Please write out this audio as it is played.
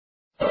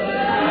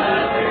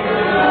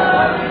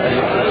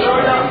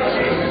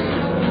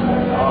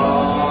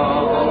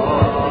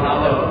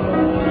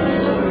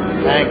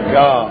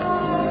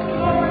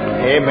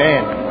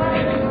Amen.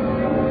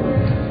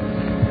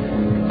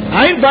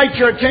 I invite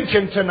your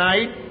attention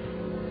tonight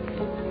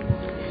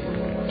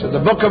to the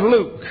book of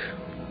Luke,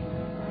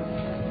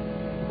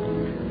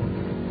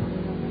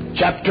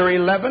 chapter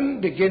 11,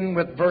 begin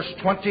with verse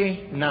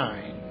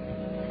 29.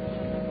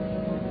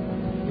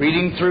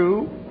 Reading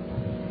through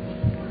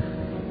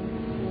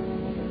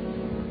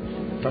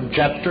from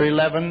chapter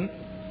 11,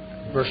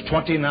 verse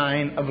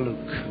 29 of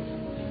Luke.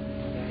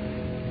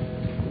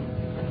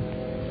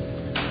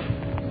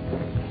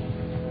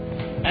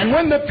 And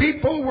when the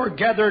people were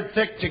gathered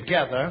thick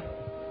together,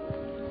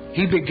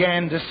 he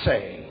began to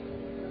say,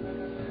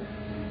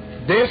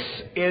 "This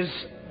is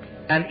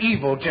an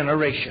evil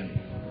generation.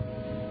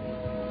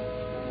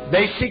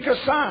 They seek a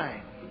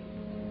sign.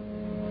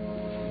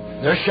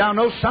 There shall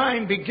no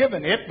sign be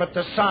given it but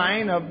the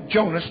sign of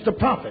Jonas the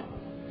prophet.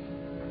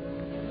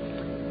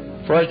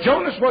 For as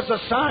Jonas was a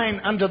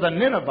sign unto the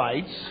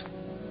Ninevites,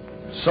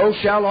 so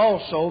shall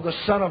also the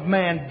Son of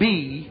Man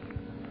be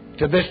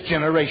to this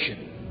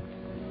generation.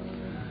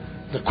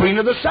 The Queen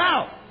of the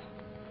South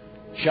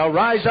shall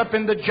rise up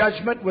in the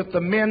judgment with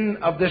the men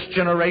of this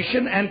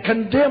generation and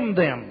condemn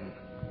them.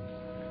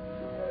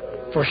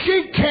 For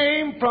she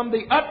came from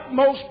the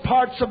utmost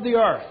parts of the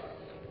earth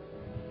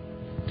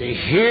to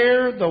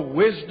hear the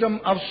wisdom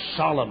of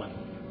Solomon.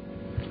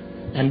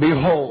 And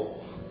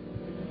behold,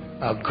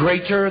 a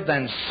greater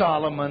than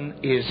Solomon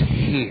is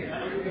here.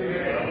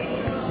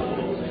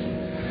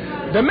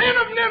 The men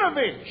of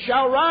Nineveh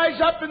shall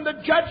rise up in the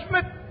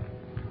judgment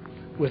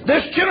with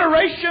this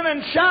generation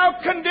and shall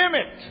condemn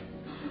it.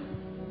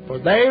 For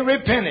they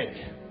repented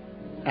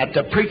at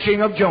the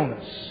preaching of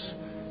Jonas.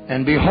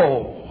 And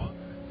behold,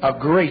 a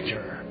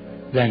greater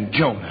than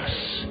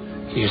Jonas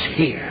is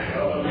here."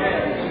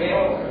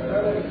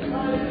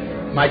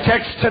 My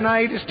text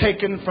tonight is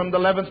taken from the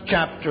 11th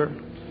chapter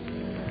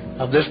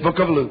of this book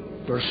of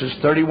Luke, verses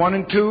 31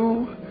 and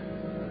 2.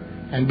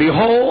 And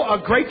behold, a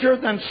greater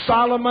than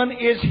Solomon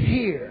is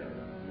here.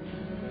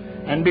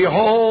 And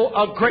behold,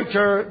 a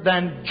greater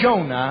than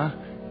Jonah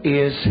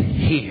is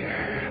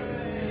here.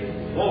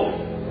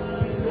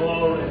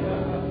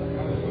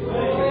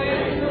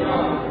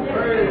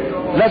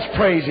 Let's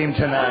praise Him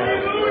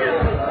tonight.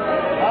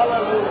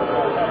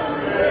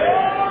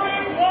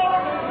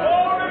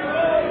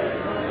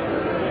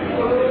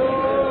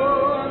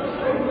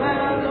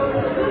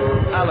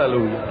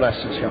 Hallelujah.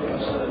 Bless us, help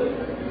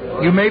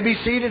us. You may be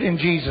seated in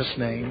Jesus'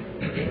 name.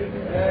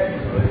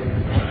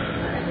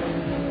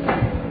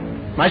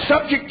 My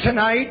subject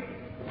tonight,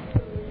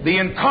 the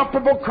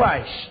incomparable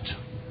Christ.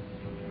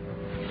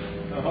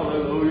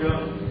 Hallelujah.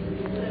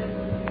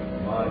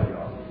 My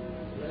God.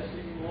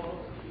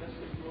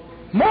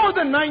 More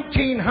than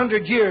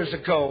 1900 years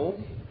ago,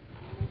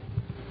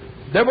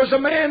 there was a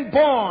man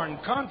born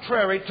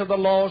contrary to the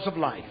laws of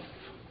life.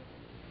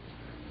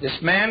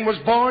 This man was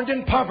born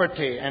in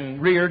poverty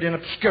and reared in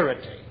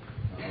obscurity.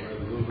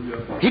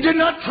 He did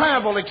not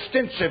travel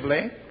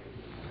extensively.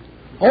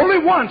 Only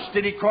once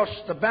did he cross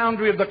the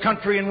boundary of the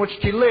country in which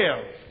he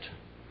lived,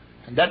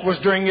 and that was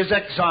during his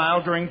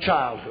exile during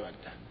childhood.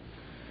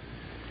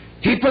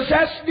 He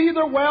possessed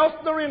neither wealth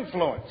nor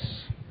influence.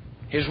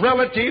 His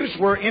relatives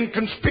were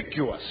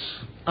inconspicuous,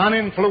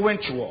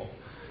 uninfluential,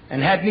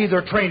 and had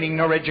neither training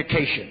nor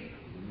education.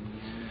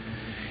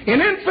 In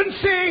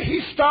infancy,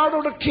 he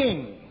startled a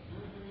king.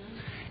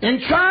 In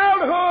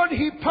childhood,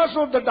 he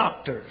puzzled the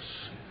doctors.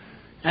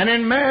 And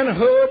in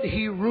manhood,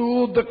 he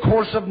ruled the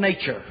course of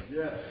nature.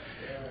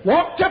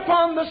 Walked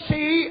upon the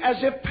sea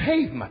as if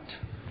pavement,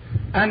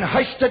 and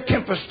hushed the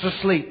tempest to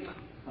sleep.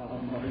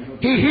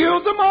 He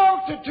healed the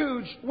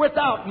multitudes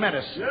without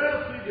medicine,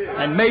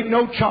 and made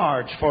no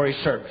charge for his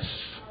service.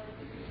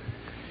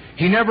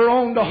 He never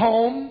owned a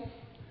home.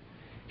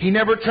 He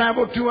never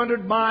traveled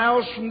 200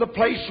 miles from the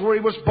place where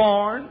he was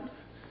born.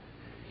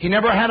 He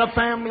never had a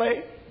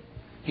family.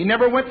 He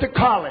never went to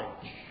college.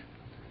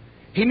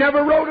 He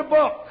never wrote a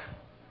book.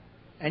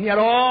 And yet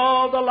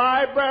all the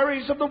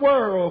libraries of the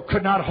world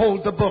could not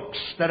hold the books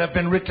that have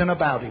been written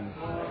about him.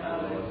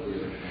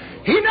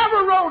 He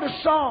never wrote a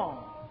song.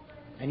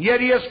 And yet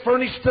he has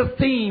furnished the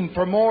theme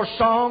for more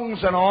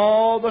songs than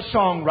all the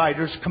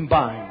songwriters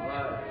combined.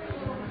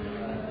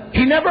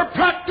 He never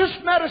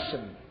practiced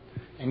medicine.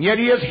 And yet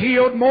he has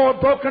healed more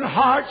broken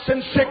hearts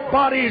and sick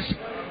bodies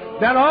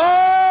than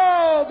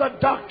all the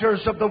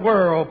doctors of the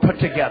world put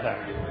together.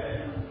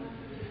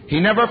 He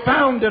never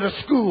founded a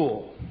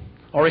school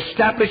or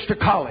established a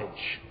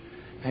college.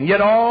 And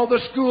yet all the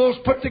schools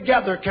put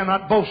together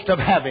cannot boast of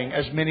having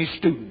as many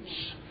students.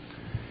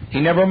 He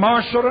never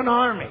marshaled an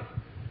army,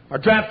 or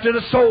drafted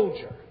a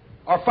soldier,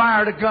 or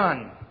fired a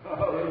gun.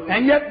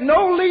 And yet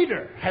no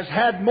leader has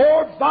had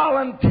more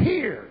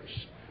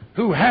volunteers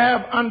who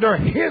have, under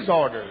his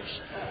orders,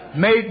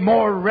 made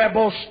more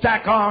rebels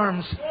stack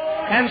arms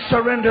and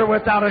surrender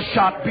without a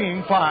shot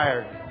being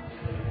fired.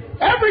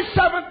 Every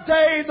seventh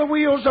day the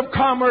wheels of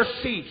commerce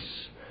cease,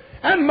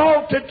 and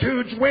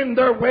multitudes wend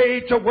their way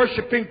to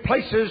worshiping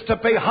places to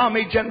pay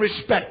homage and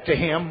respect to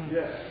him.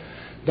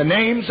 The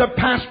names of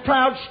past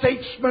proud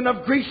statesmen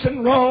of Greece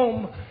and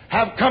Rome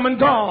have come and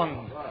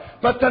gone,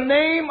 But the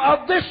name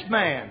of this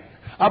man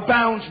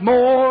abounds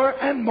more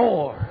and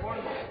more.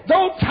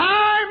 Though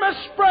time has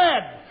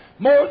spread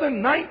more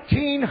than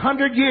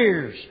 1900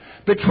 years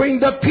between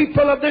the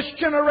people of this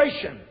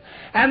generation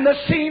and the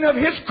scene of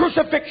his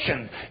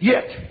crucifixion,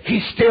 yet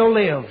he still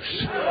lives.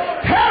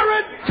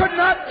 Herod could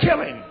not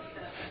kill him.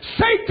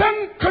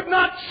 Satan could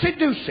not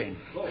seduce him.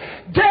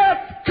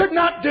 Death could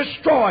not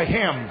destroy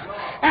him.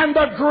 And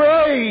the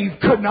grave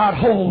could not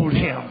hold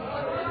him.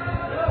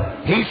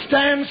 He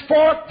stands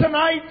forth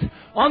tonight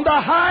on the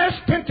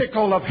highest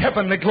pinnacle of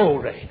heavenly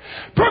glory,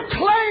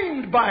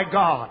 proclaimed by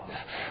God,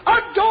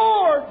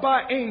 adored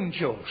by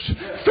angels,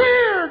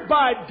 feared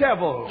by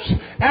devils,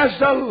 as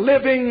the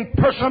living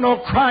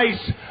personal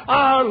Christ,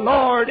 our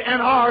Lord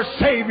and our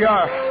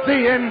Savior,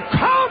 the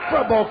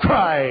incomparable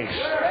Christ.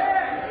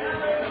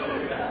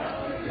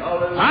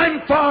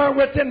 I'm far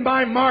within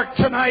my mark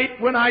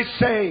tonight when I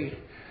say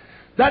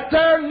that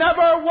there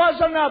never was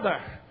another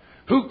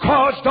who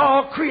caused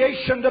all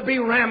creation to be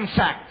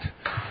ransacked,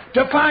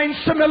 to find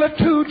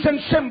similitudes and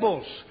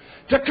symbols,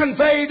 to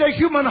convey to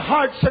human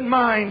hearts and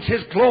minds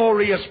His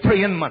glorious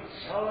preeminence.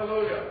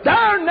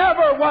 There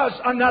never was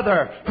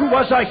another who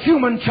was a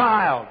human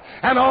child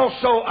and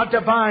also a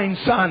divine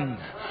Son,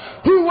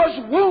 who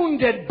was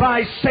wounded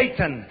by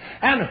Satan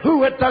and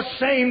who at the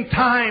same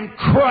time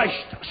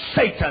crushed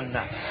Satan.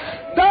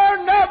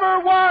 There never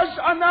was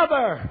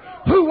another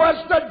who was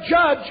the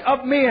judge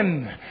of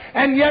men,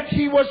 and yet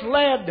He was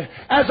led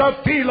as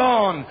a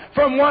felon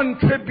from one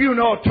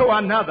tribunal to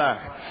another.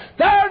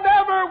 There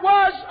never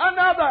was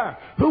another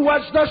who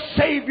was the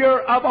Savior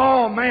of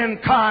all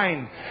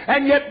mankind,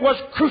 and yet was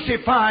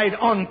crucified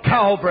on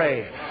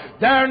Calvary.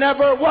 There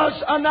never was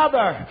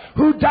another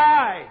who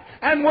died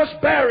and was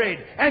buried,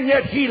 and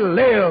yet He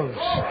lives,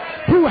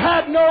 who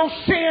had no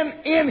sin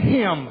in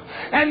Him,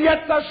 and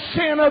yet the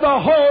sin of the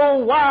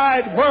whole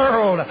wide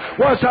world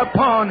was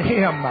upon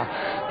Him.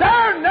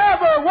 There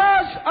never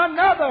was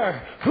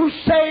another who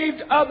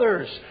saved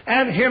others,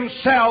 and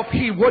Himself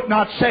He would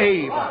not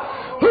save,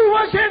 who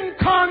was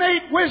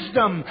incarnate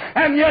wisdom,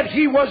 and yet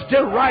He was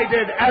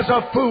derided as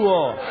a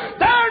fool.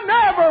 There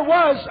never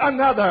was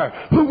another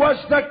who was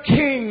the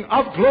King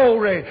of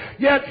glory,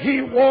 yet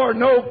He wore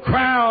no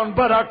crown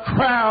but a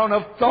crown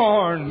of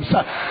thorns.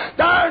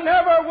 There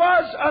never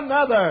was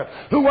another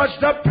who was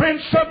the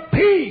Prince of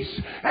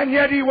Peace, and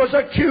yet He was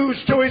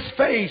accused to His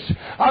face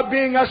of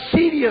being a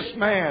serious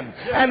man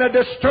and a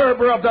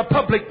disturber of the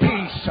public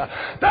peace.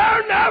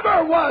 There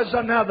never was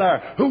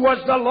another who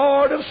was the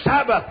Lord of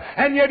Sabbath,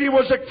 and yet He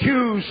was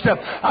accused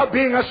of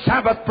being a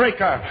Sabbath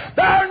breaker.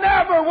 There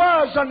never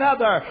was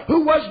another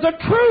who was the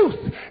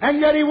truth, and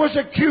yet He was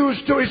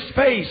accused to His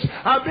face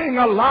of being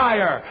a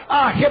liar,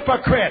 a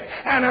hypocrite,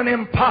 and an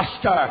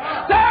impostor.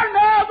 There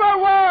never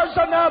was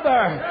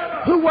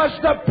another who was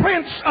the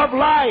Prince of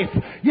Life,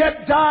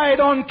 yet died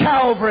on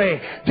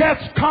Calvary,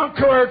 death's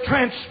conqueror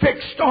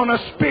transfixed on a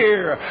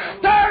spear.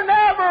 There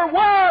never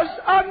was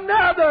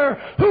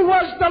another who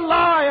was the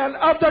Lion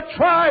of the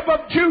tribe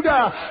of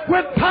Judah,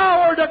 with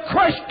power to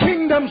crush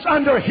kingdoms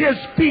under His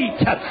feet,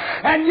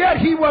 and yet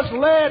He was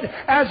led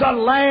as a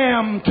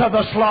lamb to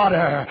the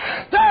slaughter.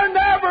 There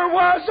never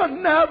was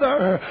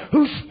another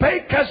who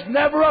spake as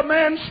never a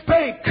man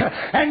spake,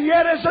 and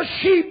yet as a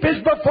sheep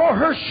is before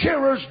her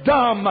shearers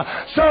dumb,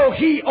 so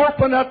He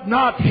openeth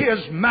not His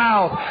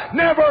mouth,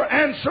 never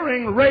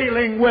answering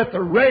railing with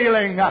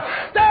railing.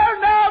 There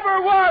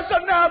never was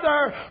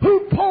another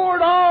who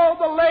poured all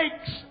the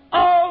lakes,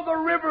 all the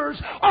rivers,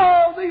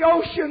 all the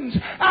oceans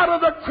out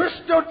of the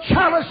crystal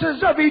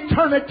chalices of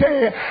eternity,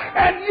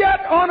 and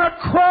yet on a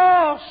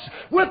cross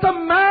with a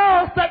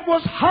mouth that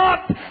was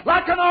hot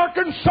like an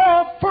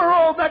Arkansas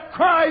furrow that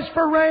cries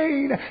for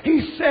rain,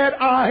 He said,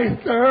 I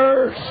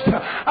thirst,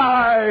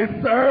 I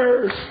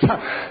thirst.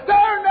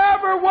 There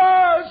never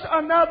was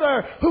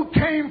another who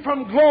came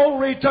from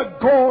glory to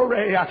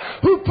glory,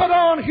 who put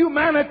on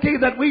humanity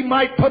that we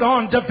might put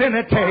on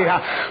divinity,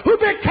 who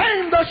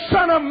became the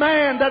Son of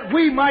Man that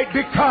we might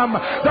become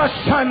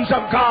the sons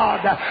of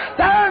God.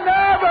 There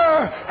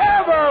never,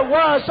 ever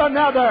was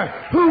another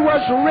who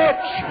was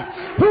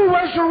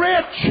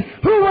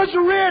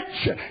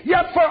rich,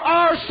 yet for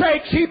our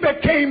sakes He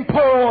became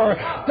poor,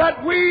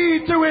 that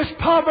we through His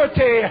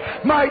poverty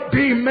might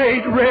be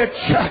made rich.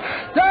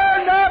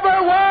 There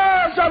never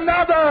was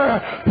another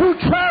who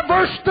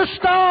traversed the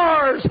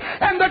stars,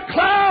 and the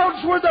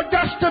clouds were the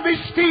dust of His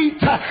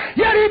feet,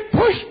 yet He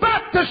pushed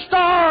back the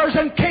stars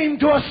and came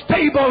to a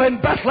stable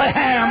in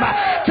Bethlehem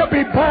to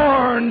be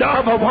born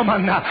of a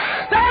woman.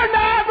 There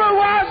never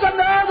was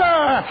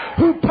another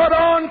who put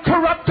on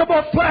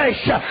corruptible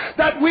flesh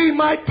that we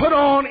might put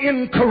on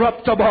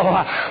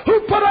incorruptible, who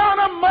put on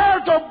a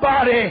mortal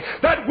body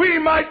that we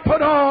might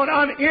put on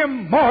an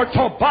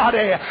immortal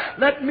body.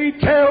 Let me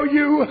tell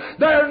you,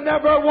 there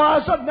never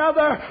was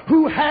another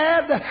who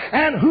had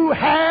and who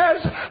has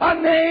a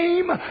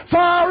name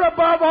far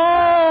above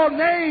all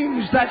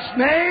names that's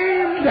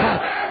named,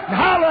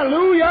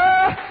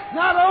 Hallelujah.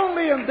 Not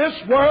only in this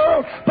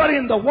world, but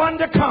in the one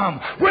to come.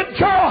 With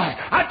joy,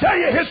 I tell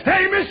you, His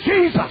name is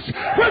Jesus.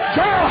 With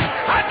joy,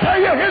 I tell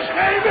you, His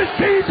name is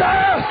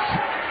Jesus.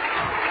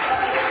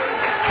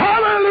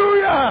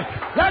 Hallelujah.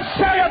 Let's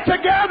say it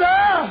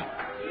together.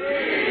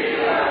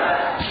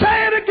 Jesus. Say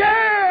it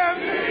again.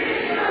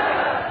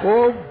 Jesus.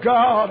 Oh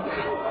God.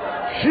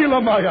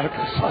 Shilamaya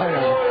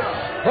Kasaya.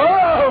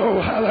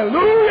 Oh,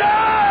 hallelujah.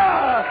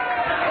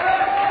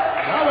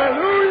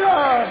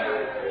 Hallelujah.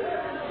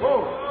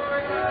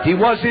 Oh. He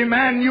was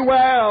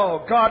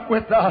Emmanuel, God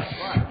with us.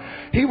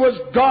 He was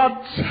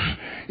God's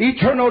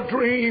eternal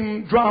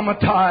dream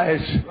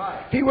dramatized.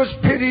 He was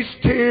pity's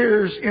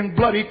tears in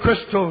bloody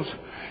crystals.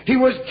 He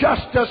was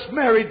justice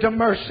married to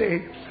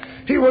mercy.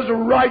 He was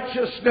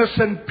righteousness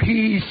and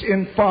peace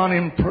in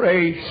fawning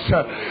praise.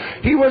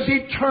 He was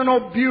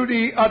eternal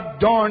beauty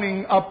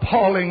adorning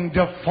appalling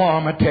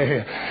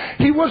deformity.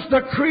 He was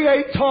the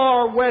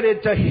Creator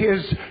wedded to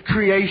His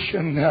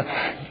creation.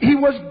 He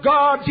was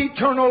God's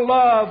eternal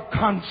love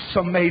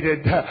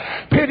consummated.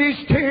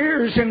 Pity's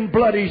tears in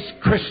bloody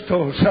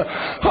crystals.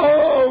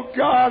 Oh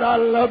God, I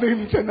love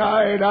Him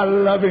tonight. I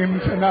love Him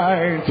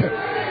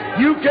tonight.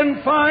 You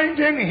can find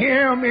in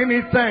Him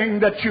anything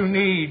that you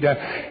need.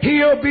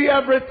 He'll be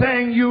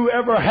everything you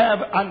ever have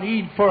a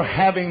need for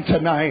having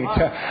tonight.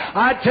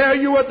 I tell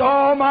you with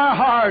all my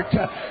heart,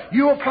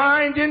 you'll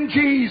find in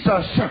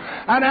Jesus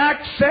an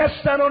access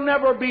that'll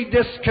never be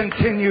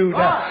discontinued,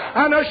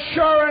 an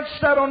assurance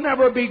that'll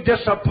never be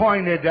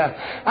disappointed,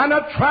 an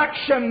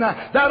attraction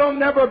that'll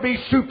never be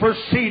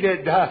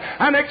superseded,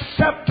 an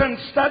acceptance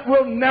that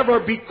will never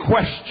be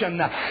questioned.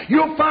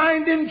 You'll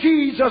find in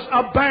Jesus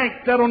a bank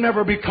that'll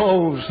never be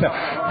closed,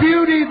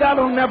 beauty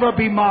that'll never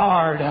be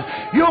marred.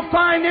 You'll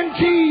find in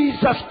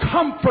Jesus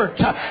comfort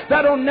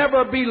that'll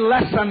never be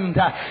lessened,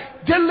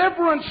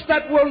 deliverance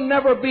that will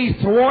never be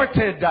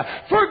thwarted,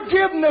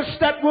 forgiveness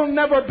that will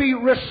never be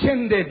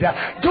rescinded,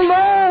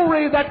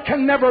 glory that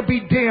can never be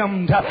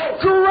dimmed,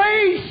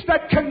 grace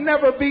that can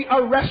never be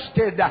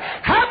arrested,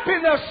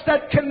 happiness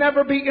that can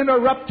never be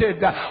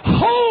interrupted,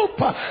 hope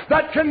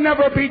that can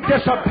never be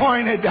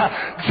disappointed,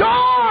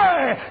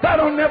 joy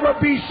that'll never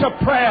be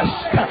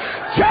suppressed,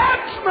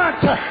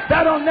 judgment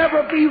that'll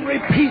never be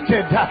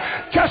repeated,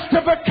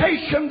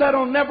 justification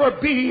that'll never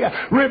be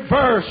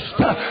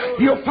reversed.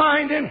 You'll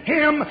find in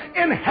Him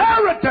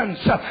inheritance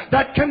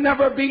that can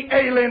never be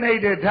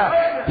alienated.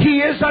 He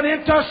is an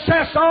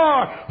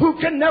intercessor who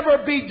can never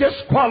be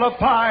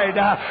disqualified.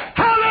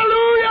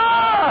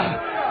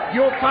 Hallelujah!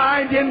 You'll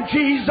find in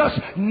Jesus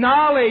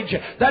knowledge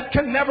that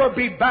can never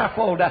be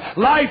baffled,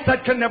 life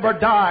that can never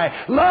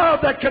die,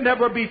 love that can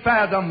never be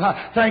fathomed.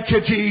 Thank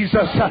you,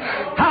 Jesus.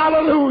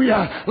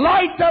 Hallelujah.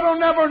 Light that'll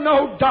never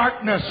know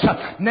darkness,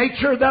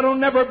 nature that'll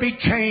never be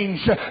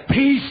changed,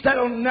 peace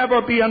that'll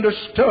never be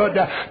understood,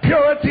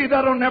 purity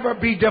that'll never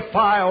be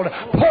defiled,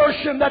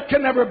 portion that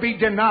can never be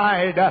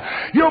denied.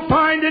 You'll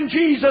find in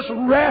Jesus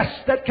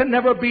rest that can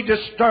never be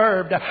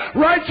disturbed,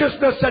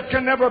 righteousness that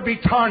can never be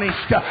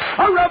tarnished,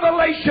 a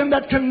revelation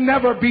that can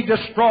never be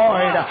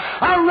destroyed,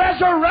 a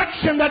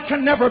resurrection that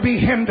can never be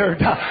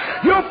hindered.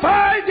 You'll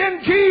find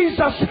in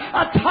Jesus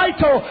a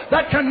title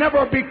that can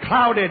never be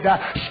clouded,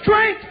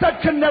 strength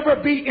that can never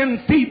be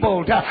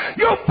enfeebled.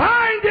 You'll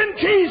find in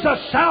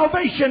Jesus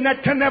salvation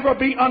that can never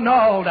be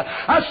annulled,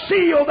 a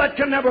seal that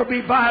can never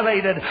be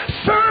violated,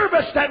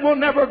 service that will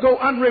never go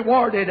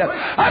unrewarded,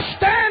 a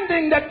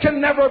standing that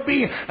can never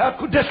be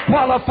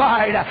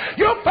disqualified.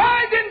 You'll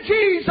find in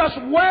Jesus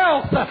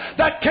wealth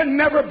that can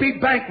never be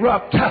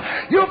bankrupt.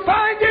 You'll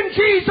find in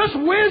Jesus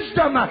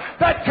wisdom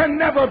that can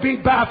never be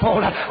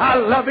baffled. I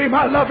love Him,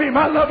 I love Him,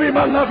 I love Him,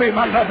 I love Him,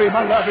 I love Him,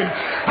 I love Him.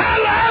 I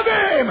love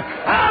Him,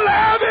 I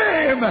love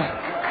Him.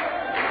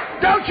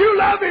 Don't you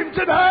love Him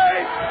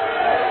tonight?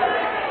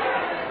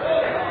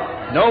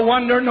 No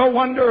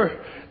wonder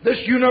this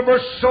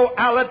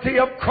universality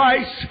of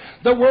Christ,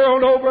 the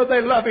world over,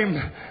 they love Him.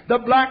 The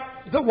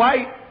black, the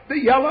white, the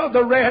yellow,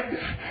 the red,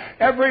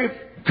 every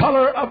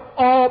color of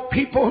all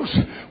peoples,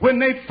 when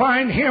they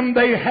find Him,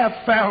 they have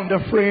found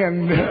a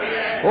friend.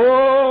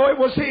 Oh, it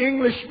was the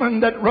Englishman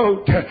that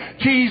wrote,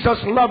 Jesus,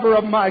 lover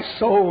of my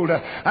soul.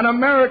 An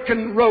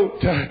American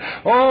wrote,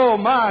 oh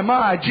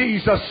my,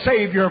 Jesus,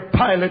 Savior,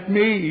 pilot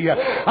me.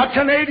 A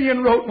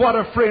Canadian wrote, what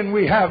a friend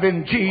we have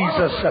in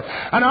Jesus.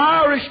 An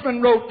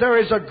Irishman wrote, there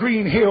is a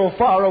green hill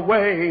far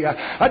away.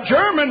 A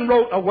German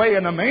wrote, away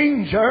in a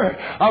manger.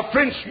 A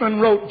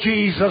Frenchman wrote,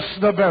 Jesus,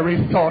 the very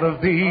thought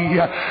of thee.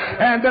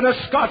 And then a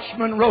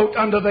Scotsman wrote,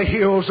 under the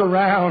hills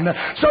around.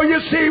 So you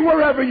see,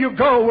 wherever you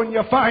go, when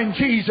you find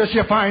Jesus,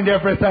 you find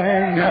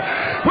everything.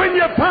 When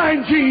you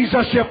find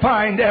Jesus, you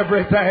find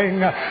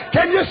everything.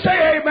 Can you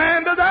say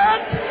amen to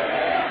that?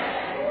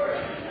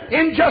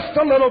 In just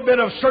a little bit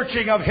of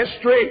searching of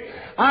history,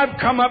 I've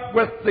come up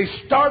with the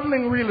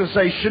startling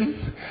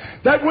realization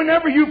that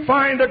whenever you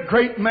find a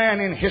great man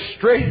in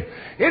history,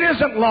 it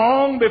isn't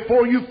long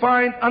before you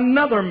find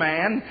another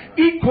man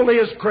equally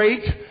as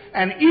great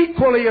and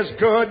equally as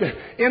good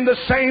in the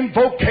same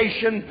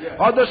vocation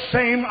or the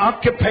same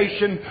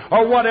occupation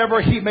or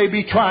whatever he may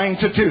be trying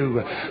to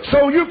do.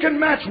 So you can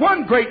match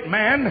one great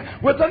man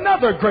with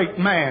another great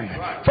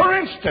man. For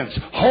instance,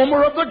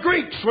 Homer of the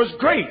Greeks was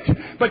great,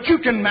 but you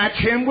can match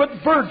him with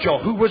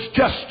Virgil, who was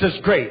just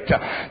as great.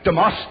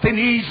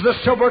 Demosthenes, the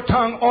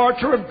silver-tongued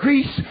orator of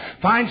Greece,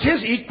 finds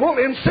his equal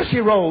in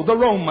Cicero, the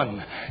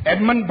Roman.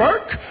 Edmund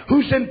Burke,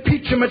 whose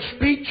impeachment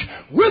speech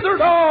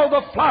withered all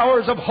the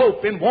flowers of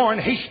hope in Warren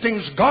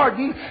Hastings'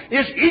 garden,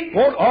 is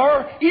equaled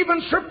or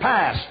even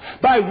surpassed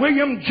by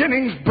William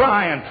Jennings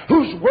Bryan,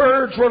 whose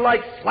words were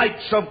like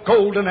flights of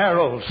golden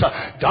arrows.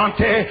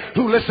 Dante,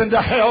 who listened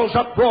to hell's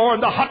uproar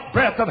and the hot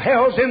breath of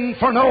hell's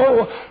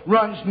inferno,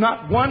 runs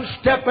not one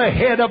step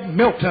ahead of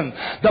Milton,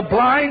 the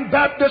blind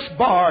Baptist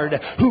bard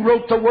who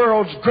wrote the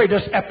world's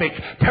greatest epic,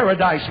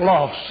 Paradise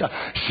Lost.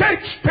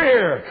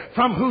 Shakespeare,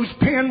 from whose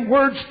pen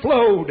words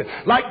flowed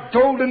like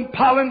golden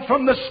pollen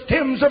from the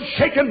stems of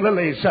shaken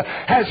lilies,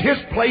 has his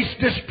place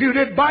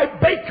disputed by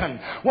Bacon,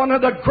 one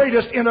of the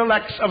greatest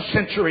intellects of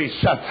centuries.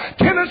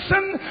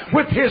 Tennyson,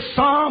 with his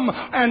psalm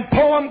and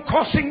poem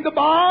Crossing the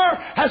Bar,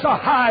 has a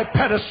high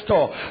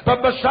pedestal.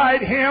 But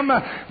beside him,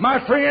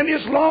 my friend,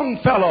 is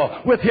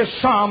Longfellow with his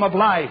Psalm of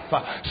Life.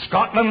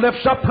 Scotland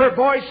lifts up her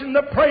voice in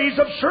the praise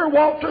of Sir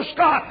Walter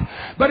Scott.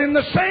 But in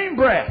the same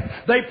breath,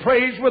 they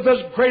praise with as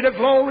great a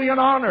glory and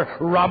honor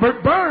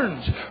Robert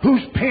Burns,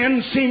 whose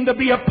pen seemed to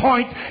be a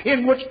point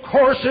in which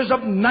choruses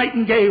of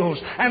nightingales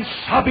and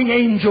sobbing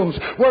angels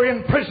were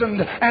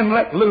imprisoned and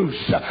let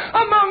loose.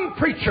 Among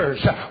preachers,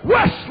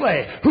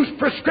 Wesley, whose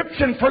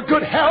prescription for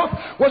good health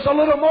was a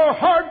little more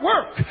hard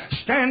work,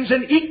 stands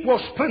in equal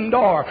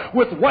splendor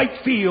with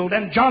Whitefield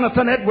and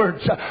Jonathan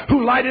Edwards,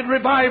 who lighted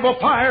revival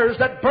fires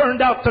that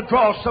burned out the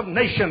dross of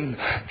nation.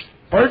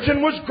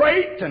 Spurgeon was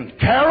great, and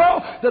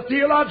Carroll, the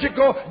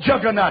theological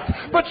juggernaut.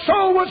 But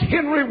so was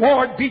Henry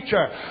Ward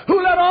Beecher,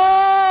 who let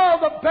all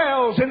the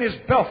bells in his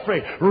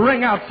belfry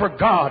ring out for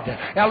God.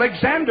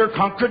 Alexander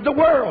conquered the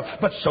world,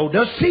 but so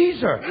does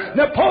Caesar.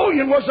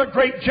 Napoleon was a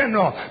great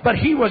general, but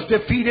he was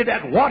defeated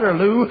at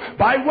Waterloo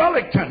by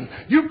Wellington.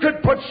 You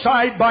could put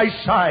side by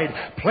side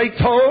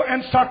Plato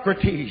and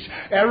Socrates,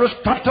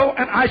 Aristotle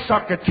and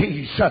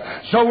Isocrates,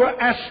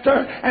 Zoroaster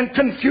and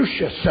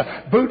Confucius,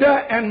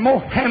 Buddha and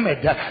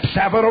Mohammed,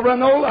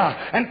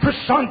 Savonarola and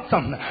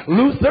Chrysanthemum,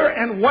 Luther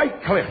and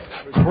Wycliffe,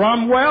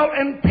 Cromwell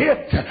and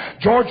Pitt,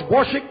 George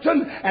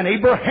Washington and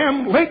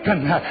Abraham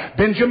Lincoln,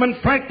 Benjamin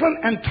Franklin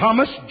and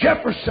Thomas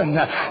Jefferson,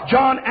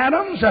 John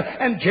Adams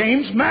and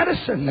James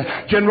Madison,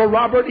 General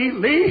Robert E.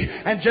 Lee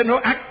and General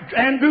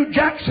Andrew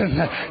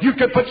Jackson. You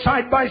could put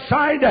side by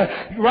side,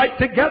 right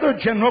together,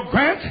 General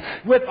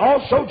Grant with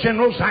also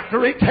General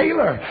Zachary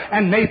Taylor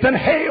and Nathan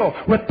Hale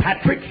with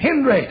Patrick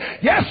Henry.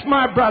 Yes,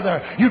 my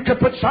brother, you could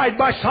put side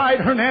by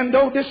side Hernando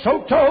de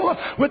Soto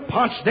with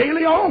Ponce de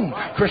Leon,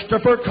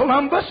 Christopher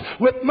Columbus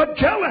with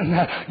Magellan.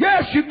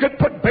 Yes, you could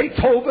put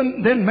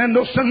Beethoven, then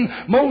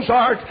Mendelssohn,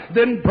 Mozart,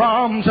 then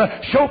Brahms,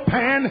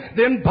 Chopin,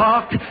 then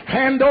Bach,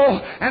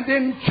 Handel, and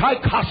then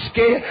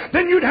Tchaikovsky.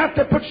 Then you'd have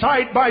to put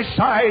side by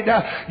side,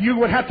 you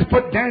would have to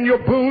put Daniel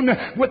Boone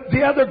with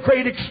the other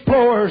great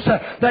explorers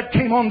that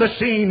came on the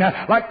scene,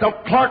 like the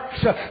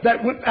Clarks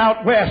that went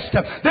out west.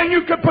 Then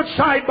you could put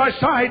side by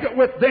side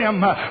with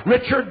them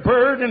Richard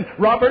Byrd and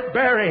Robert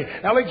Barry,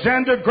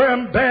 Alexander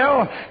Graham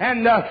Bell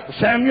and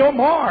Samuel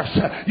Morse.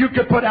 You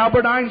could put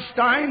Albert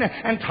Einstein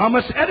and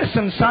Thomas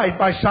Edison side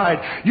by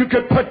side. You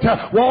could put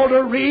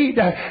Walter Reed,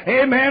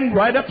 amen,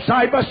 right up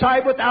side by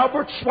side with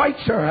Albert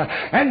Schweitzer.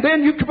 And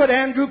then you could put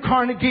Andrew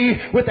Carnegie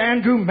with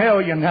Andrew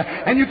Mellon.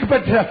 And you could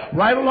put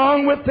right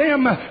along with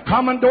them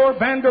Commodore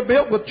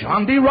Vanderbilt with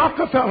John D.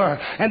 Rockefeller.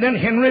 And then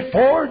Henry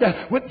Ford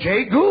with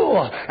Jay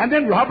Gould. And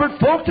then Robert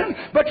Fulton.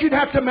 But you'd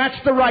have to match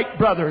the Wright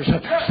brothers.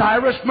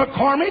 Cyrus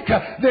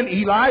McCormick, then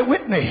Eli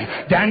Whitney,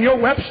 Daniel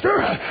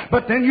Webster.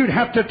 But then you'd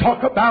have to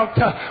talk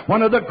about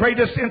one of the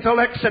greatest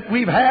intellects that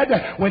we've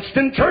had,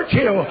 Winston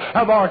Churchill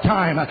of our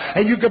time.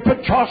 And you could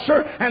put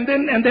Chaucer and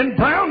then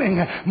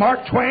Browning. Mark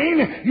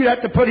Twain, you'd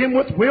have to put him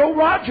with Will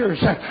Rogers.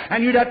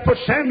 And you'd have to put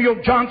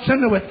Samuel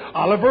Johnson with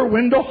Oliver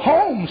Wendell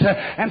Holmes.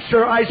 And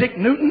Sir Isaac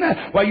Newton,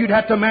 well, you'd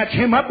have to match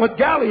him up with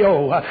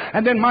Galileo.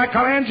 And then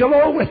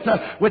Michelangelo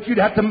with you'd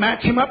have to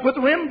match him up with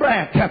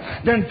Rembrandt.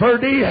 Then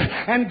Verdi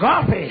and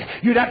Goethe.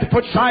 You'd have to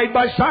put side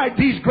by side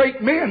these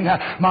great men,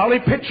 Molly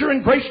Pitcher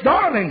and Grace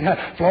Darling,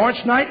 Florence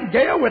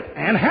Nightingale with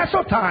Anne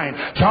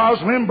Hasseltine, Charles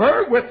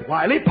Lindbergh with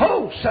Wiley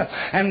Post,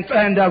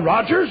 and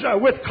Rogers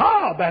with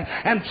Cobb,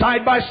 and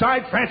side by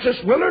side Francis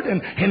Willard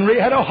and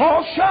Henrietta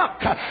Hall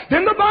Shuck.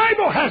 Then the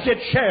Bible has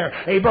its share.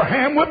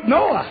 Abraham with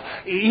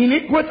Noah,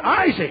 Enoch with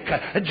Isaac,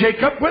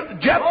 Jacob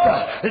with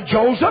Jephthah,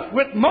 Joseph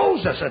with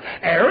Moses,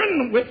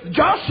 Aaron with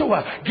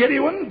Joshua,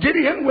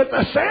 Gideon with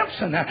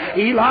Samson,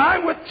 Eli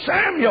with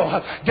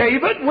Samuel,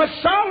 David with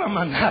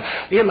Solomon,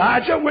 Elijah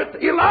Elijah with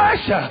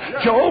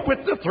Elisha, Job with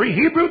the 3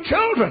 Hebrew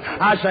children,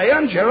 Isaiah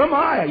and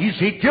Jeremiah,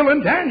 Ezekiel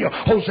and Daniel,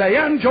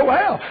 Hosea and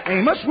Joel,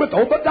 Amos with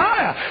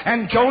Obadiah,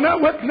 and Jonah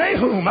with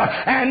Nahum,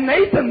 and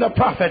Nathan the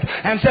prophet,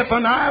 and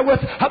Zephaniah with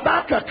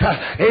Habakkuk,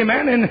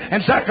 amen,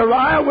 and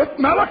Zechariah with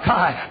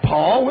Malachi,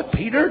 Paul with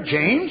Peter,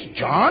 James,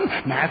 John,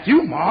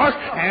 Matthew, Mark,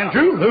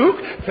 Andrew,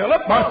 Luke,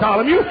 Philip,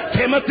 Bartholomew,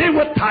 Timothy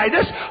with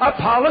Titus,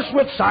 Apollos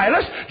with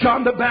Silas,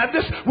 John the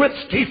Baptist with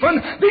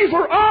Stephen. These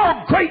were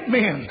all great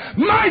men,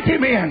 mighty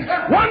men,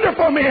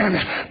 wonderful men.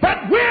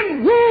 But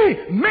when we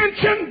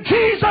mention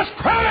Jesus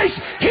Christ,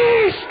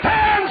 He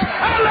stands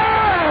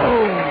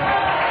alone.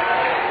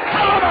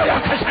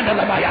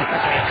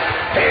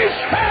 He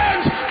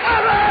stands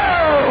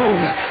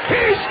alone.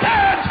 He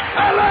stands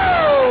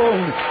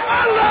alone.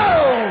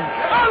 Alone.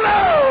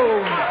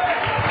 Alone.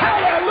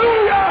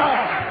 Hallelujah.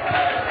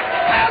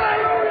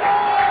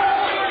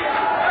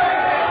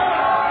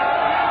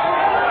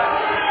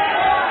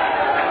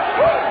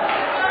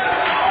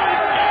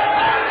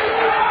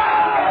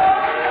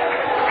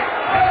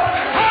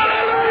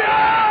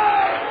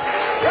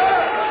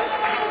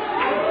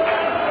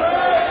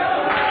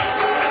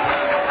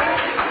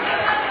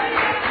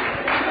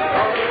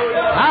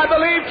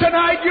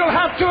 Tonight you'll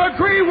have to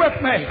agree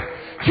with me.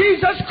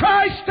 Jesus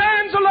Christ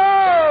stands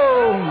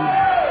alone.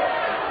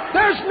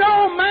 There's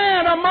no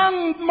man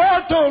among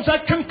mortals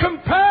that can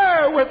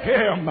compare with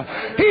Him.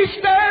 He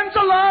stands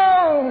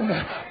alone.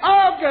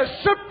 August,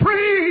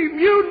 supreme,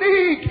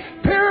 unique,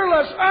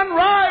 peerless,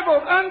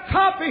 unrivaled,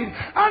 uncopied,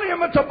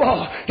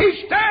 unimitable.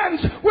 He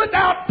stands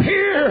without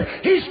peer.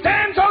 He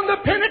stands on the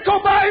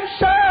pinnacle by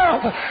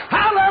Himself.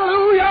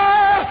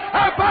 Hallelujah.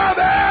 Above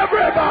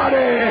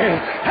everybody.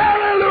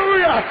 Hallelujah.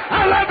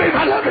 I love Him.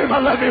 I love Him. I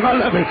love Him. I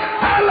love Him.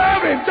 I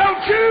love Him.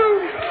 Don't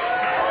you?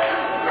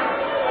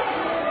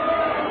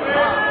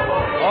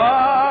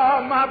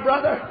 Oh, my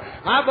brother,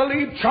 I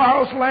believe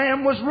Charles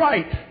Lamb was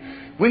right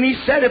when he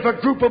said if a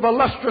group of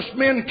illustrious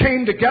men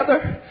came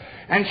together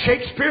and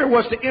Shakespeare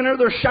was to enter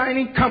their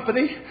shining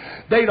company,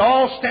 they'd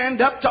all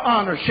stand up to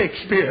honor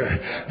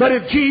Shakespeare. But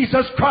if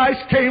Jesus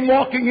Christ came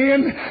walking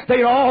in,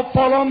 they'd all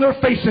fall on their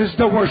faces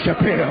to worship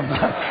Him.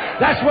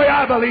 That's the way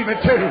I believe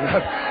it too.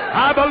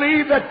 I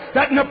believe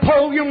that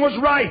Napoleon was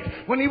right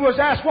when he was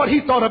asked what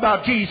he thought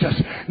about Jesus.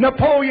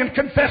 Napoleon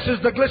confesses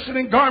the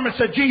glistening garments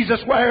that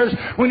Jesus wears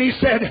when he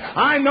said,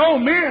 I know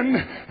men,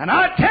 and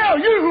I tell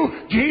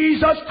you,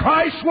 Jesus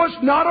Christ was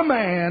not a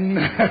man.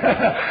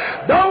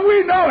 Don't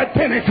we know it,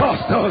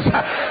 Pentecostals?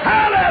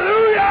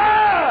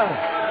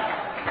 Hallelujah!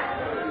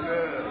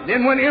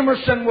 Then when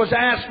Emerson was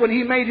asked, when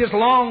he made his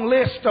long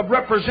list of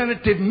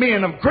representative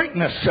men of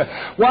greatness,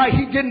 why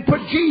he didn't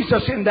put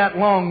Jesus in that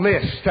long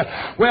list.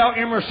 Well,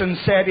 Emerson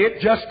said, it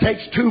just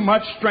takes too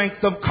much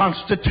strength of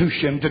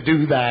constitution to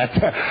do that.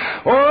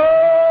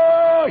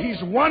 Oh,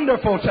 He's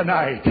wonderful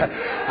tonight.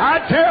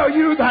 I tell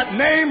you, that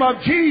name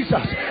of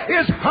Jesus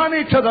is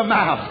honey to the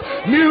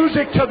mouth,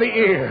 music to the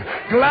ear,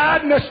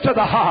 gladness to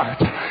the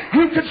heart.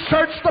 You could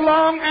search the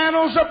long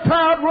annals of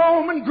proud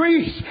Rome and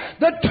Greece,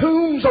 the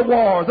tombs of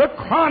war, the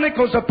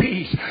chronicles of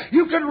peace.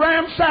 You could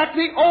ransack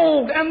the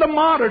old and the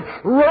modern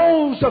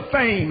rolls of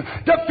fame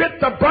to fit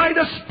the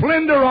brightest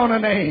splendor on a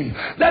name.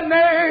 The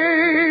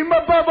name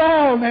above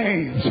all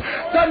names.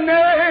 The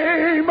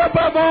name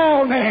above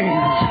all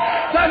names.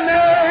 The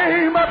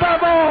name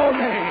above all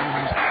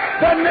names.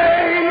 The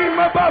name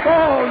above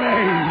all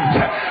names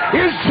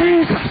is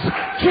Jesus.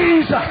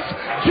 Jesus.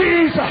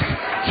 Jesus.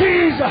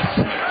 Jesus.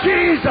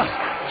 Jesus.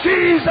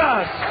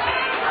 Jesus.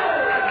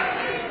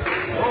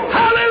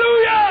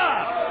 Hallelujah.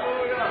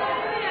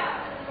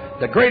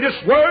 The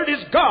greatest word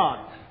is God.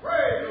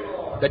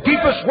 The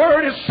deepest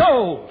word is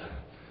soul.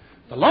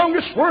 The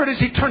longest word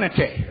is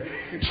eternity.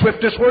 The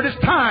swiftest word is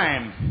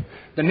time.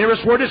 The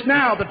nearest word is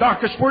now. The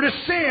darkest word is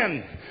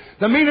sin.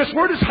 The meanest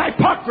word is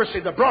hypocrisy.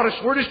 The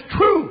broadest word is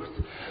truth.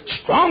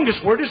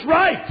 Strongest word is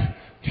right.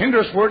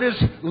 Tenderest word is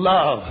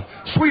love.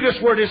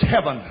 Sweetest word is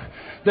heaven.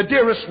 The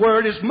dearest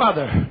word is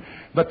mother.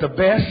 But the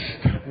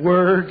best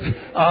word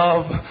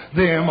of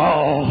them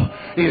all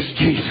is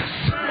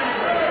Jesus.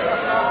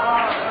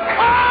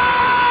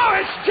 Oh,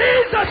 it's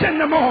Jesus in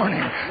the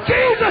morning.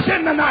 Jesus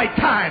in the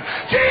nighttime.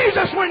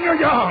 Jesus when you're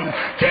young.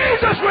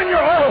 Jesus when you're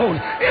old.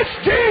 It's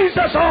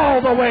Jesus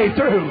all the way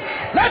through.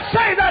 Let's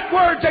say that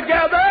word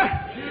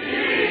together.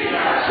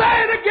 Jesus.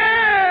 Say it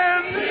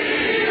again.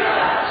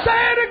 Jesus.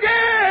 Say it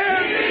again.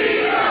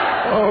 Jesus.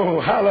 Oh,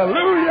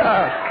 hallelujah.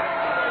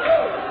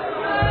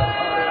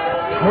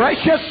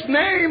 Precious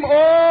name.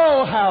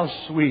 Oh, how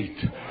sweet.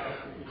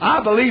 I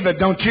believe it,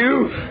 don't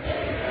you?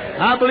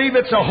 I believe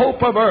it's a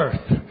hope of earth.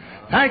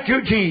 Thank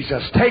you,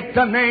 Jesus. Take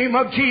the name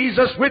of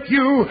Jesus with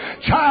you,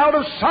 child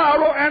of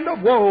sorrow and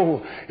of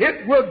woe.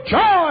 It will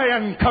joy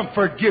and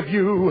comfort give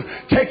you.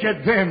 Take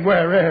it then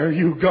wherever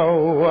you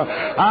go.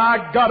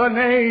 I got a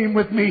name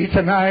with me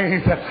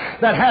tonight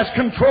that has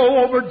control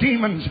over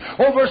demons,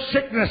 over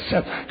sickness,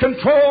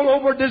 control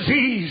over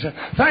disease.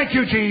 Thank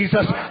you,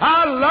 Jesus.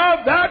 I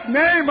love that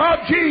name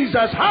of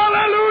Jesus.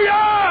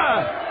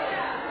 Hallelujah!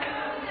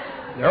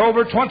 There are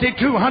over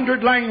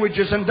 2,200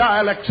 languages and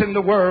dialects in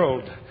the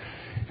world.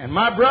 And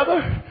my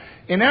brother,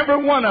 in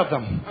every one of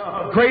them,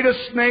 the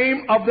greatest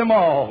name of them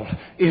all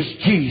is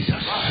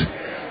Jesus.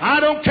 I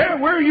don't care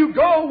where you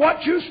go,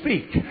 what you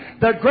speak.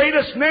 The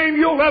greatest name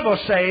you'll ever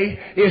say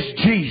is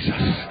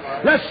Jesus.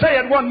 Let's say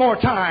it one more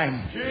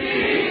time.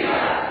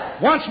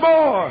 Jesus. Once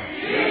more.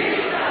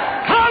 Jesus.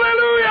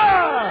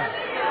 Hallelujah.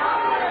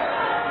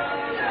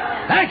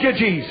 Thank you,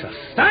 Jesus.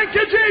 Thank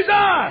you, Jesus.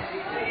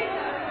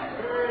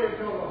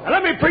 Now,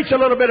 let me preach a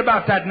little bit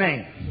about that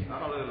name.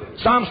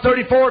 Psalms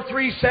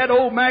 34:3 said,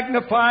 "Oh,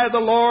 magnify the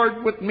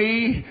Lord with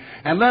me,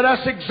 and let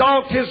us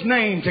exalt His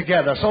name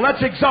together." So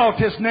let's exalt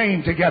His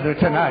name together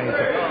tonight.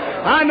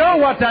 I know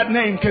what that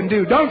name can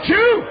do, don't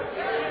you?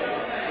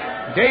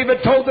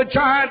 David told the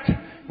giant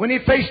when he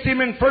faced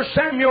him in 1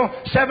 Samuel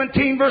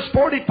 17, verse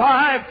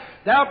 45,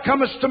 "Thou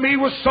comest to me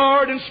with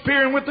sword and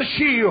spear and with the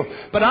shield,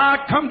 but I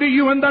come to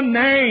you in the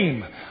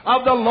name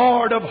of the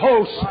Lord of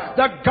hosts,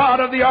 the God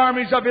of the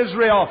armies of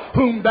Israel,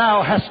 whom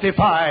thou hast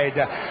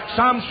defied."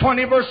 Psalms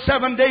 20, verse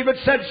 7, David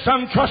said,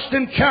 "Some trust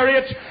in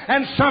chariots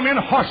and some in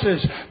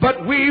horses,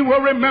 but we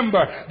will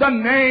remember the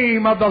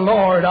name of the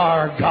Lord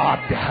our God."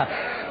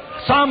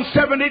 Psalm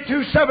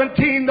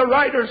 72:17, the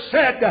writer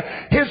said,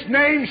 "His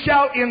name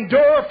shall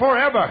endure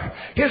forever.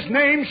 His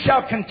name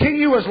shall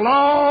continue as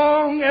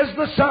long as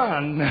the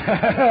sun."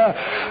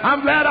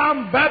 I'm glad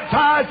I'm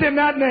baptized in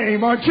that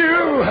name, aren't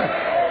you?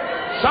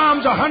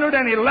 Psalms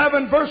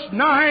 111, verse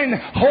 9,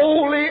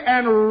 "Holy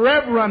and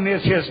reverend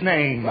is His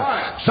name."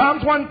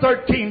 Psalms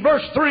 113,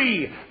 verse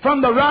 3,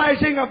 "From the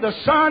rising of the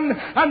sun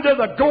unto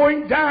the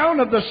going down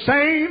of the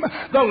same,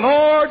 the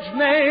Lord's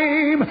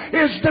name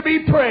is to be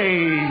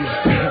praised."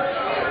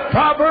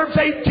 Proverbs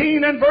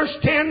 18 and verse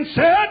 10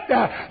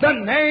 said, "The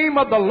name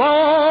of the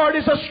Lord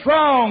is a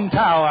strong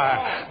tower.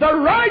 The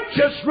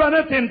righteous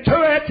runneth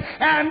into it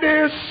and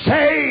is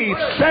safe."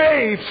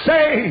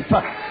 Safe.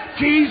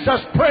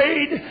 Jesus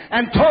prayed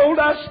and told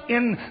us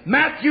in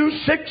Matthew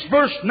 6,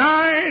 verse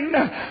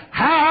 9,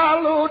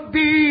 "Hallowed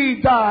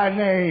be thy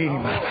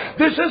name."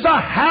 This is a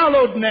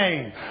hallowed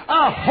name,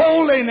 a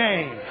holy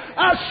name,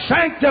 a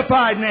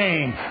sanctified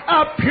name,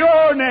 a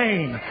pure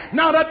name,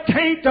 not a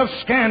taint of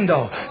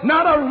scandal,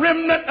 not a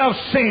remnant of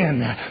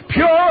sin,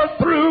 pure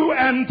through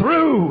and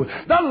through,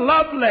 the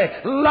lovely,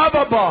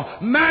 lovable,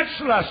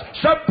 matchless,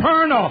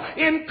 supernal,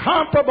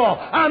 incomparable,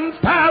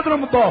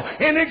 unfathomable,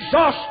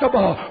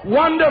 inexhaustible,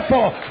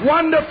 wonderful,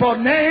 wonderful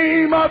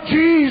name of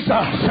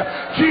Jesus.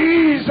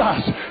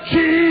 Jesus,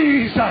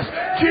 Jesus,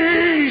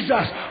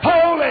 Jesus.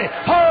 Holy,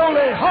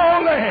 holy,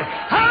 holy.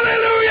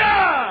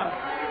 Hallelujah.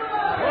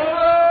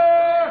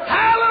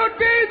 Hallowed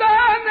be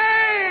thy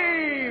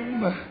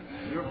name.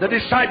 The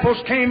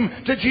disciples came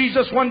to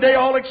Jesus one day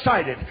all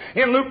excited.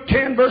 In Luke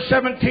 10, verse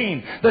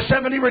 17, the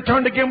 70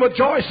 returned again with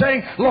joy,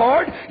 saying,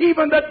 "Lord,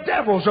 even the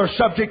devils are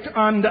subject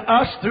unto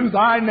us through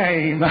thy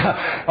name."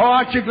 Oh,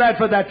 aren't you glad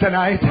for that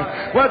tonight?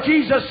 Well,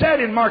 Jesus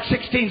said in Mark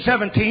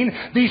 16:17,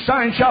 "These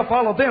signs shall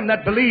follow them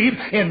that believe.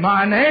 In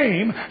my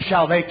name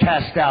shall they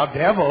cast out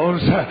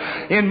devils."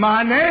 In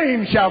my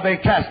name shall they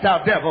cast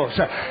out devils.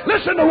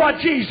 Listen to what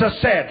Jesus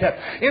said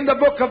in the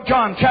book of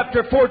John,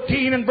 chapter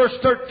 14 and verse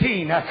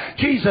 13.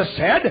 Jesus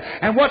said,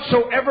 "And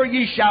whatsoever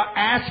ye shall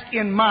ask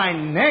in my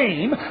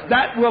name,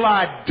 that will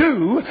I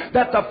do,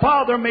 that the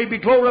Father may be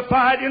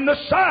glorified in the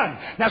Son."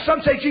 Now,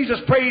 some say Jesus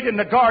prayed in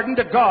the garden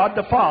to God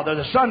the Father.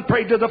 The Son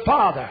prayed to the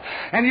Father.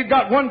 And you've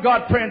got one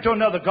God praying to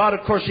another God.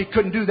 Of course, He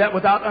couldn't do that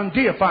without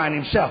undeifying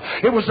Himself.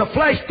 It was the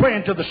flesh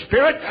praying to the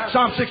Spirit.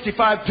 Psalm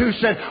 65:2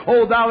 said,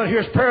 "O thou that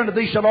hearest prayer, unto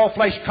thee shall all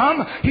flesh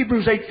come."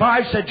 Hebrews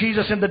 8:5 said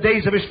Jesus in the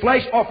days of His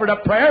flesh offered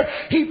up prayer.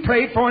 He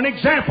prayed for an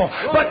example.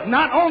 But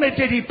not only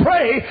did He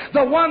pray,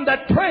 the one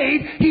that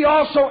prayed, He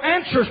also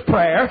answers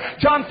prayer.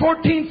 John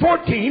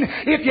 14:14,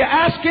 "If you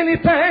ask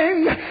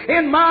anything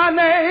in my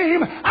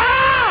name,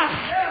 I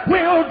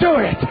will do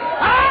it.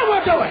 I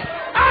will do it.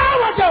 I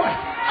will do it.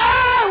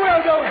 I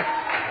will do it."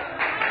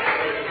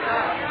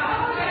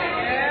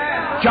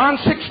 John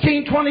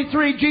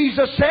 16:23,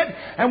 Jesus said,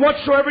 "And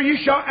whatsoever you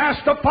shall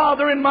ask the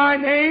Father in my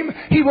name,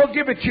 He will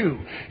give it you.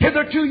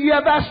 Hitherto ye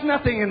have asked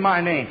nothing in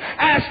my name.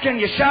 Ask and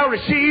ye shall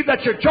receive,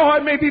 that your joy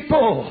may be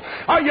full."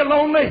 Are you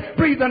lonely?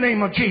 Breathe the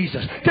name of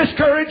Jesus.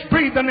 Discouraged?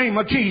 Breathe the name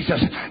of Jesus.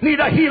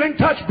 Need a healing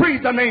touch?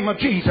 Breathe the name of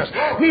Jesus.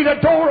 Need a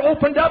door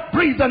opened up?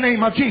 Breathe the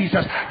name of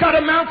Jesus. Got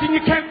a mountain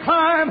you can't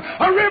climb?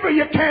 A river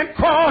you can't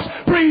cross?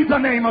 Breathe the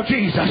name of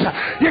Jesus.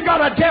 You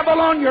got a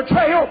devil on your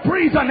trail?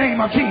 Breathe the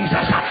name of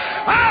Jesus.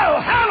 Oh,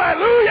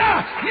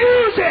 hallelujah!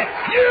 Use it!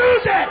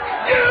 Use it!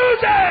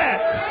 Use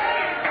it!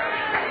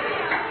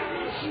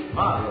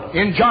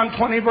 In John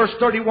 20, verse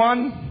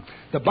 31,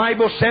 The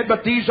Bible said,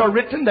 but these are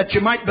written that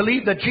you might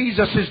believe that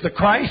Jesus is the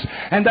Christ,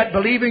 and that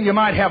believing you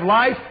might have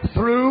life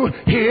through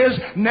His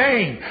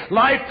name.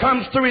 Life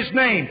comes through His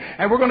name.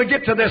 And we're going to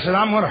get to this, and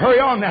I'm going to hurry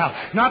on now.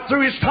 Not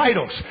through His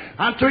titles.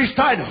 I'm through His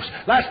titles.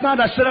 Last night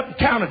I stood up and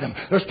counted them.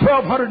 There's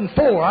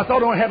 1,204. I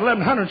thought I only had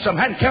 1,100 some.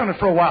 I hadn't counted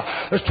for a while.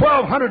 There's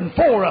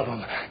 1,204 of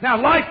them.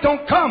 Now life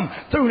don't come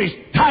through His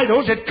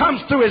titles. It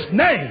comes through His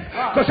name.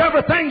 Because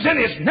everything's in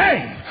His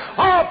name.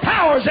 All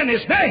power's in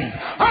His name.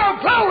 All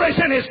glory's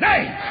in His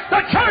name.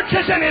 The church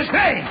is in His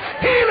name.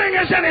 Healing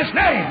is in His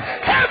name.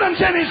 Heaven's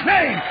in His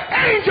name.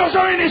 Angels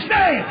are in His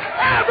name.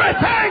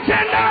 Everything's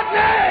in that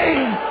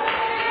name.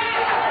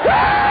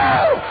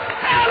 Woo!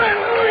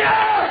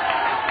 Hallelujah!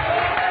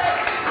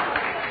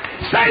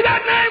 Say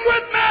that name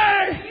with me.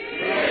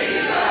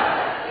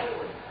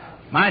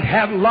 Might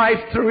have life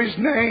through His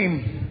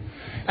name.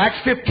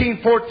 Acts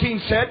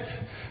 15:14 said,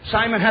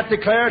 Simon hath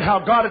declared how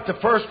God at the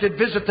first did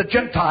visit the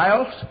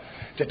Gentiles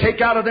to take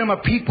out of them a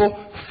people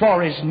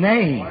for His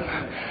name.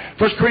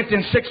 1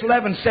 Corinthians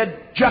 6:11 said,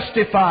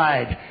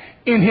 justified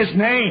in His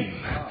name.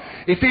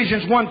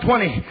 Ephesians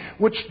 1:20,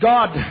 which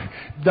God,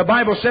 the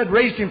Bible said,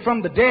 raised Him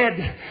from the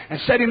dead and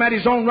set Him at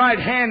His own right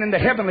hand in the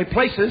heavenly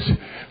places,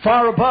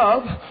 far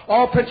above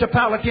all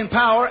principality and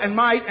power and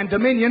might and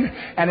dominion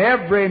and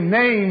every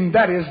name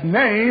that is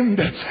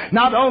named,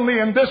 not only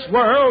in this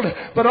world,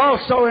 but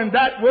also in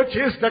that which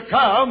is to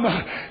come.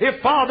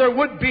 If Father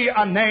would be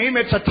a name,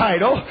 it's a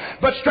title,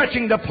 but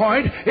stretching the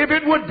point, if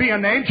it would be a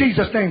name,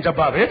 Jesus' name's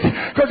above it,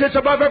 because it's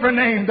above every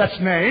name that's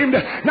named,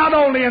 not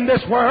only in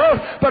this world,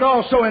 but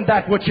also in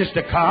that which is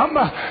to come.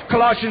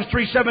 Colossians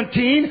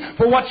 3:17,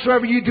 for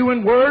whatsoever you do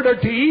in word or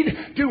deed,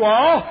 do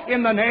all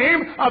in the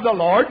name of the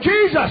Lord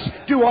Jesus.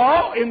 Do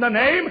all in the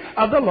name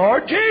of the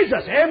Lord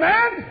Jesus.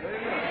 Amen?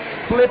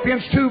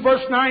 Philippians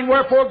 2:9,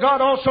 wherefore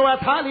God also hath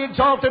highly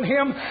exalted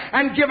Him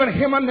and given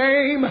Him a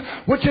name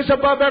which is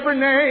above every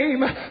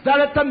name, that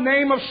at the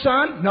name of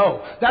Son,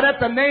 no. That at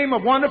the name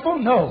of Wonderful,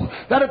 no.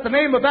 That at the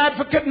name of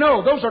Advocate,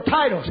 no. Those are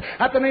titles.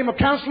 At the name of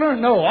Counselor,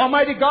 no.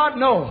 Almighty God,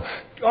 no.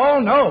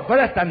 Oh no, but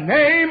at the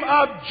name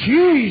of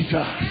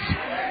Jesus,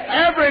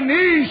 every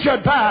knee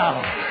should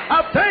bow,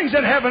 of things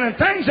in heaven and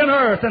things in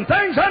earth and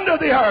things under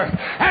the earth,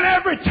 and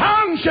every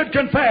tongue should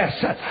confess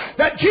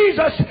that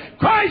Jesus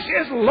Christ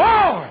is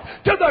Lord,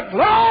 to the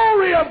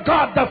glory of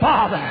God the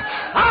Father.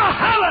 Ah,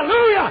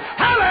 hallelujah,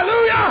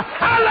 hallelujah,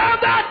 I love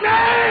that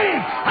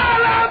name, I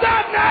love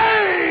that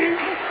name.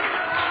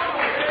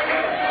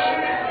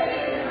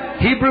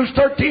 Hebrews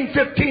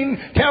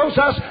 13:15 tells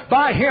us,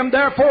 by Him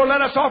therefore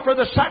let us offer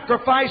the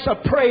sacrifice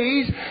of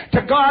praise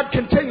to God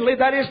continually,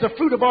 that is the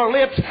fruit of our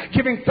lips,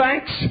 giving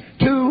thanks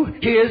to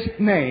His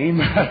name.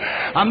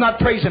 I'm not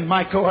praising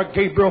Michael or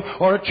Gabriel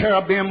or a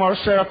cherubim or a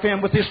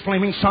seraphim with his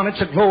flaming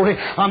sonnets of glory.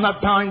 I'm not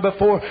bowing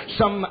before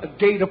some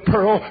gate of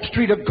pearl,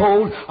 street of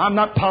gold. I'm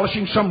not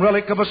polishing some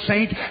relic of a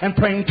saint and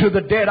praying to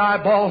the dead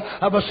eyeball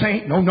of a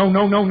saint. No, no,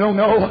 no, no, no,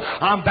 no.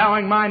 I'm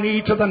bowing my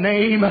knee to the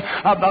name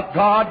of the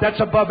God that's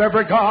above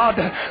every God.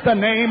 The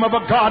name of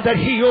a God that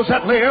heals,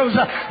 that lives,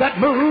 that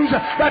moves,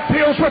 that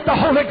fills with the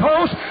Holy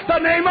Ghost. The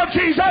name of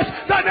Jesus.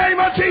 The name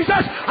of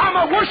Jesus. I'm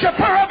a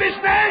worshiper of His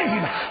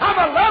name. I'm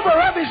a lover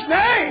of His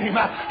name.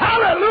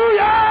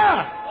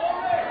 Hallelujah.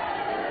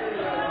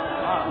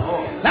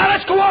 Now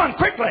let's go on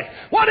quickly.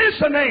 What is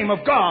the name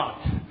of God?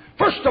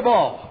 First of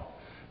all,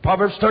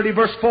 Proverbs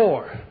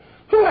 30:4.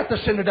 Who hath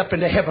ascended up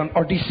into heaven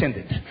or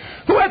descended?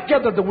 Who hath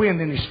gathered the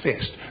wind in his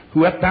fist?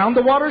 Who hath bound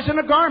the waters in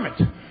a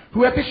garment?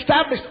 Who hath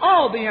established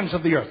all the ends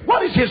of the earth?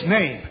 What is His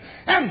name?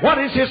 And what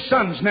is His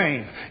Son's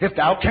name? If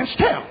thou canst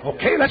tell.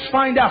 Okay, let's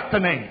find out the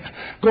name.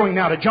 Going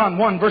now to John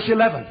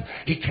 1:11.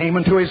 He came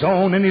unto His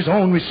own, and His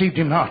own received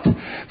Him not.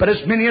 But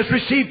as many as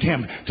received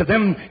Him, to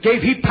them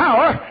gave He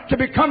power to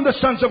become the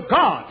sons of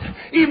God,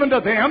 even to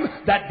them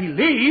that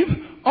believe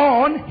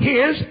on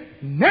His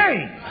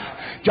name.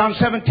 John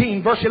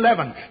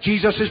 17:11.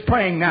 Jesus is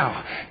praying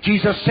now.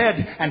 Jesus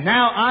said, and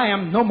now I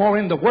am no more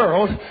in the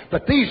world,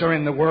 but these are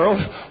in the world.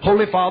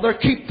 Holy Father,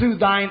 keep through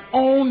thine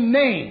own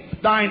name,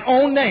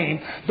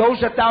 those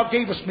that thou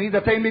gavest me,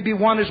 that they may be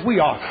one as we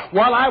are.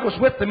 While I was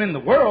with them in the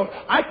world,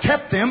 I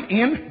kept them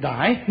in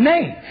thy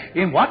name.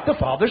 In what? The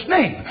Father's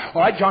name.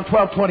 All right, John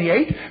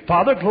 12:28.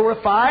 Father,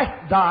 glorify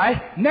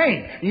thy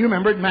name. You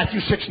remember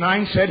Matthew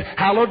 6:9 said,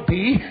 hallowed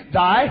be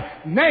thy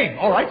name.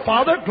 All right,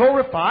 Father,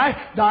 glorify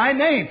thy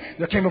name.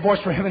 There came a voice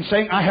from heaven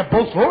saying, I have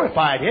both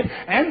glorified it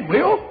and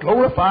will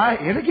glorify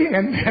it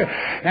again.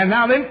 And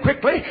now then,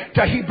 quickly,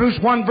 to Hebrews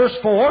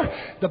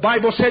 1:4. The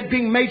Bible said,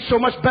 being made so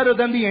much better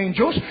than the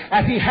angels,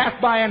 as He hath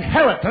by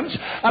inheritance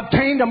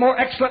obtained a more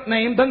excellent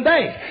name than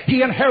they.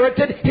 He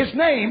inherited His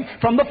name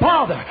from the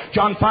Father.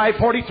 John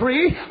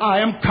 5:43, I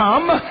am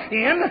come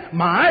in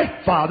my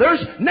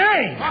Father's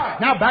name.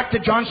 Now back to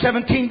John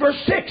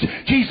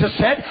 17:6. Jesus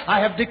said,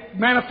 I have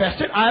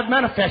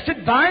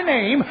manifested thy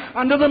name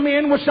unto the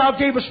men which thou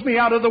gavest me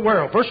out of the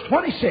world. Verse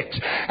 26.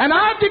 And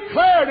I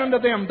declared unto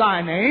them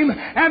thy name,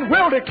 and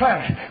will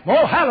declare it.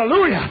 Oh,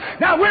 hallelujah.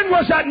 Now, when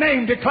was that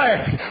name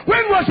declared?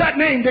 When was that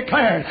name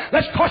declared?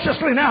 Let's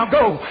cautiously now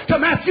go to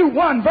Matthew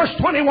 1, verse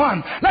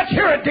 21. Let's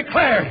hear it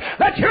declared.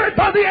 Let's hear it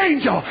by the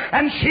angel.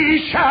 And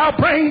she shall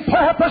bring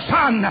forth a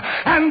son,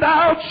 and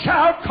thou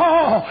shalt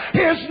call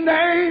his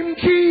name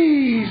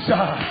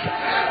Jesus.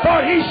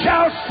 For he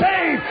shall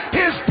save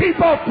his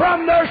people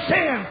from their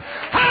sins.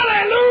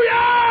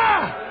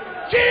 Hallelujah!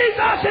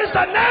 Jesus is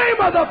the name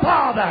of the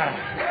Father.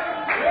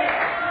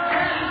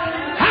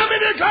 How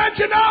many are glad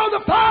you know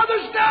the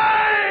Father's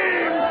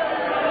name?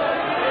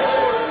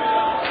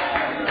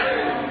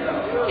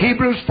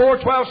 Hebrews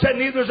 4:12 said,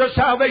 neither is there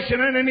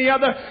salvation in any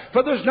other,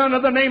 for there's none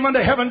other name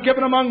under heaven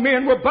given among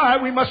men whereby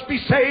we must be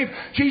saved.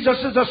 Jesus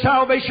is the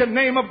salvation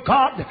name of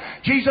God.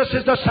 Jesus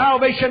is the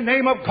salvation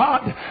name of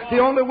God. The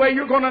only way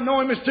you're going to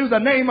know Him is through the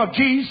name of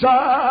Jesus.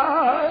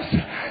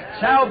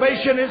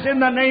 Salvation is in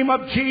the name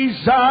of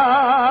Jesus.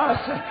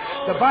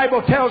 The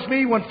Bible tells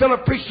me when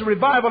Philip preached the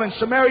revival in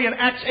Samaria in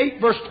Acts 8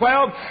 verse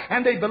 12,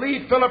 and they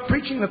believed Philip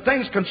preaching the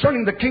things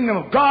concerning the kingdom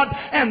of God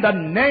and the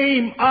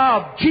name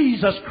of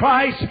Jesus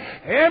Christ.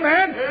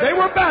 Amen. They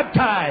were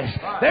baptized.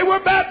 They were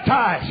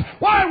baptized.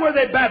 Why were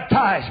they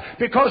baptized?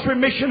 Because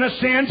remission of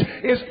sins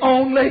is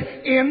only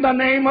in the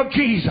name of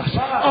Jesus.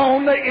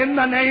 Only in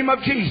the name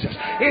of Jesus.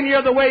 Any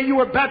other way you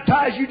were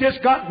baptized, you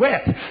just got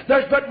wet.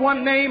 There's but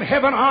one name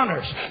heaven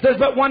honors. There's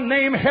but one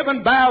name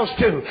heaven bows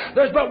to.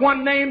 There's but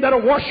one name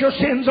that'll wash your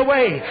sins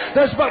away.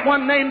 There's but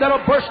one name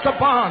that'll burst the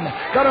bond,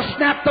 that'll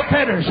snap the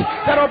fetters,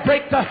 that'll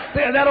break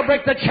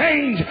the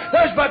chains.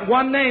 There's but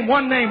one name,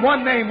 one name,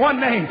 one name, one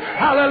name.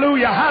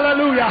 Hallelujah,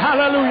 hallelujah,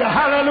 hallelujah,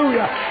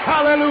 hallelujah,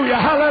 hallelujah,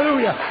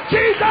 hallelujah.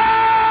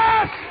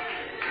 Jesus!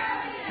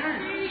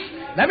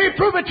 Let me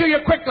prove it to you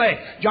quickly.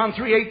 John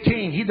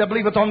 3:18. He that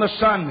believeth on the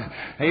Son,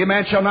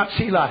 amen, shall not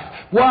see life.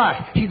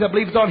 Why? He that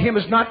believeth on Him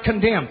is not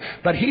condemned.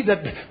 But he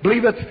that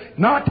believeth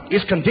not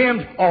is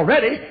condemned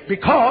already,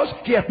 because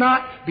he hath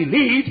not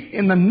believed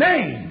in the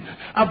name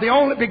of the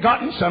only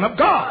begotten Son of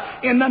God.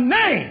 In the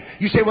name.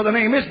 You say, well, the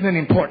name isn't any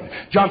important.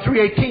 John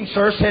 3:18,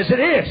 sir, says it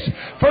is.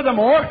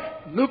 Furthermore,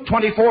 Luke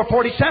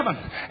 24:47.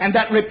 And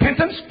that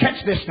repentance,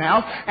 catch this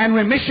now, and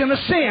remission of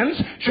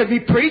sins should be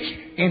preached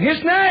in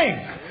His name.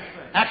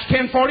 Acts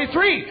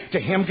 10:43. To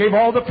Him gave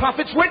all the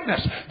prophets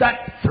witness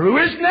that through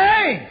His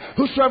name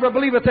whosoever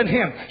believeth in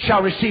Him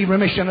shall receive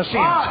remission of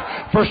sins.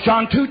 1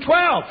 John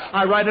 2:12.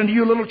 I write unto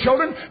you, little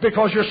children,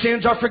 because your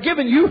sins are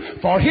forgiven you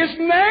for His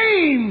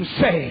name's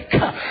sake.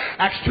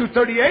 Acts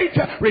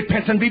 2:38.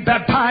 Repent and be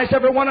baptized,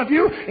 every one of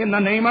you, in the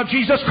name of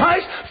Jesus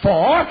Christ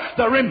for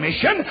the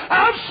remission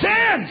of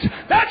sins.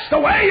 That's the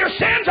way your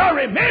sins are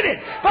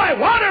remitted, by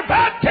water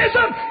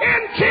baptism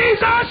in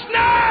Jesus'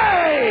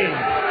 name.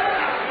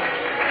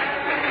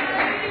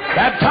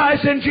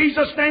 Baptized in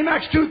Jesus' name,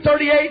 Acts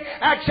 2:38,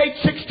 Acts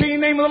 8:16,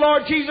 name of the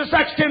Lord Jesus,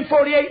 Acts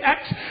 10:48,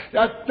 Acts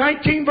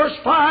 19 verse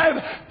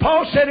 5.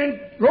 Paul said in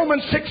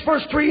Romans 6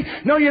 verse 3,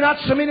 know ye not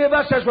so many of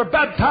us as were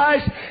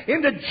baptized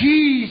into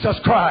Jesus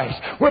Christ.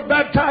 We're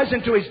baptized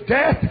into His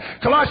death.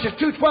 Colossians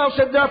 2:12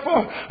 said,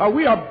 therefore,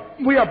 we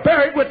are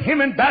buried with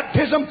Him in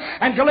baptism.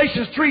 And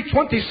Galatians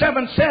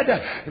 3:27 said,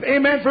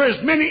 amen, for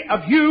as many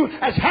of you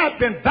as have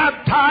been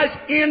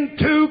baptized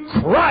into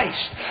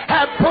Christ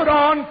have put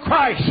on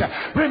Christ.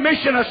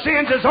 Remission of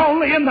sins is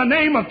only in the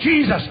name of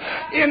Jesus.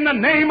 In the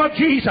name of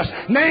Jesus.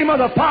 Name of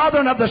the Father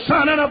and of the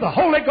Son and of the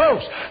Holy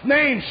Ghost.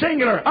 Name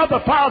singular of the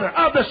Father,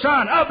 of the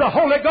Son, of the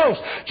Holy Ghost.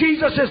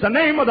 Jesus is the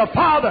name of the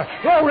Father.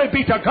 Glory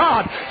be to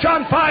God.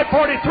 John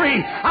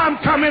 5:43, I'm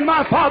come in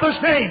my Father's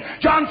name.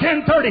 John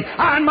 10:30,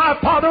 I and my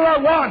Father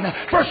are one.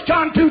 1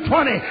 John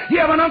 2:20, you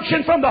have an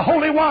unction from the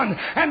Holy One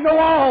and know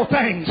all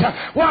things.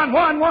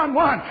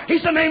 1.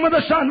 He's the name of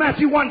the Son.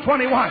 Matthew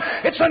 1:21.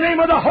 It's the name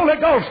of the Holy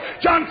Ghost.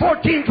 John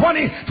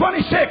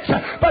 14:20-26.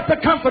 But the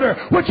Comforter,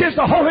 which is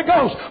the Holy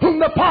Ghost, whom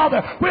the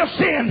Father will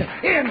send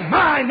in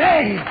my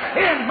name.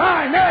 In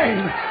my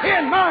name.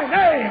 In my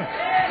name.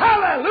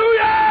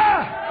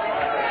 Hallelujah!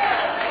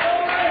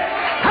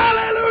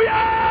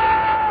 Hallelujah!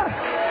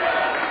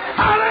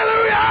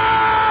 Hallelujah!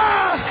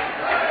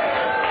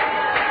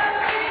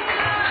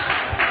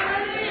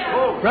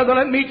 Brother,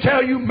 let me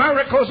tell you,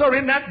 miracles are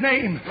in that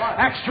name.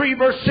 Acts 3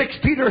 verse 6,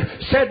 Peter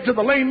said to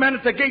the lame man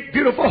at the gate,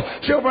 beautiful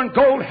silver and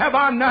gold have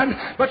I none,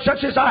 but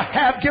such as I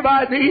have give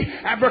I thee.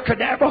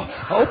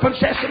 Abracadabra, open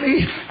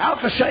sesame,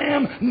 out the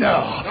sham.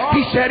 No.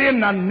 He said,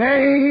 in the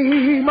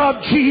name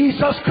of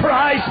Jesus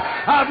Christ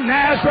of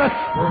Nazareth,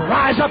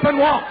 rise up and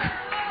walk.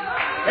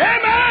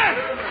 Amen.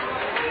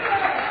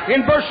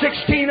 In verse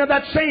 16 of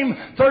that same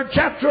 3rd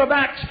chapter of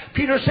Acts,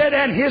 Peter said,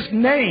 and his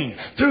name,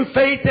 through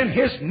faith in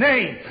his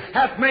name,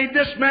 hath made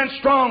this man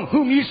strong,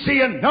 whom ye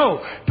see and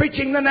know.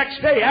 Preaching the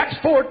next day, Acts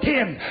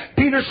 4:10,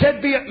 Peter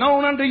said, be it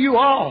known unto you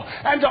all,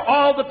 and to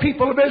all the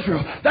people of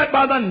Israel, that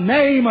by the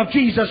name of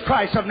Jesus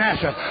Christ of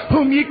Nazareth,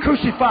 whom ye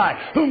crucified,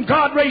 whom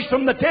God raised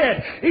from the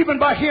dead, even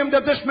by him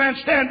doth this man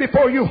stand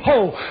before you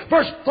whole.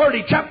 Verse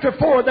 30, chapter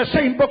 4, the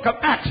same book of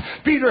Acts,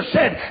 Peter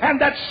said, and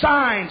that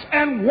signs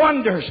and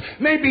wonders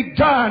may be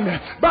done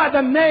by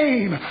the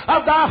name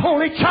of thy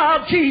holy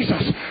child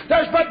Jesus.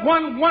 There's but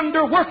one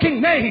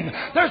wonder-working name.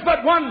 There's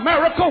but one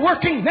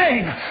miracle-working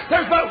name.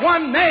 There's but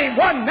one name,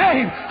 one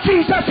name.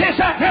 Jesus is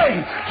that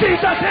name. Jesus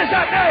is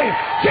that name.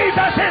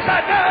 Jesus is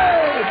that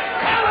name.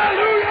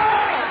 Hallelujah!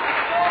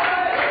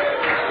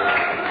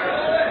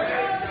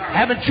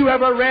 Haven't you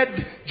ever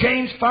read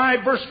James 5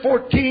 verse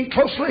 14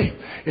 closely?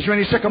 Is there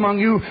any sick among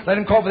you? Let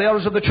him call for the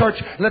elders of the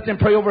church. Let them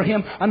pray over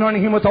him,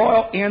 anointing him with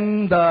oil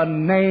in the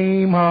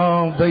name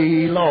of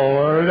the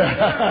Lord.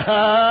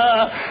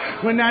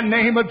 When that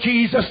name of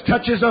Jesus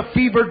touches a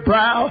fevered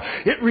brow,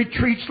 it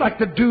retreats like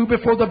the dew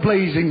before the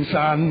blazing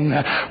sun.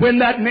 When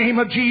that name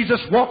of Jesus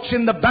walks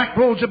in the back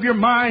roads of your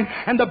mind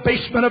and the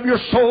basement of your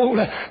soul,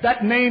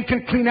 that name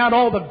can clean out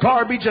all the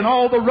garbage and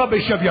all the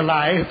rubbish of your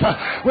life.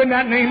 When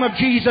that name of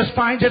Jesus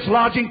finds its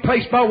lodging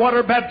place by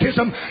water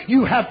baptism,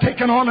 you have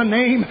taken on a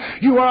name.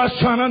 You are a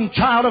son and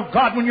child of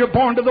God when you're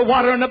born to the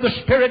water and of the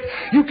Spirit.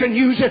 You can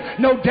use it.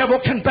 No devil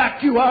can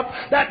back you up.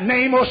 That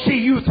name will see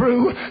you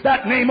through.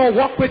 That name will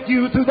walk with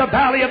you through the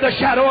valley of the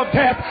shadow of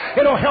death.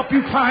 It'll help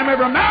you climb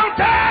every mountain.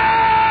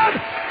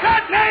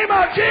 That name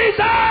of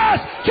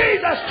Jesus!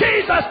 Jesus,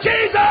 Jesus,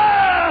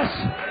 Jesus!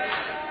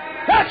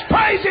 Let's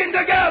praise him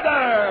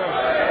together.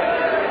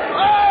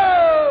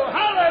 Oh,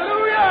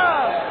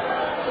 hallelujah!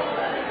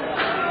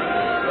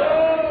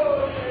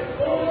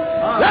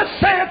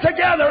 Let's say it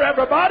together,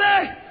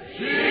 everybody.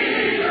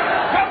 Jesus.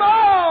 Come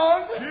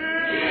on.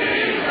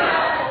 Jesus.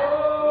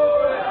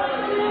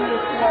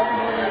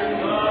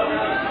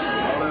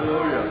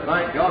 Hallelujah.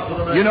 Thank God for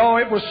the name. You know,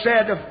 it was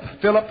said of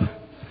Philip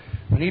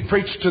when he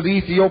preached to the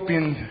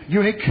Ethiopian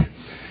eunuch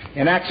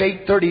in Acts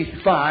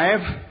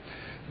 8:35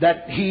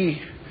 that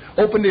he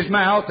opened his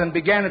mouth and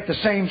began at the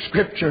same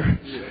scripture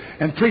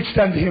and preached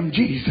unto him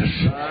Jesus.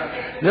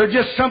 There's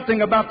just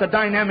something about the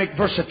dynamic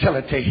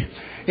versatility,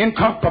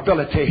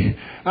 incomparability,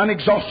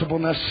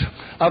 unexhaustibleness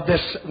of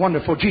this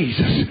wonderful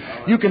Jesus.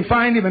 You can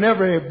find him in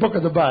every book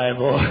of the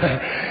Bible,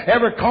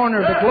 every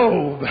corner of the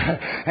globe,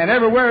 and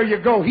everywhere you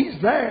go, he's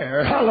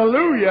there.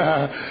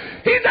 Hallelujah.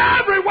 He's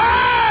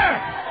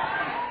everywhere.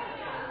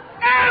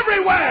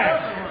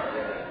 Everywhere.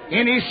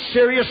 Any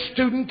serious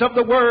student of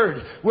the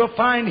Word will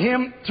find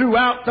him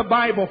throughout the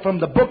Bible, from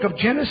the book of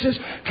Genesis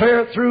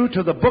clear through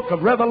to the book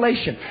of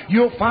Revelation.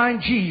 You'll find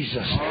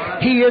Jesus.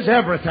 He is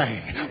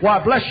everything.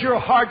 Why, bless your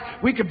heart,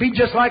 we could be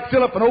just like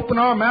Philip and open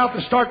our mouth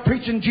and start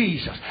preaching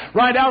Jesus.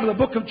 Right out of the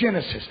book of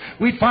Genesis,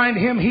 we find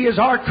him. He is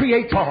our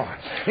Creator.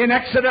 In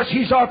Exodus,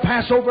 he's our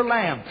Passover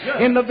Lamb.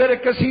 In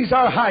Leviticus, he's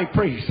our High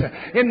Priest.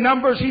 In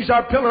Numbers, he's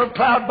our pillar of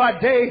cloud by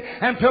day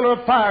and pillar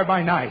of fire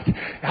by night.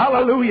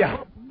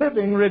 Hallelujah.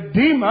 Living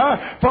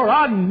Redeemer, for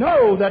I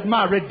know that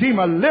my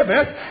Redeemer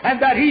liveth, and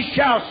that he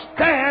shall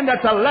stand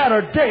at the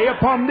latter day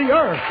upon the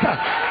earth.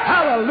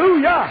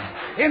 Hallelujah.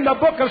 In the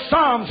book of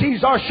Psalms,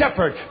 he's our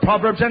shepherd.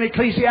 Proverbs and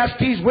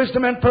Ecclesiastes,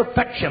 wisdom and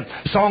perfection.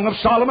 Song of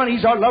Solomon,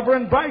 he's our lover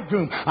and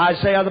bridegroom.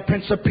 Isaiah, the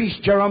Prince of Peace.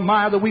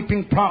 Jeremiah, the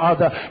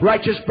the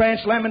righteous branch.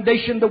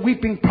 Lamentation, the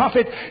weeping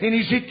prophet. In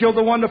Ezekiel,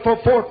 the wonderful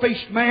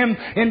four-faced man.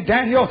 In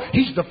Daniel,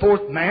 he's the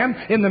fourth man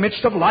in the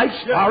midst of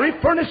life's fiery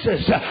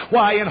furnaces.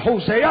 Why, in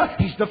Hosea,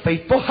 he's the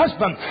faithful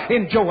husband.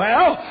 In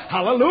Joel,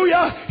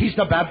 hallelujah, he's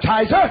the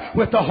baptizer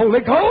with the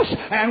Holy Ghost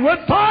and with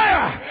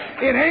fire.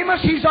 In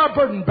Amos, he's our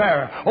burden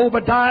bearer.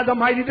 Obadiah, the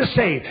mighty to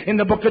save. In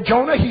the book of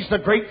Jonah, he's the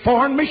great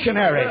foreign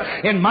missionary.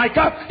 In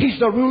Micah, he's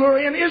the ruler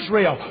in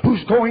Israel,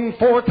 whose going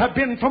forth have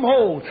been from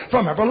old,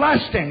 from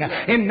everlasting.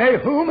 In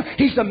Nahum,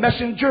 he's the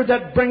messenger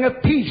that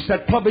bringeth peace,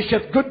 that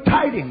publisheth good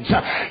tidings.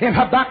 In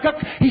Habakkuk,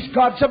 he's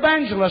God's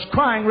evangelist,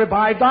 crying,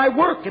 revive thy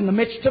work in the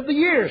midst of the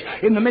years.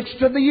 In the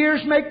midst of the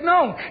years, make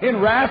known. In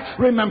wrath,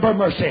 remember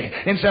mercy.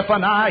 In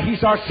Zephaniah,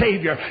 he's our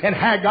Savior. In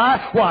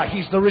Haggai, why,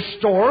 he's the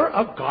restorer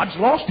of God's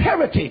lost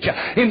heritage.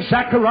 In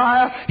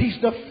Zechariah, he's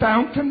the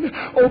fountain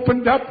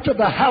opened up to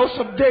the house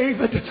of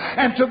David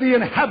and to the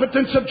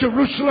inhabitants of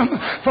Jerusalem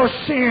for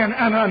sin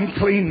and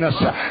uncleanness.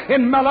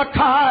 In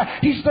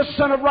Malachi, he's the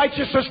Son of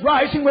Righteousness,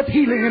 rising with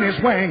healing in his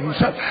wings.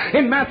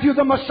 In Matthew,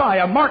 the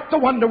Messiah. Mark, the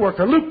wonder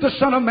worker. Luke, the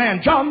Son of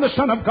Man. John, the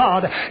Son of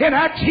God. In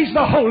Acts, he's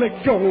the Holy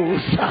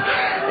Ghost.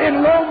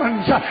 In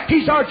Romans,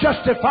 he's our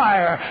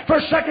justifier.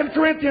 1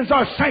 Corinthians,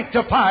 our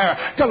sanctifier.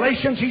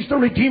 Galatians, he's the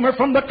Redeemer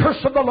from the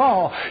curse of the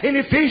law. In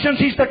Ephesians,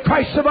 he's the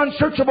Christ of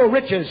unsearchable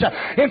riches.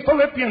 In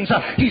Philippians,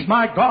 he's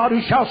my God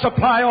who shall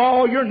supply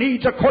all your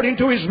needs according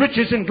to his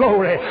riches in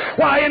glory.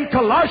 Why, in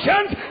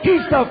Colossians,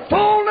 he's the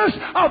fullness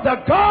of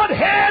the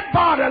Godhead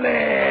bodily.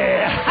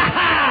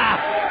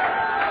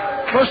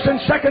 First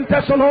and Second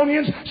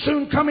Thessalonians,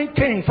 soon coming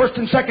King. First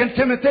and Second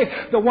Timothy,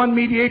 the one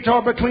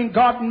mediator between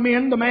God and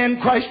men, the man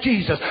Christ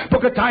Jesus.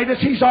 Book of Titus,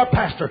 he's our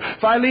pastor.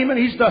 Philemon,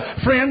 he's the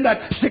friend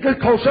that sticketh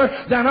closer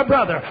than a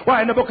brother.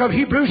 Why, in the book of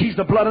Hebrews, he's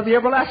the blood of the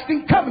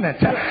everlasting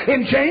covenant.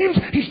 In James,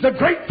 he's the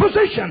great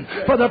physician.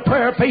 For the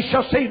prayer of faith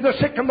shall save the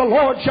sick, and the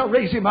Lord shall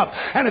raise him up.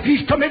 And if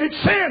he's committed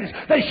sins,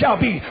 they shall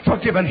be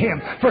forgiven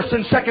him. First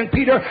and Second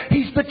Peter,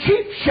 he's the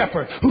chief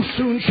shepherd, who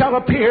soon shall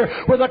appear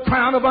with a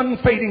crown of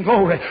unfading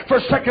glory.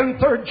 First, Second,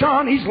 Third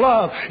John, he's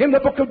love. In the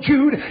book of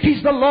Jude,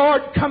 he's the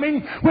Lord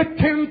coming with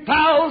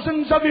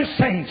 10,000s of his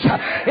saints.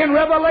 In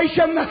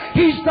Revelation,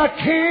 he's the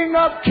King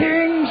of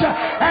kings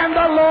and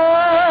the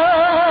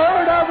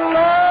Lord of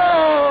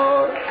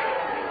lords.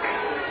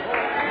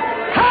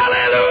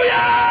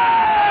 Hallelujah!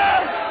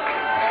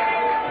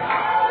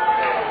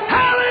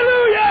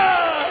 Hallelujah!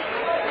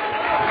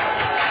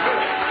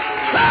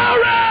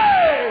 Glory!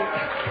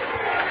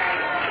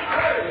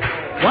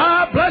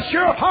 Why, bless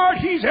your heart,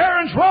 he's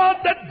Aaron's rod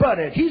that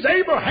budded. He's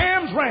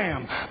Abraham's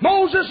ram.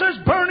 Moses'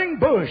 burning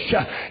bush.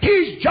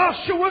 He's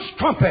Joshua's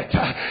trumpet.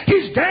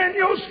 He's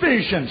Daniel's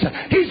visions.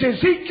 He's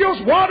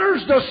Ezekiel's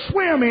waters to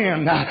swim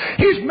in.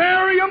 He's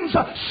Miriam's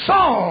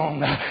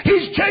song.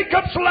 He's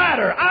Jacob's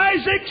ladder.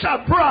 Isaac's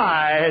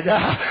bride.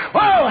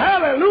 Oh,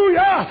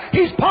 hallelujah.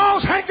 He's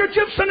Paul's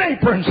handkerchiefs and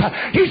aprons.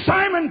 He's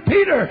Simon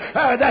Peter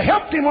that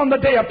helped him on the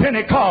day of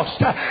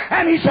Pentecost.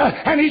 And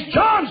he's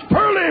John's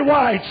pearly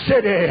white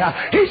city.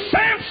 He's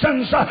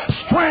Samson's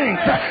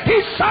strength.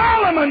 He's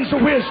Solomon's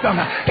wisdom.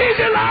 He's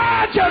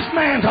Elijah's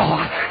mantle.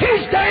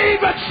 He's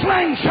David's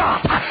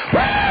slingshot.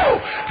 Woo!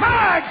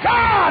 My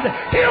God!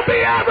 He'll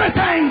be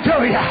everything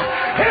to you.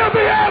 He'll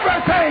be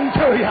everything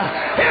to you.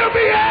 He'll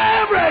be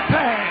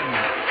everything.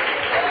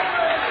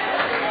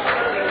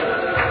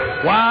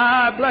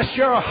 Why, bless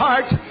your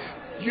heart.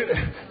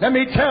 Let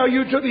me tell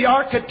you, to the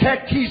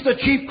architect, he's the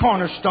chief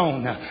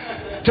cornerstone.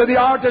 To the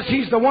artist,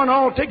 he's the one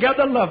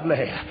altogether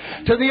lovely.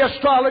 To the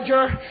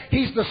astrologer,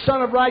 he's the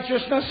Son of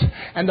righteousness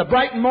and the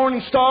bright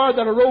morning star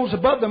that arose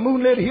above the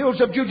moonlit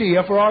hills of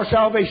Judea for our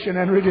salvation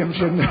and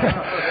redemption.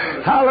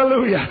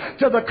 Hallelujah.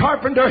 To the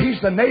carpenter, he's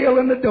the nail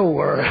in the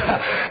door.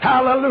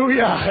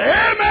 Hallelujah.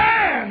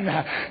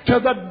 Amen. To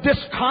the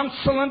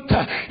disconsolate,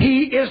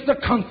 he is the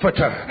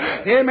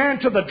comforter. Amen.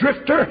 To the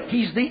drifter,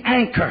 he's the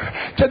anchor.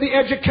 To the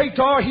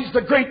educator, he's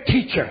the great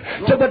teacher.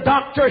 To the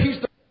doctor, he's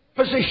the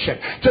physician.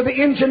 To the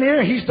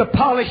engineer, he's the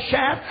polished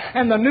shaft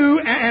and the new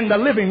and the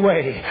living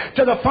way.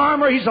 To the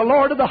farmer, he's the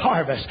Lord of the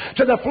harvest.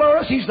 To the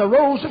florist, he's the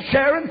rose of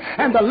Sharon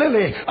and the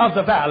lily of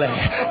the valley.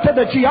 To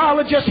the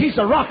geologist, he's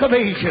the rock of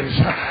ages.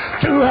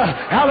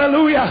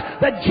 Hallelujah,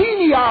 the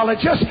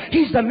genealogist,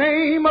 he's the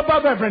name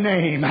above every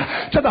name.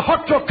 To the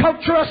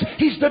horticulturist,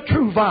 he's the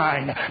true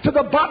vine. To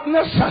the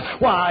botanist,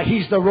 why,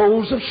 he's the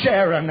rose of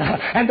Sharon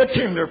and the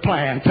tender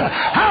plant.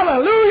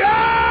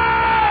 Hallelujah!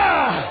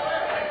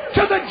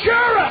 To the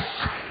jurist,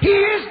 he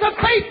is the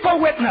faithful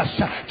witness.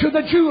 To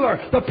the jeweler,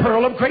 the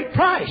pearl of great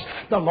price.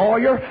 The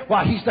lawyer,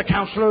 why, he's the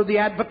counselor, the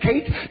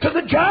advocate. To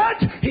the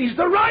judge, he's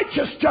the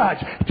righteous judge.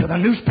 To the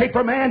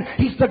newspaper man,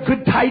 he's the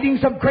good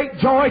tidings of great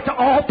joy to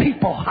all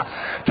people.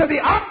 To the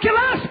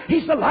oculist,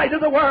 he's the light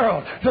of the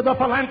world. To the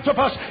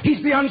philanthropist,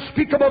 he's the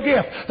unspeakable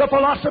gift. The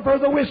philosopher,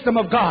 the wisdom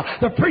of God.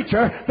 The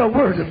preacher, the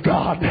word of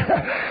God.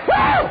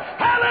 Woo!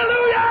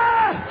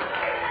 Hallelujah!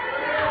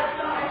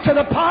 To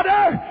the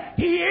potter,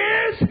 he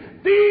is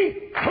the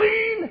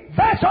clean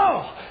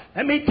vessel.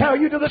 Let me tell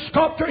you, to the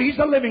sculptor, he's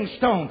the living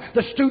stone.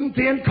 The student,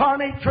 the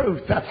incarnate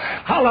truth.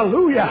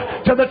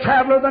 Hallelujah. To the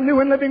traveler, the new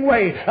and living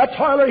way. A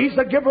toiler, he's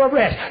the giver of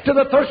rest. To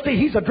the thirsty,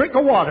 he's a drink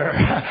of water.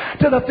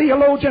 To the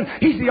theologian,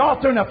 he's the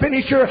author and the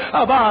finisher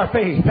of our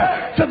faith.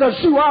 To the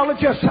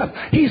zoologist,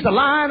 he's the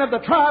lion of the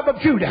tribe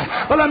of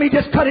Judah. But let me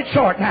just cut it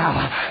short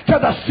now. To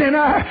the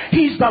sinner,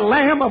 he's the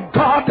Lamb of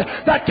God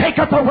that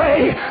taketh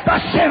away the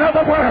sin of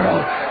the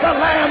world. The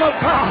Lamb of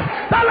God.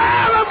 The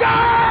Lamb of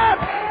God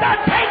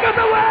that taketh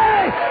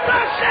away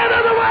the sin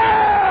of the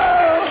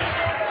world.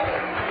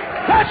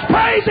 Let's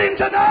praise him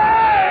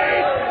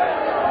tonight.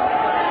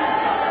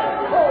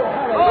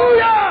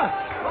 Hallelujah.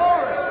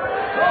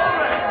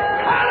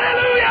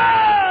 Hallelujah.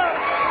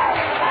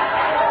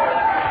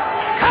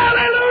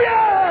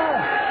 Hallelujah.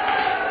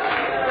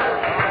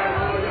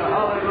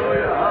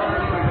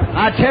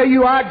 I tell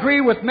you, I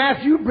agree with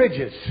Matthew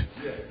Bridges,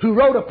 who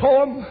wrote a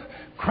poem,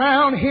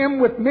 Crown him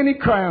with many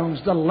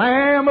crowns, the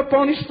Lamb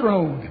upon his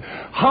throne.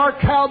 Hark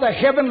how the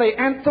heavenly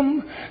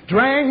anthem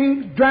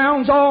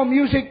drowns all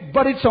music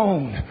but its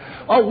own.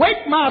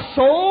 Awake, my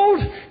soul,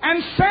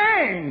 and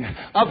sing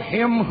of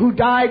him who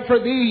died for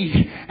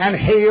thee, and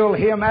hail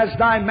him as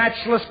thy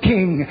matchless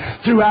King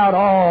throughout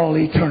all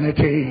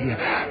eternity.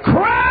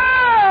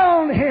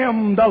 Crown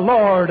him the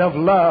Lord of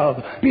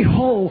love.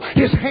 Behold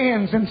his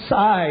hands and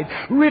side,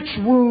 rich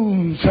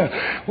wounds,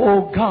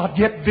 oh God,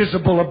 yet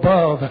visible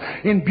above,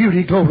 in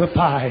beauty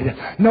glorified.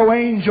 No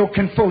angel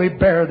can fully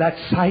bear that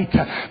sight,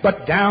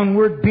 but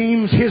downward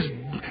beams his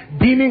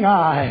beaming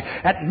eye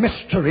at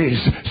mysteries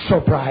so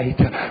bright.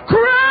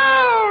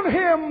 Crown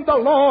him the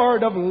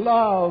Lord of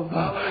love.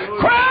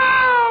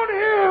 Crown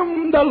him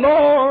the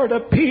Lord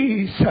of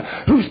peace,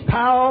 whose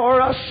power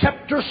a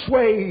scepter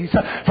sways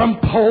from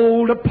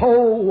pole to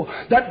pole,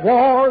 that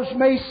wars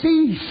may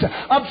cease,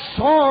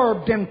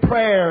 absorbed in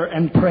prayer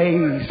and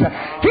praise.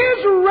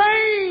 His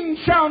reign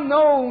shall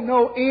know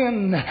no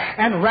end,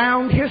 and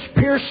round His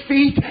pierced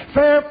feet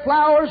fair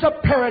flowers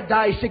of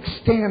paradise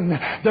extend,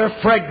 their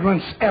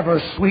fragrance ever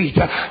sweet.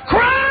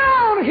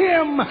 Crown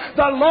Him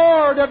the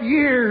Lord of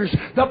years,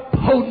 the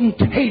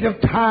potentate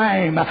of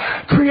time,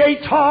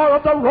 creator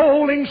of the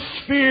rolling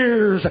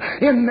spheres,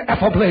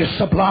 ineffably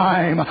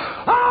sublime.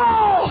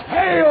 Oh,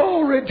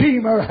 hail,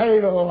 Redeemer,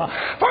 hail!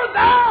 For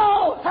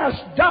Thou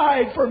hast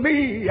died for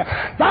me.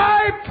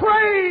 Thy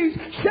praise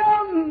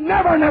shall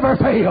never, never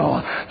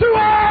fail through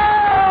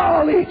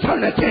all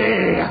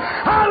eternity.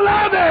 I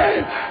love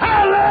Him!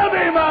 I love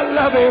Him! I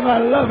love Him! I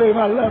love Him!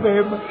 I love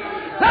Him!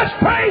 Let's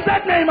praise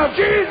that name of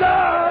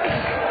Jesus!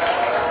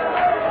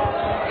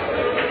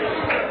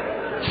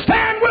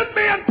 Stand with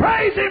me and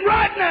praise Him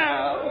right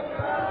now.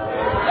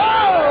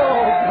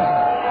 Oh!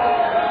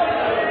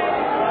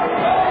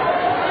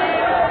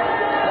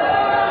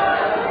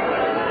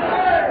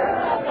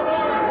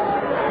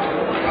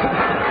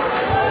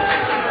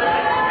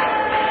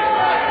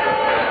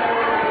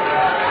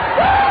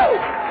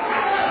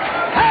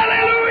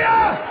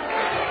 Hallelujah!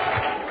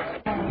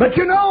 But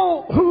you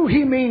know who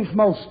He means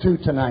most to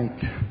tonight?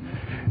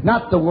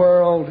 Not the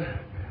world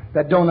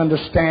that don't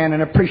understand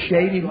and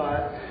appreciate Him.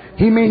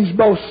 He means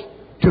most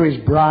to His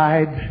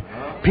bride,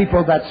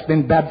 people that's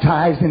been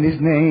baptized in His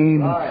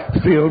name,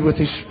 filled with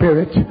His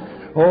Spirit.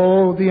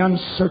 Oh, the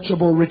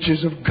unsearchable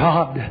riches of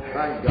God.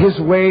 His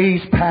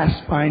ways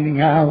past finding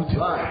out.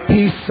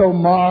 He's so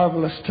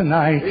marvelous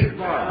tonight.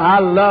 I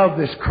love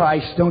this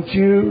Christ, don't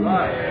you?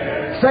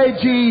 Say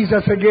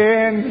Jesus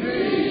again.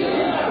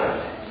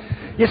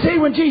 You see,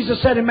 when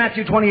Jesus said in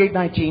Matthew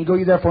 28:19, "Go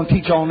ye therefore and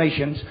teach all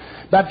nations,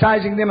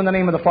 baptizing them in the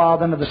name of the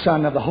Father and of the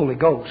Son and of the Holy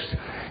Ghost,"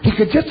 He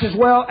could just as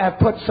well have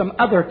put some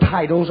other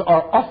titles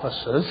or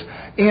offices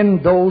in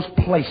those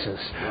places.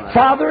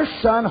 Father,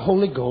 Son,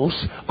 Holy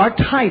Ghost are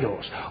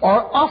titles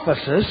or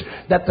offices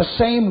that the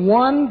same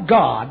one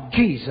God,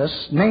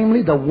 Jesus,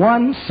 namely the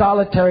one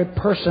solitary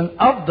person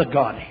of the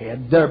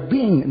Godhead, there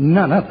being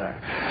none other,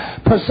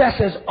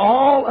 possesses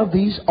all of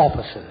these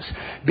offices.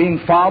 Being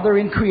Father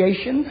in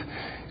creation,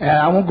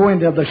 I won't go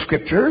into the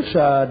scriptures,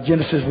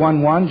 Genesis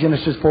 1:1,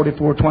 Genesis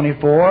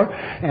 44:24,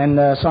 and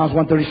Psalms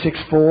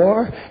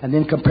 136:4, and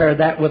then compare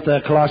that with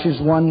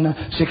Colossians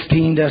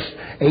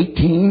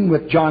 1:16-18,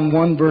 with John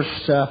 1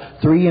 verse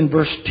 3 and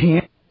verse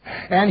 10.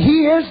 And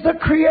He is the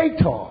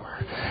Creator,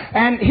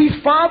 and He's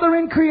Father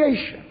in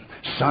creation,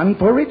 Son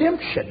for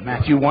redemption,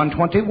 Matthew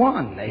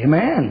 1:21,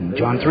 amen,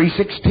 John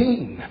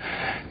 3:16.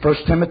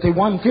 1 Timothy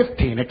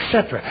 1:15,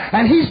 etc.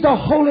 And He's the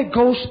Holy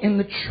Ghost in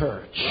the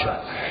church.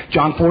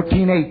 John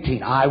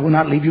 14:18, I will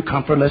not leave you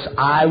comfortless,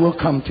 I will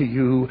come to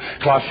you.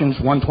 Colossians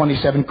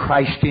 1:27,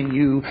 Christ in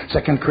you.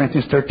 2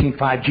 Corinthians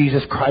 13:5,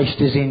 Jesus Christ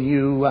is in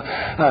you.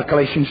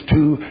 Galatians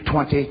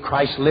 2:20,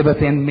 Christ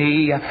liveth in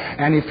me.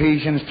 And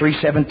Ephesians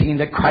 3:17,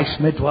 that Christ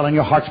may dwell in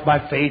your hearts by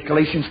faith.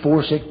 Galatians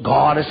 4:6,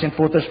 God has sent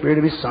forth the Spirit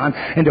of His Son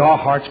into our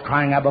hearts,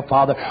 crying, Abba,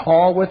 Father.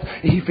 All with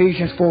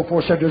Ephesians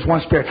 4:4 said there's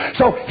one Spirit.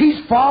 So He's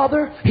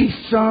Father, He's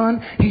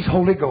Son, He's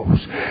Holy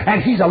Ghost.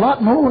 And He's a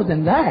lot more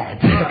than that.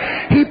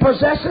 He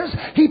possesses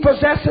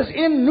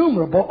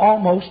innumerable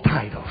almost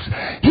titles.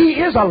 He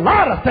is a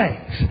lot of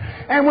things.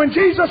 And when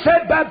Jesus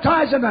said,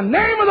 baptize in the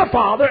name of the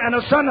Father and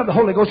the Son of the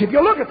Holy Ghost, if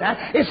you look at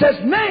that, it says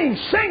name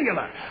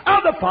singular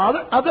of the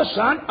Father, of the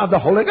Son, of the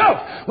Holy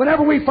Ghost.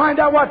 Whenever we find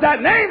out what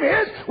that name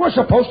is, we're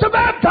supposed to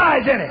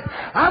baptize in it.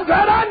 I'm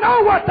glad I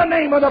know what the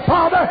name of the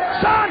Father,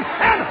 Son,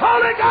 and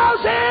Holy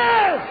Ghost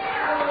is.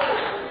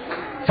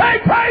 Say,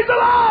 praise the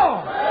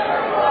Lord.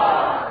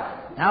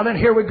 Now then,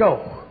 here we go.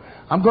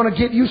 I'm going to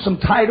give you some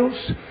titles.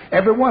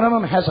 Every one of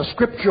them has a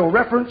scriptural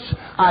reference.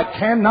 I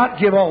cannot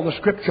give all the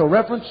scriptural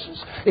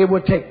references. It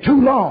would take too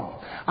long.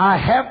 I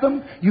have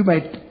them. You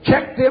may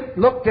check them,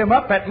 look them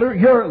up at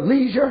your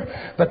leisure.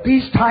 But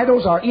these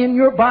titles are in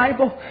your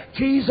Bible.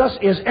 Jesus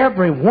is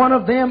every one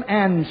of them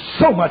and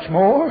so much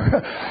more.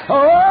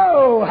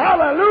 Oh,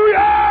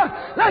 hallelujah!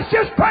 Let's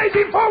just praise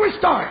Him before we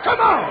start. Come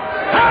on.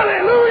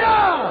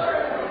 Hallelujah!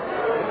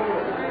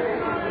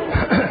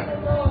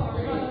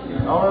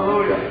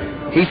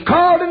 Hallelujah. He's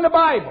called in the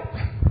Bible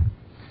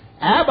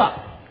Abba,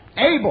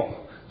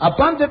 Abel,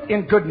 abundant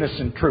in goodness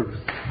and truth,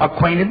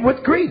 acquainted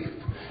with grief,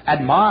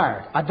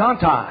 admired,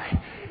 Adonai,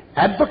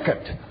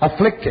 advocate,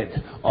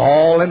 afflicted,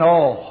 all in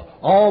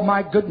all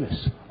my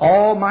goodness,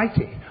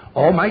 almighty,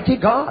 Almighty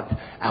God,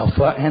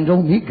 Alpha and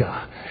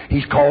Omega.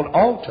 He's called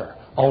altar,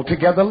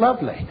 altogether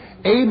lovely,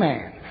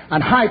 Amen,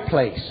 and high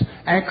place,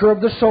 anchor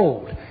of the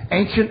soul,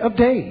 Ancient of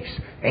days,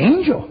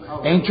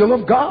 angel, angel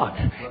of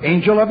God,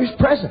 angel of His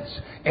presence,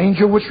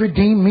 angel which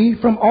redeemed me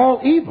from all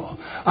evil,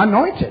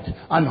 anointed,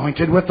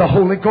 anointed with the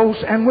Holy Ghost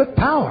and with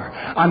power,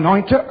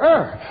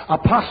 anointer,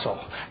 apostle,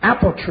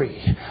 apple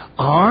tree,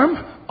 arm,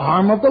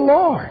 arm of the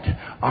Lord,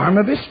 arm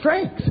of His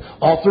strength,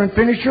 author and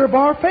finisher of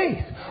our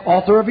faith,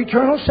 author of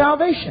eternal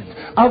salvation,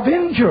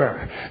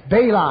 avenger,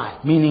 Beli,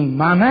 meaning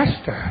my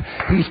master.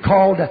 He's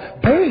called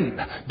Babe,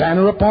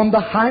 banner upon the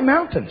high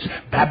mountains,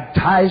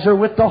 baptizer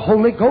with the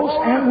Holy Ghost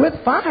and with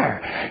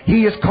fire.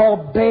 He is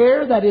called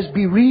Bear, that is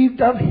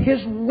bereaved of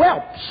his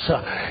whelps.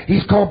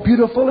 He's called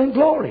Beautiful and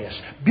Glorious,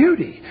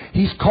 beauty.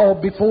 He's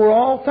called Before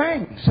all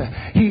things.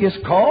 He is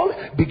called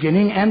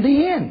Beginning and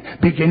the End,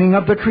 beginning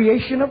of the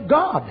creation of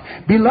God,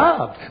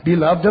 beloved,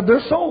 beloved of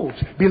their souls,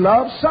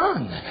 beloved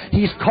Son.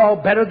 He's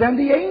called Better than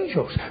the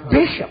angels,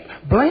 Bishop,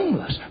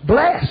 blameless,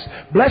 blessed,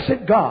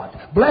 blessed God,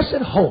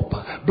 blessed hope,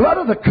 blood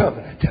of the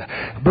covenant,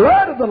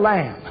 blood of the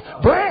Lamb,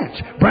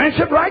 branch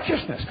of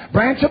righteousness,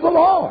 branch of the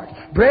Lord,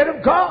 bread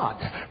of God,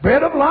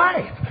 bread of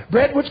life,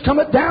 bread which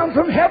cometh down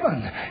from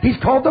heaven. He's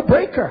called the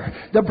breaker,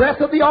 the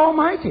breath of the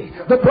Almighty,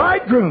 the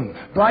bridegroom,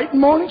 bright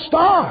morning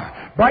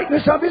star,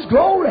 brightness of His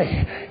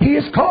glory. He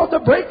is called the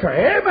breaker.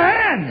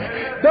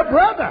 Amen. The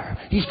brother.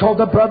 He's called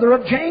the brother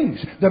of James,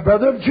 the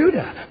brother of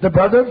Judah, the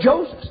brother of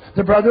Joseph,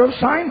 the brother of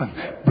Simon,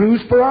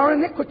 bruised for our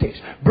iniquities,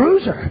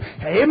 bruiser.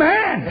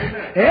 Amen.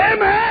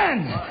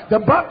 Amen. The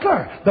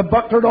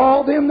buckler to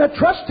all them that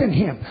trust in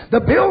Him, the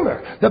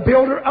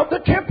builder of the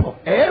temple.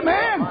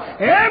 Amen.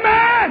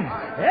 Amen.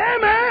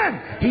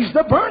 Amen. He's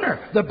the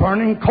burner, the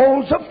burning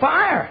coals of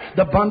fire,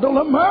 the bundle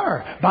of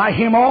myrrh. By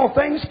Him all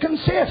things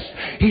consist.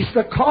 He's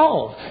the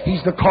called.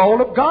 He's the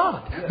called of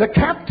God. The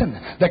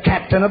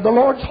captain of the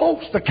Lord's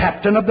hosts, the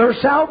captain of their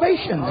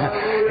salvation.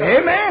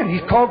 Amen.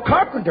 He's called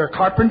carpenter,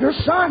 carpenter's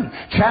son,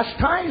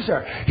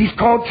 chastiser. He's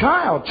called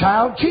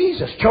child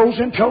Jesus,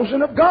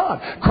 chosen of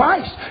God.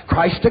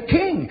 Christ the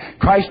King,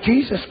 Christ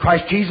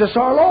Jesus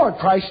our Lord,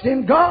 Christ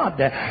in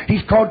God.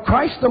 He's called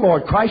Christ the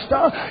Lord, Christ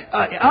of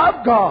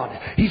God.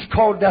 He's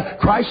called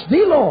Christ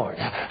the Lord.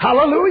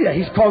 Hallelujah.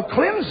 He's called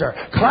cleanser,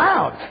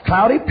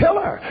 cloudy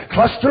pillar,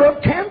 cluster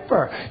of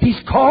camphor. He's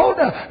called,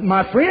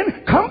 my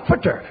friend,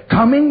 comforter,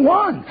 coming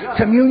one,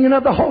 communion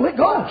of the Holy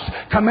Ghost,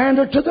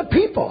 commander to the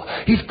people.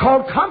 He's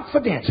called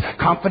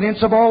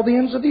confidence of all the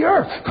ends of the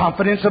earth,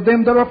 confidence of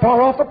them that are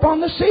far off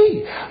upon the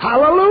sea.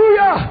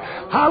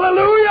 Hallelujah.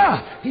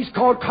 Hallelujah. He's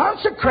called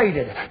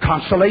consecrated,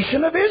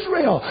 consolation of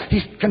Israel.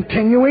 He's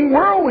continuing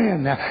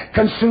whirlwind,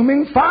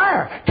 consuming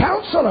fire,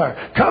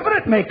 counselor,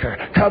 covenant maker,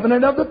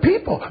 covenant of the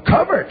people,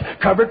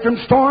 covered from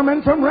storm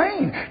and from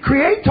rain,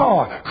 creator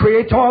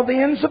of the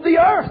ends of the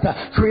earth,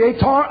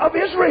 creator of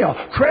Israel,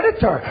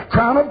 creditor,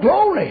 crown of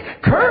glory,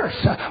 curse.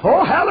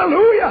 Oh,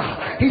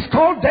 hallelujah. He's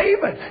called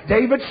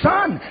David's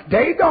son,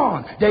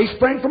 Dagon, day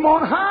spring from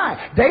on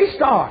high, day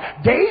star,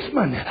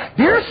 daysman,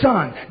 dear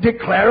son,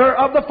 declarer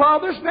of the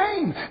Father's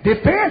name,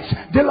 defense,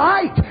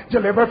 delight,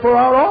 deliver for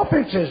our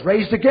offenses,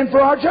 raised again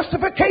for our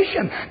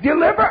justification,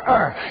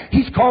 deliverer.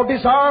 He's called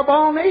desire of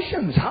all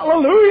nations.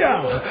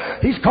 Hallelujah.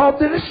 He's called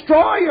the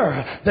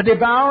destroyer, the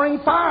devouring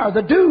fire,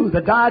 the dew,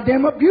 the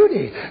diadem of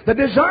beauty, the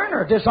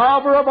discerner,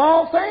 dissolver of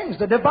all things,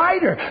 the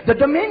divider, the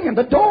dominion,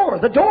 the door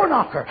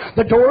knocker,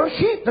 the door of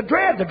sheep, the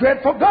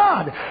dreadful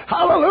God.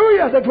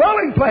 Hallelujah. The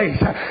dwelling place.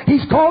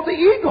 He's called the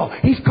eagle.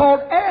 He's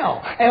called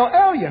El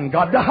Elyon,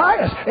 God the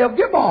highest, El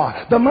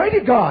Gibbar, the mighty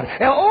God,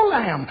 El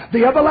Olam,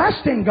 the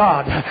everlasting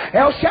God,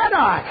 El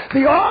Shaddai,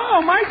 the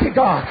almighty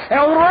God,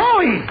 El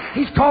Roi.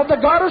 He's called the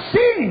God of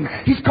seeing.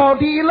 He's called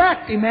the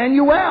elect,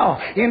 Emmanuel,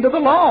 into the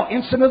law,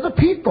 instant of the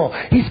people.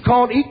 He's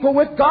called equal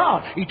with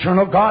God,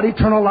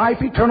 eternal life,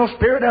 eternal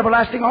spirit,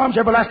 everlasting arms,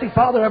 everlasting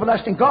Father,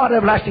 everlasting God,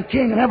 everlasting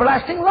King, and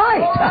everlasting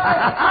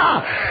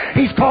light.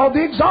 He's called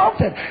the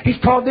exalted. He's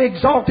called the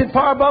exalted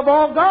far above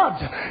all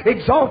gods,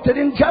 exalted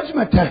in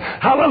judgment.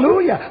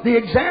 Hallelujah. The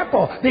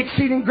example, the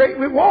exceeding great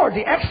reward,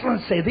 the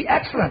excellency, the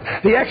excellent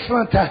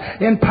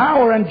in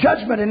power and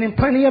judgment and in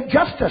plenty of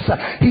justice.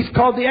 He's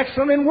called the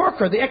excellent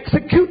worker, the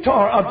executor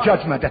of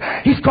judgment.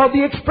 He's called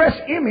the express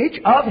image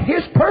of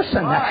His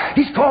person.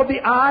 He's called the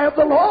eye of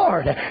the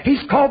Lord.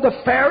 He's called the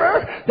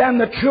fairer than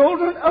the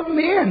children of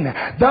men,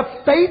 the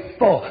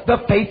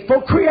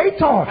faithful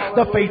creator,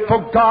 the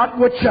faithful God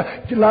which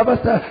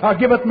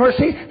giveth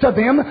mercy to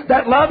them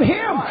that love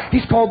Him.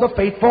 He's called the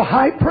faithful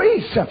high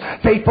priest,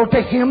 faithful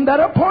to Him that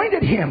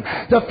appointed Him,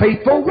 the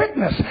faithful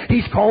witness.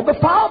 He's called the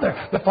Father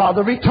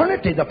of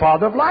eternity, the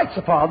Father of lights,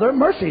 the Father of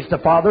mercies, the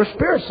Father of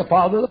spirits, the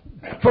Father of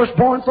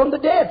firstborn from the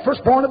dead,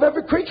 firstborn of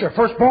every creature,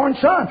 firstborn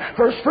son,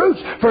 first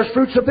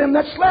fruits of them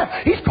that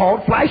slept. He's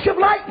called flash of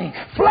lightning,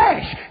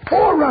 flash,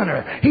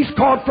 forerunner. He's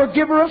called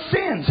forgiver of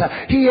sins.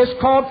 He is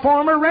called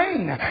former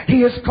rain.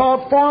 He is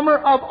called former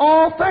of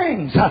all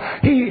things.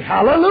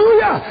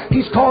 Hallelujah.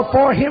 He's called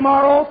for Him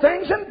are all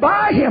things, and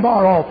by Him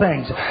are all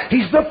things.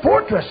 He's the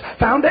fortress,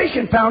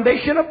 foundation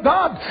of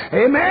God.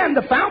 Amen.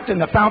 The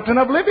fountain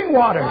of living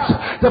waters,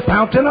 the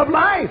fountain of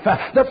life,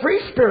 the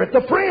free spirit,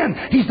 the friend.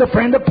 He's the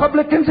friend of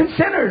publicans and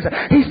sinners.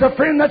 He's the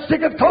friend that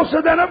sticketh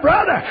closer than a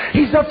brother.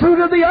 He's the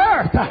fruit of the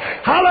earth.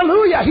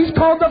 Hallelujah. He's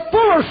called the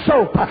fuller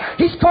soap.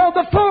 He's called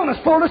the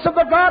fullness of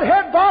the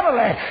Godhead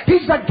bodily.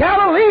 He's the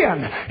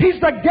Galilean.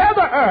 He's the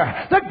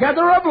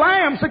gatherer of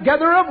lambs, the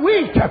gatherer of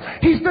wheat.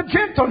 He's the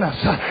gentleness.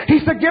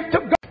 He's the gift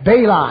of God.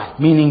 Baali,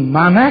 meaning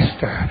my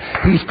master.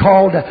 He's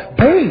called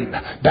Babe,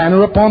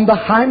 banner upon the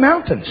high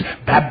mountains,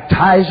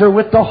 baptizer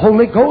with the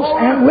Holy Ghost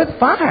and with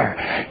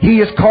fire. He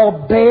is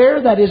called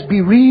Bear, that is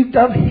bereaved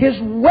of his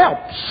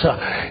whelps.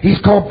 He's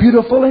called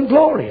Beautiful and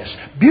Glorious.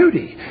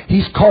 Beauty.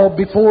 He's called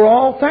Before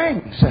all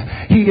things.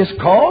 He is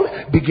called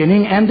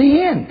Beginning and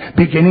the End.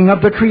 Beginning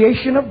of the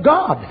creation of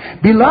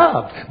God.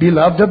 Beloved.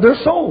 Beloved of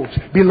their souls.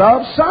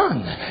 Beloved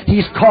Son.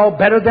 He's called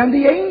Better than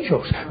the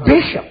angels.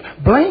 Bishop.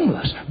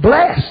 Blameless.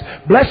 Blessed.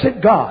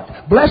 Blessed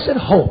God. Blessed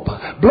Hope.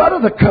 Blood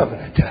of the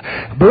covenant.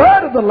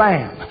 Blood of the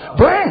Lamb.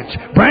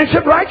 Branch. Branch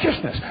of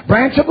righteousness.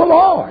 Branch of the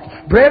Lord.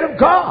 Bread of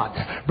God.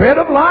 Bread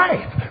of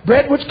life.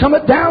 Bread which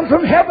cometh down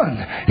from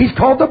heaven. He's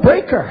called the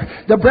Breaker.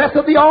 The breath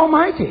of the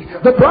Almighty.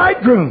 The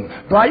Bridegroom.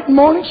 Bright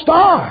morning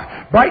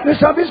star.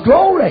 Brightness of His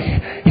glory.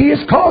 He is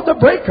called the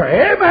Breaker.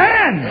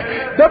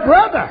 Amen. The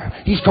brother.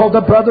 He's called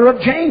the brother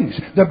of James.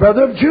 The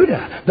brother of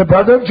Judah. The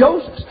brother of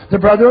Joseph. The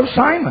brother of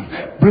Simon.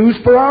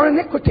 Bruised for our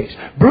iniquities.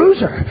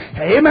 Bruiser.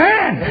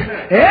 Amen.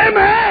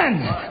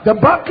 Amen. The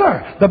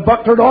buckler. The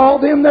buckler to all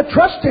them that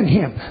trust in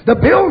Him. The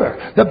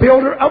builder. The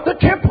builder of the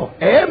temple.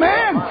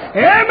 Amen.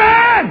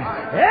 Amen.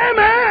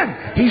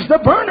 Amen. He's the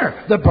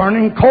burner. The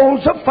burning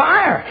coals of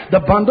fire.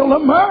 The bundle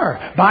of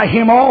myrrh. By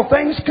Him all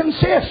things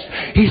consist.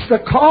 He's the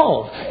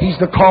called. He's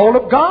the called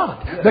of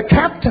God. The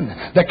captain.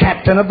 The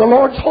captain of the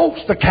Lord's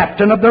host. The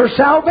captain of their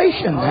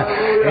salvation.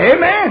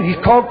 Amen.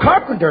 He's called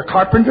Carpenter.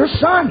 Carpenter's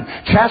son.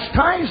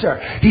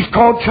 Chastiser. He's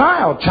called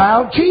Child.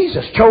 Child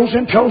Jesus.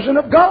 Chosen. Chosen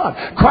of God.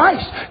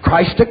 Christ.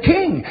 Christ the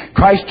King.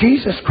 Christ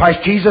Jesus. Christ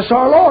Jesus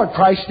our Lord.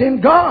 Christ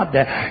in God.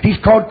 He's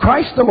called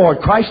Christ the Lord.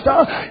 Christ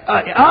of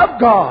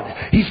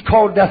God. He's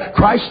called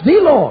Christ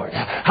the Lord.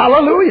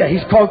 Hallelujah.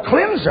 He's called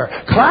Cleanser.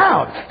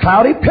 Cloud.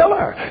 Cloudy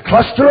pillar.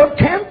 Cluster of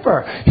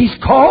camphor. He's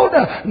called,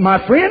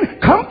 my friend,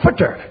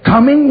 Comforter.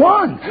 Coming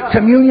One.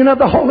 Communion of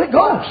the Holy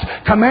Ghost.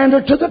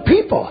 Commander to the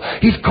people.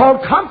 He's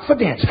called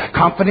Confidence.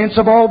 Confidence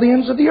of all the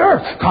ends of the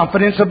earth.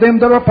 Confidence of them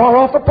that are far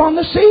off upon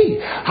the sea.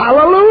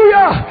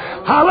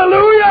 Hallelujah.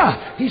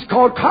 Hallelujah. He's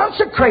called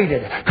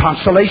Consecrated.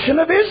 Consolation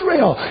of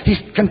Israel. He's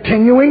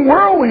continuing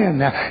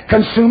whirlwind.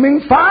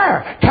 Consuming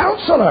fire.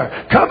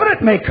 Counselor.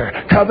 Covenant maker.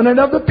 Covenant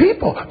of the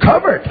people.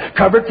 Covered.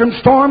 Covered from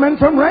storm and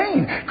from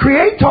rain.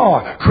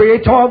 Creator.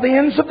 Creator of the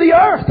ends of the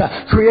earth.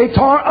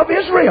 Creator of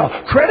Israel.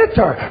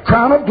 Creditor.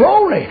 Crown of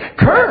glory.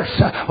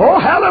 Curse. Oh,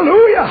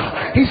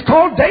 hallelujah. He's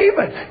called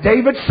David.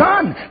 David's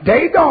son.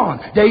 Day dawn.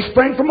 Day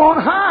spring from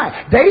on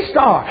high. Day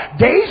star.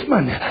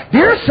 Daysman.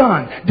 Dear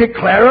son.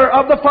 Declarer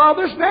of the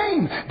Father's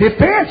name.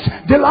 Defense.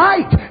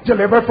 Delight.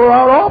 Deliver for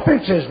our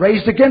offenses.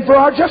 Raised again for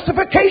our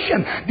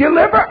justification.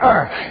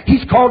 Deliverer.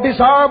 He's called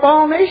Desire of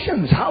all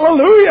nations.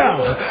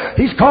 Hallelujah.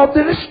 He's called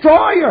the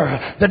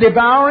Destroyer. The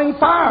devouring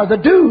fire. The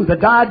dew. The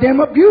diadem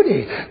of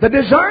beauty. The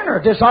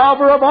discerner.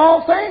 Dissolver of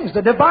all things.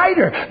 The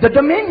divider. The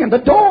dominion. The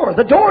door.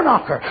 The door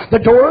knocker. The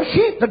door of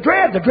sheep. The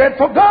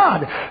dreadful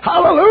God.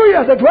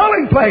 Hallelujah. The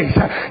dwelling place.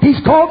 He's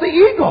called the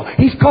eagle.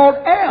 He's called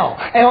El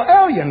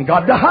Elyon,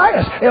 God the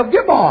highest. El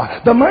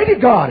Gibbar, the mighty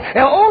God.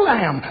 El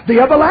Olam, the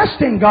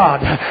everlasting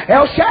God.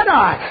 El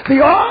Shaddai,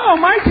 the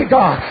almighty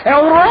God.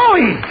 El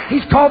Roi,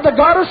 He's called the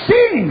God of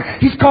seeing.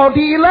 He's called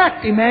the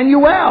elect,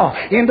 Emmanuel,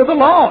 into the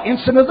law,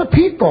 instant of the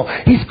people.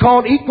 He's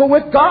called equal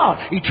with God,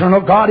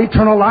 eternal God,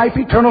 eternal life,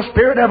 eternal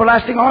spirit,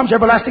 everlasting arms,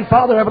 everlasting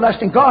Father,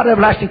 everlasting God,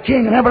 everlasting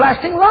King, and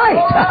everlasting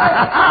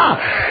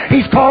light.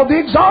 He's called the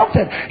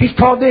exalted. He's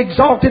called the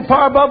exalted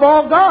far above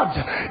all gods.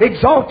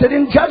 Exalted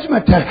in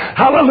judgment.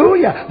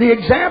 Hallelujah. The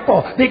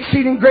example, the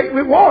exceeding great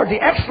reward,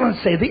 the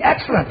excellency, the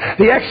excellent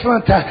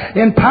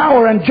in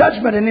power and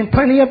judgment and in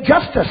plenty of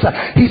justice.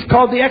 He's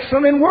called the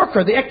excellent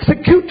worker, the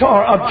executor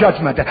of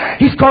judgment.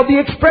 He's called the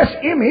express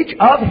image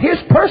of His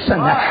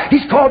person.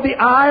 He's called the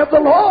eye of the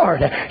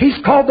Lord. He's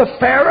called the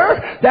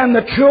fairer than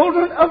the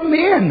children of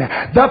men.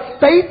 The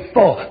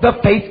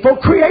faithful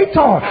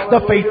Creator,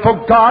 the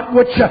faithful God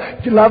which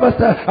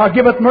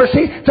giveth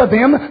mercy to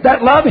them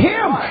that love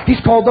Him.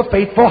 He's called the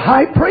faithful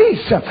high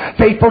priest,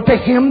 faithful to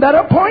Him that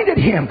appointed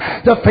Him,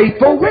 the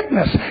faithful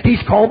witness.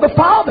 He's called the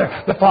Father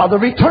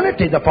of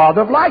eternity, the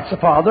Father of lights, the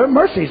Father of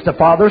mercies, the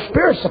Father of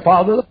spirits, the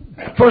Father of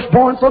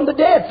firstborn from the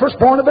dead,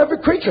 firstborn of every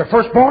creature,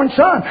 firstborn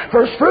son,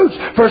 first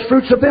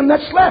fruits of them that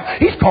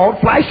slept. He's called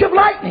flash of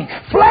lightning,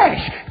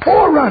 flash,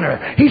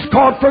 forerunner. He's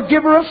called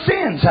forgiver of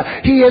sins.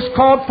 He is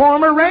called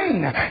former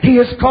rain. He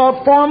is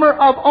called former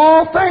of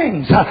all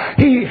things.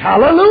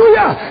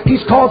 Hallelujah.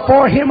 He's called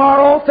for Him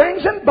are all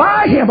things, and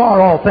by Him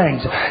are all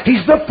things.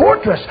 He's the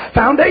fortress,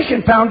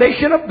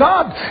 foundation of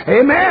God.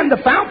 Amen.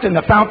 The fountain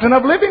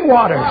of living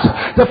waters,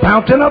 the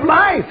fountain of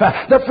life,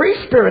 the free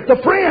spirit,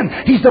 the friend.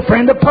 He's the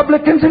friend of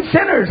publicans and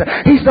sinners.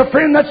 He's the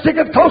friend that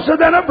sticketh closer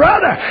than a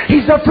brother.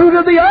 He's the fruit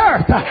of the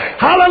earth.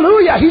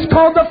 Hallelujah. He's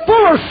called the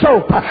fuller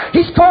soap.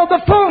 He's called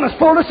the fuller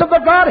fullness of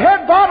the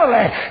Godhead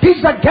bodily.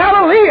 He's the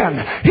Galilean.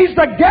 He's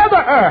the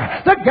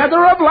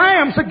gatherer of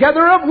lambs, the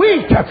gatherer of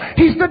wheat.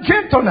 He's the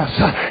gentleness.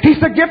 He's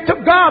the gift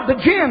of God, the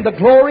gem, the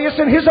glorious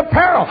in His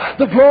apparel,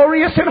 the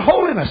glorious in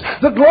holiness,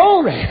 the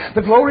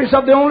glories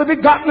of the only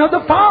begotten of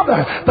the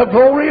Father, the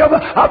glory of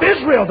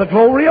Israel, the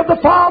glory of the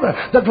Father,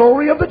 the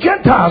glory of the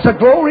Gentiles, the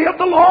glory of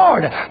the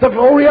Lord, the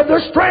glory of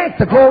their strength,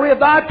 the glory of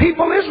thy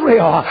people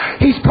Israel.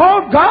 He's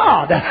called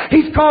God.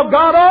 He's called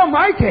God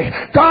Almighty,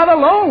 God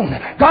alone,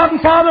 God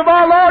and Father of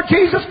our Lord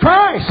Jesus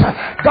Christ,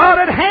 God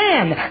at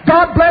hand,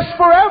 God blessed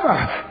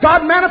forever,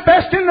 God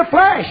manifest in the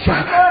flesh,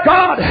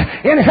 God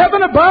in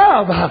heaven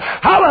above.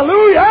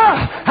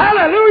 Hallelujah!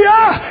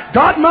 Hallelujah!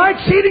 God my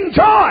exceeding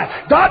joy,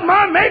 God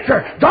my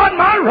maker, God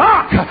my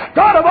rock,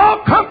 God of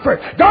all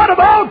comfort, God of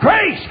all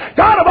grace,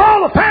 God of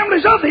all the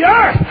families of the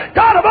earth,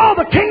 God of all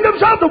the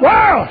kingdoms of the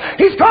world.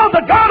 He's called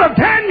the God of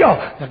Daniel,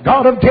 the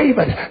God of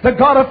David, the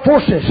God of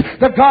forces,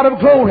 the God of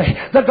glory,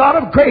 the God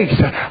of grace.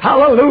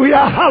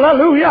 Hallelujah!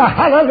 Hallelujah!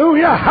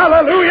 Hallelujah!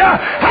 Hallelujah!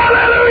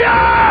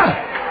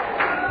 Hallelujah!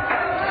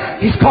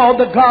 He's called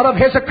the God of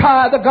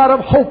Hezekiah, the God of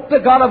hope, the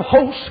God of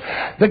hosts,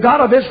 the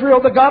God of Israel,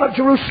 the God of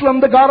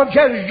Jerusalem, the God of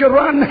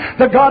Jeshurun,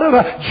 the God of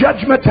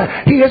judgment.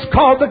 He is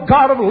called the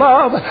God of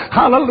love.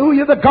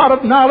 Hallelujah. The God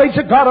of knowledge,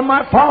 the God of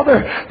my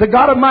Father, the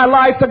God of my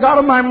life, the God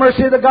of my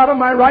mercy, the God of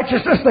my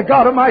righteousness, the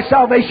God of my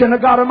salvation, the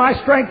God of my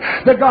strength,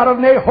 the God of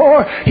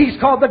Nahor.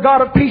 He's called the God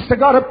of peace, the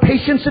God of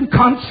patience and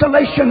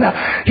consolation.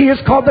 He is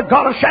called the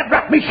God of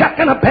Shadrach, Meshach,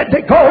 and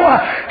Abednego.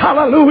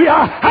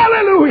 Hallelujah.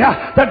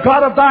 Hallelujah. The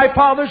God of thy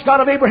fathers,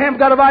 God of Abraham,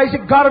 God of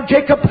Isaac, God of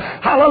Jacob.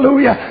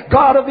 Hallelujah.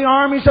 God of the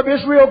armies of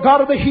Israel, God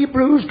of the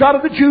Hebrews, God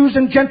of the Jews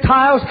and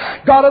Gentiles,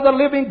 God of the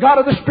living, God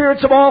of the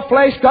spirits of all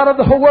flesh, God of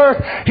the whole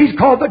earth. He's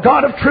called the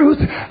God of truth.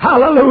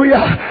 Hallelujah.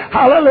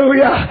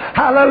 Hallelujah.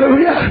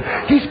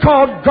 Hallelujah. He's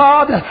called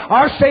God,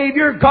 our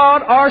Savior,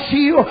 God, our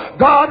shield,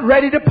 God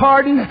ready to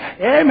pardon.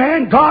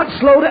 Amen. God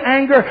slow to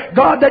anger,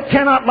 God that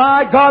cannot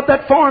lie, God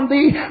that formed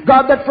thee,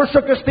 God that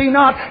forsookest thee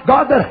not,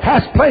 God that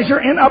hast pleasure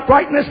in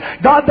uprightness,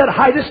 God that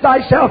hidest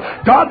thyself,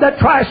 God that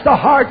triest the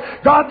heart,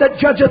 God that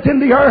judgeth in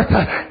the earth,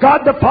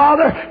 God the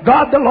Father,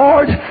 God the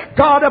Lord,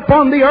 God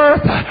upon the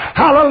earth.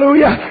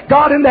 Hallelujah.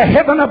 God in the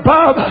heaven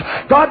above,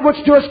 God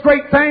which doeth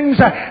great things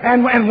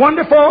and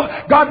wonderful,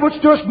 God which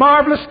doeth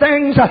marvelous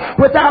things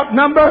without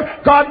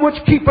number, God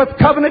which keepeth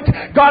covenant,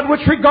 God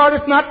which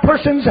regardeth not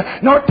persons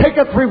nor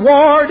taketh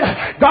reward,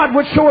 God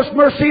which showeth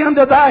mercy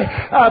unto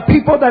thy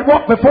people that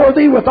walk before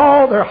thee with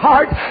all their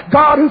heart,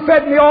 God who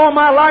fed me all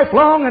my life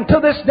long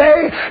until this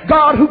day,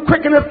 God who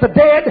quickeneth the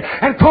dead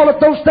and calleth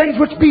those things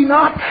which be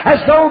not as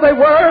though they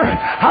were.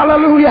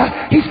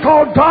 Hallelujah. He's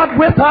called God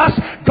with us,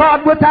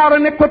 God without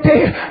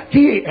iniquity.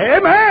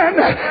 Amen.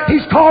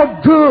 He's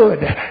called good.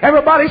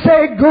 Everybody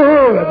say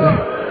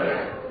good.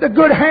 The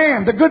good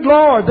hand, the good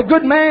Lord, the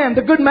good man,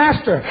 the good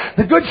master,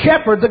 the good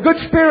shepherd, the good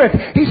spirit.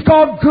 He's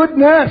called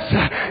goodness.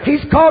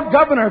 He's called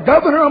governor,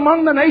 governor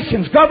among the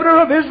nations,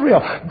 governor of Israel,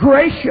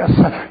 gracious,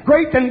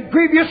 great and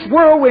grievous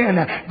whirlwind,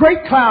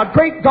 great cloud,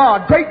 great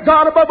God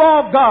above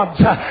all gods.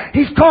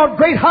 He's called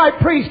great high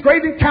priest,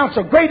 great in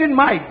counsel, great in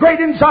might, great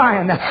in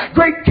Zion,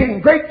 great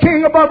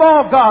king above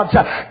all gods,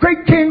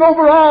 great king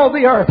over all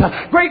the earth,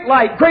 great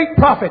light, great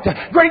prophet,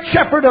 great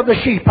shepherd of the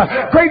sheep,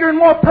 greater and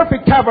more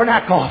perfect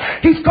tabernacle.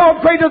 He's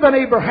called greater than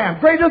Abraham,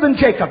 greater than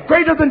Jacob,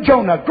 greater than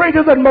Jonah,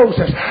 greater than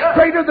Moses,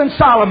 greater than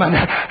Solomon.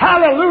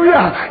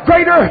 Hallelujah.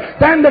 Greater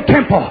than the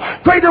temple,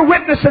 greater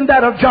witness than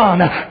that of John,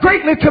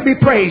 greatly to be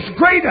praised,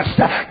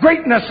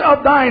 greatness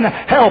of thine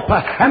help,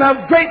 and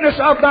of greatness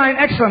of thine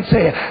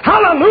excellency.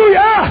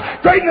 Hallelujah.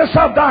 Greatness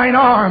of thine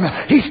arm.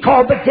 He's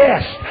called the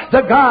guest,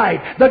 the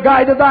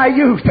guide of thy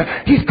youth.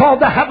 He's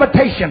called the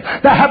habitation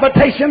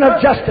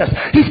of justice.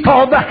 He's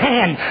called the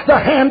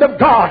hand of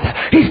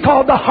God. He's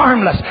called the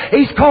harmless.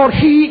 He's called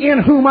he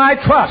in whom I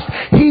trust.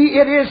 He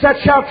it is that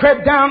shall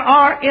tread down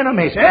our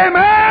enemies.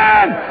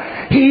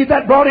 Amen. He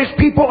that brought his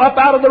people up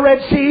out of the Red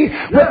Sea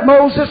with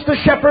Moses the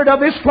shepherd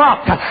of his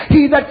flock.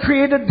 He that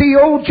created thee,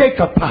 O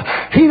Jacob.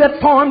 He that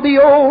formed thee,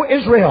 O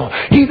Israel.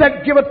 He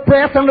that giveth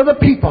breath unto the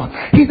people.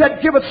 He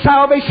that giveth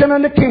salvation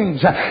unto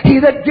kings. He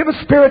that giveth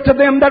spirit to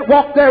them that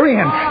walk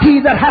therein.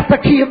 He that hath the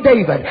key of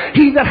David.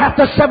 He that hath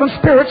the seven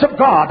spirits of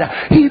God.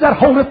 He that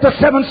holdeth the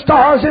seven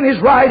stars in his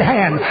right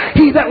hand.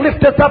 He that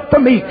lifteth up the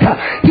meek.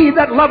 He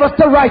that loveth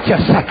the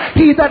righteous.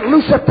 He that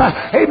looseth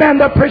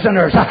the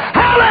prisoners.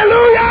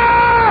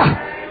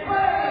 Hallelujah!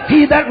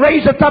 He that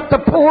raiseth up the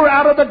poor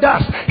out of the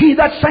dust. He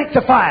that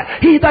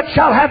sanctifieth. He that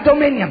shall have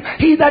dominion.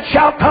 He that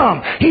shall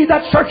come. He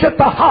that searcheth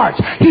the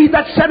hearts. He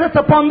that setteth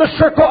upon the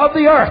circle of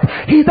the earth.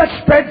 He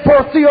that spread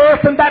forth the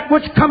earth and that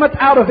which cometh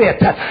out of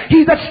it.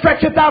 He that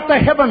stretcheth out the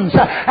heavens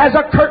as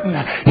a curtain.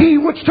 He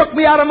which took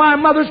me out of my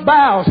mother's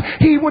bowels.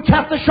 He which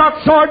hath the sharp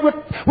sword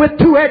with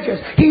two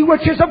edges. He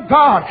which is of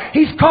God.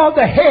 He's called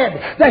the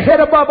head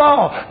above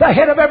all, the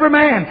head of every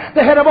man,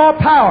 the head of all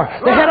power,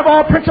 the head of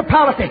all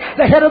principality,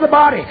 the head of the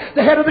body,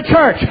 the head of of the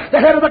church,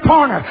 the head of the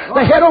corner,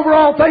 the head over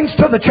all things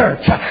to the church.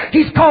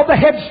 He's called the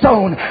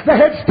headstone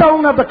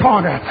of the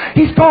corner.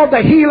 He's called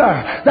the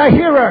healer, the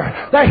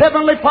hearer, the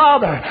heavenly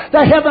Father,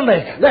 the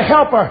heavenly, the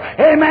helper.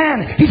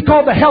 Amen. He's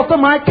called the health of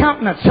my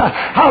countenance.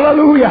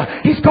 Hallelujah.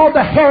 He's called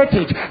the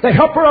heritage, the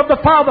helper of the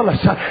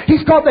fatherless.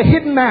 He's called the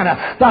hidden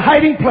manna, the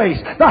hiding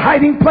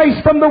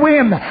place from the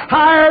wind,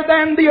 higher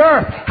than the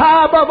earth,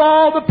 high above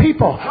all the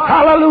people.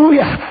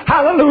 Hallelujah.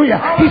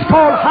 Hallelujah. He's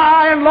called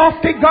high and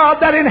lofty God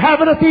that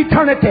inhabiteth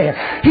eternity.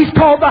 He's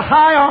called the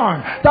high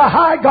arm, the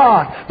high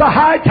God, the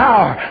high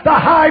tower, the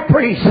high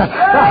priest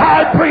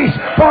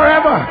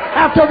forever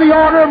after the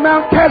order of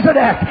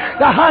Melchizedek,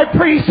 the high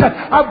priest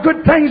of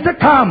good things to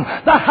come,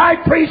 the high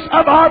priest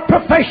of our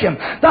profession,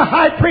 the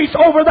high priest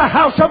over the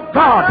house of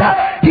God.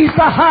 He's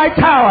the high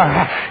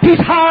tower. He's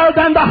higher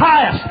than the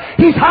highest.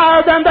 He's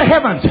higher than the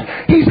heavens.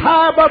 He's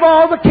high above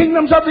all the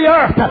kingdoms of the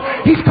earth.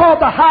 He's called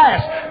the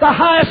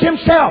highest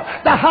himself,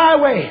 the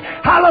highway.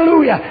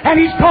 Hallelujah. And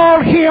he's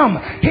called him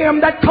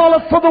that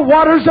calleth for the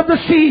waters of the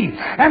sea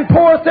and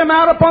poureth them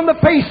out upon the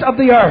face of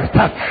the earth.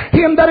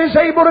 Him that is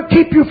able to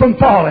keep you from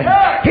falling.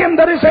 Him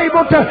that is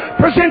able to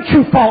present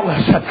you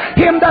faultless.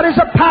 Him that is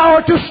a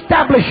power to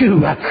establish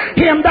you.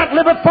 Him that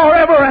liveth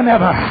forever and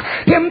ever.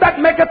 Him that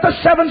maketh the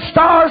seven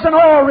stars and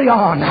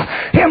Orion.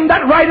 Him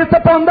that rideth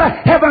upon the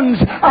heavens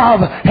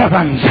of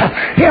heavens.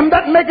 Him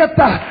that maketh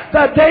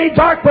the day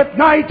dark with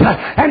night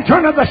and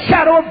turneth the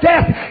shadow of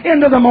death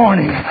into the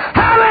morning.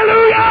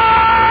 Hallelujah!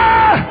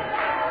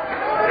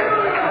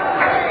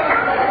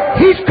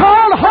 He's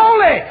called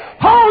holy.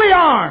 Holy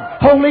Arm,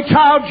 Holy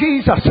Child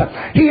Jesus.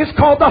 He is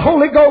called the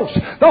Holy Ghost,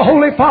 the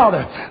Holy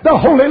Father, the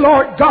Holy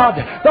Lord God,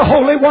 the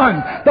Holy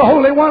One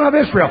of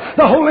Israel,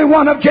 the Holy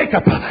One of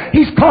Jacob.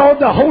 He's called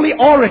the Holy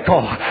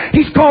Oracle.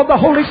 He's called the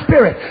Holy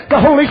Spirit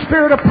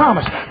of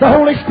promise, the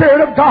Holy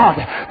Spirit of God,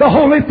 the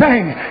Holy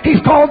Thing.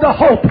 He's called the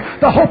hope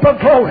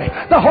of glory,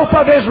 the hope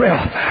of Israel,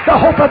 the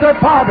hope of their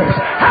fathers.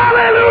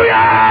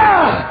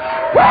 Hallelujah!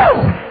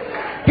 Woo!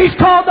 He's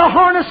called the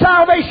horn of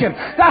salvation,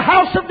 the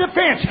house of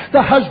defense,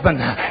 the husband.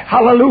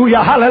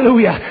 Hallelujah,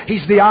 hallelujah.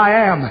 He's the I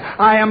am.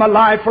 I am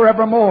alive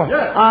forevermore.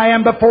 I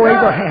am before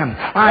Abraham.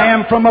 I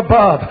am from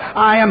above.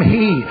 I am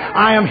He.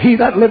 I am He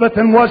that liveth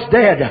and was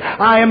dead.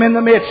 I am in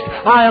the midst.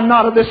 I am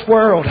not of this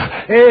world.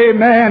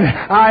 Amen.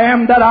 I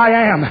am that I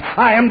am.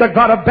 I am the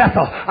God of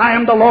Bethel. I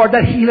am the Lord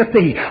that healeth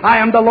thee. I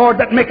am the Lord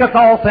that maketh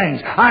all things.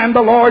 I am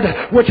the Lord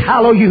which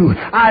hallow you.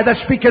 I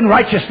that speak in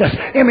righteousness,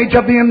 image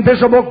of the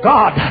invisible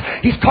God.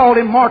 He's called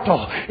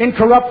immortal,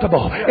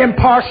 incorruptible,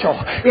 impartial,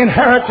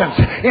 inheritance,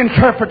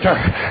 interpreter,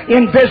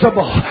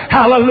 invisible,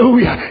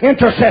 hallelujah,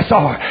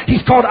 intercessor.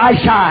 He's called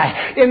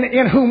Ishai,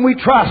 in whom we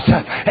trust.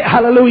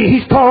 Hallelujah.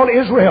 He's called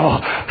Israel.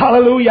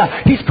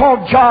 Hallelujah. He's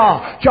called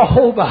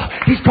Jehovah.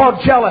 He's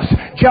called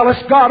jealous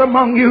God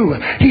among you.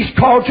 He's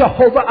called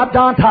Jehovah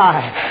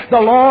Adonai, the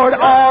Lord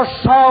our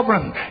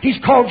sovereign. He's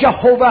called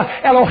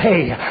Jehovah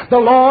Elohei, the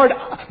Lord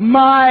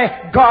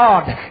my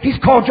God. He's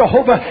called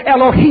Jehovah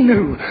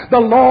Elohinu, the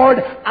Lord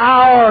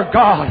our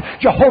God.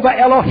 Jehovah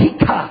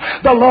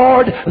Elohika, the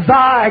Lord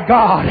thy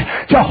God.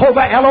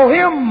 Jehovah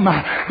Elohim,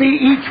 the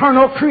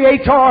eternal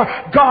creator,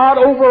 God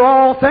over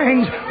all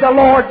things, the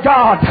Lord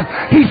God.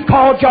 He's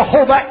called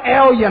Jehovah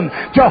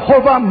Elyon,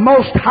 Jehovah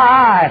Most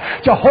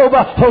High,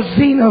 Jehovah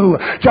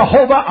Hosinu,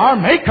 Jehovah our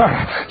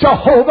Maker,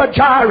 Jehovah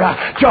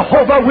Jireh,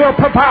 Jehovah will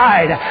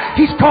provide.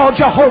 He's called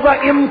Jehovah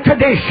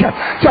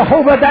Imkadesh,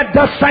 Jehovah that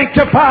does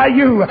sanctify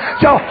you,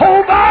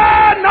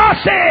 Jehovah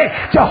Nasi,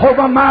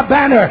 Jehovah my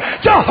banner,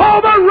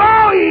 Jehovah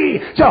Roi,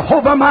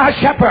 Jehovah my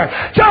shepherd,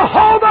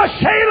 Jehovah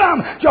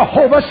Shalem,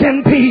 Jehovah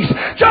send peace,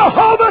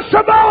 Jehovah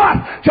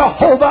Sabaoth,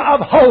 Jehovah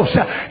of hosts.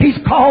 He's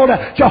called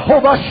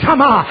Jehovah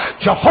Shammah.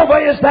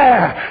 Jehovah is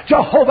there.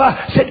 Jehovah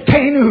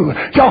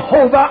Sidkenu,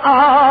 Jehovah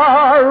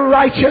our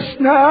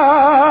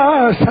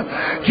righteousness.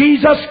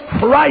 Jesus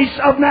Christ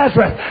of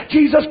Nazareth,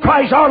 Jesus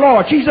Christ our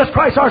Lord, Jesus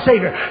Christ our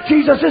Savior.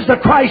 Jesus is the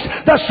Christ,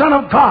 the Son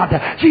of God.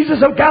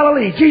 Jesus of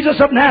Galilee, Jesus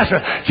of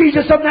Nazareth,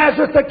 Jesus of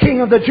Nazareth, the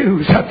King of the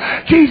Jews.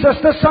 Jesus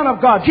the Son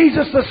of God,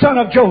 Jesus the Son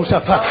of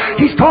Joseph.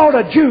 He's called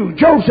a Jew,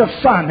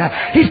 Joseph's son.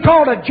 He's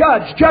called a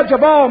judge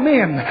of all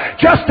men.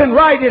 Just and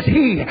right is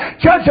He,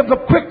 judge of the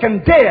quick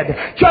and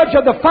dead, judge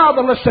of the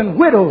fatherless and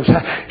widows.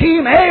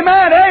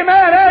 Amen.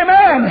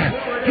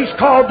 He's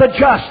called the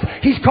just.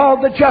 He's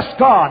called the just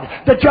God,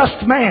 the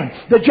just man,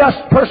 the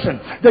just person,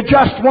 the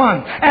just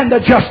one, and the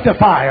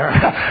justifier.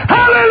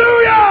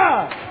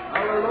 Hallelujah!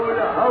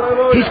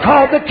 He's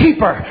called the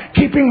keeper,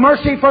 keeping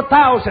mercy for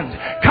thousands,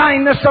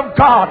 kindness of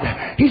God.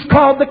 He's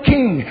called the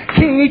King,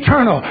 King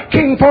eternal,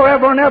 King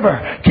forever and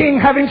ever, King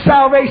having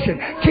salvation,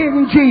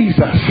 King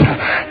Jesus,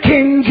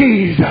 King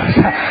Jesus,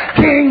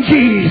 King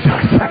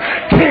Jesus,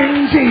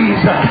 King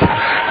Jesus,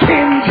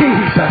 King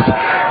Jesus,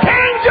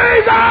 King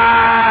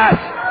Jesus,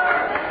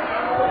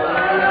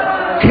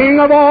 King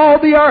of all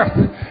the earth,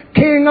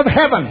 King of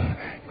heaven.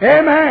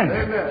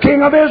 Amen.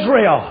 King of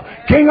Israel,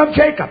 King of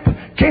Jacob,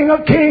 King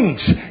of kings,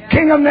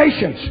 King of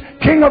nations,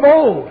 King of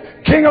old,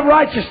 King of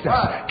righteousness,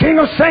 King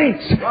of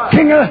saints,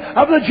 King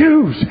of the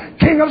Jews,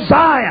 King of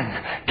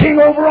Zion, King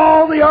over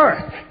all the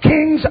earth,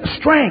 King's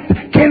strength,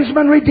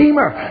 kinsman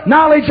redeemer,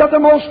 knowledge of the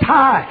Most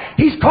High.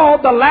 He's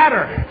called the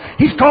ladder.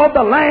 He's called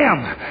the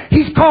Lamb.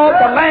 He's called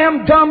the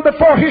Lamb dumb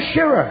before His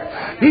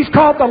shearer. He's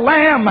called the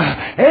Lamb,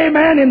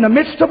 amen, in the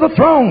midst of the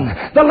throne.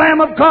 The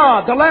Lamb of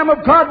God, the Lamb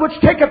of God which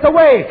taketh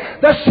away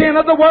the sin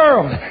of the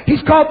world.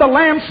 He's called the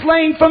Lamb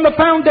slain from the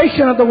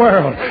foundation of the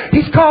world.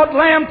 He's called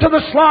Lamb to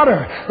the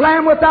slaughter,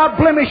 Lamb without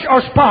blemish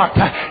or spot.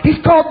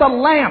 He's called the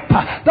Lamp,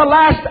 the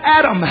last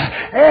Adam,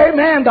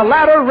 amen, the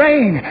latter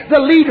rain, the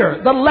leader,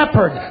 the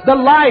leopard, the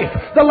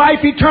life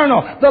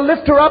eternal, the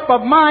lifter up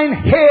of mine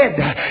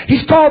head.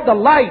 He's called the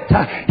light.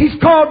 He's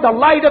called the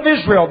light of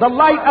Israel, the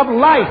light of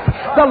life,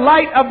 the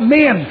light of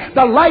men,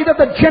 the light of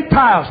the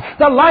Gentiles,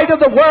 the light of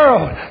the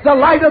world, the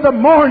light of the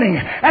morning,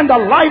 and the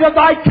light of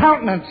thy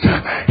countenance.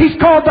 He's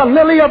called the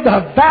lily of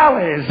the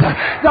valleys,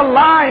 the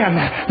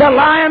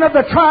lion of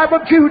the tribe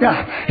of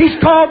Judah. He's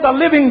called the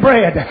living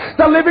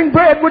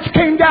bread which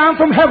came down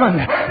from heaven,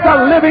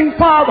 the living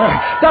Father,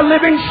 the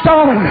living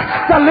stone,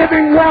 the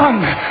living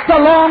one, the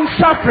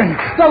long-suffering,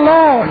 the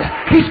Lord.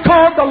 He's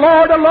called the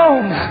Lord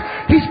alone.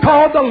 He's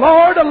called the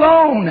Lord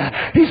alone.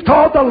 He's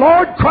called the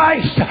Lord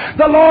Christ,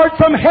 the Lord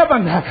from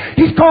heaven.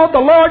 He's called the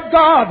Lord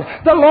God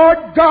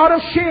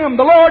of Shem,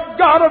 the Lord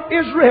God of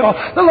Israel,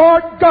 the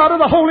Lord God of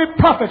the holy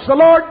prophets, the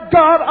Lord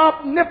God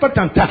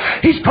omnipotent.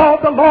 He's called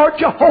the Lord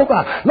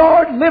Jehovah,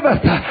 Lord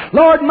liveth,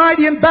 Lord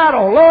mighty in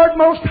battle, Lord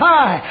most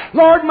high,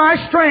 Lord my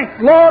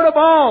strength, Lord of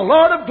all,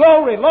 Lord of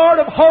glory, Lord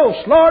of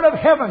hosts, Lord of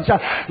heavens,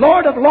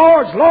 Lord of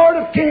lords, Lord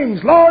of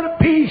kings, Lord of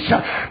peace,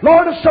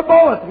 Lord of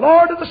Sabaoth,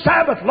 Lord of the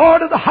Sabbath,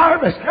 Lord of the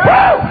harvest,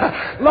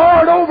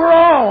 Lord over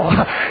all.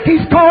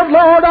 He's called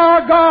Lord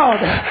our God.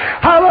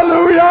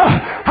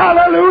 Hallelujah,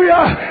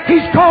 hallelujah.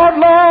 He's called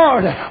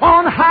Lord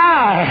on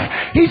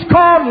high. He's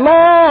called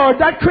Lord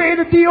that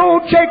created the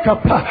old Jacob.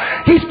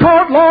 He's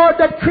called Lord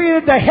that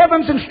created the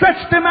heavens and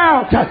stretched them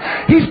out.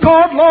 He's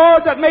called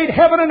Lord that made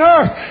heaven and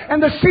earth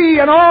and the sea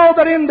and all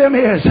that in them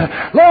is.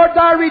 Lord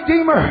thy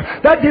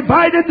Redeemer that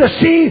divided the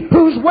sea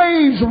whose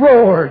waves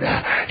roared.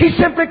 He's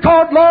simply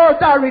called Lord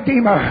thy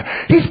Redeemer.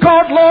 He's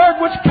called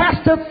Lord which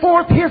casteth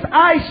forth His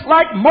ice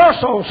like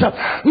morsels.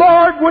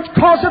 Lord which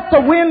causeth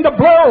the wind to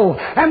blow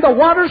and the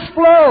waters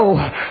flow.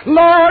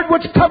 Lord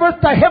which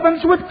covereth the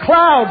heavens with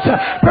clouds,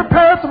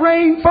 prepareth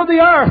rain for the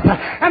earth,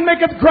 and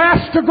maketh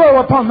grass to grow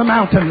upon the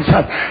mountains.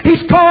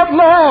 He's called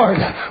Lord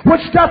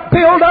which doth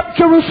build up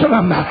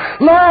Jerusalem.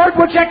 Lord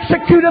which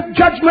executeth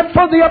judgment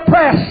for the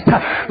oppressed.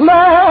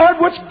 Lord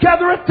which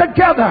gathereth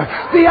together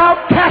the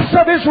outcasts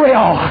of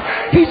Israel.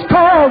 He's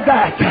called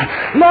that.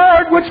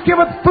 Lord which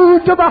giveth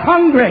food to the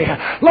hungry.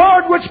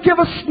 Lord which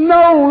giveth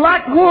snow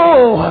like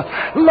wool.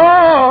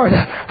 Lord,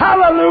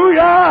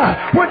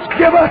 hallelujah, which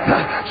giveth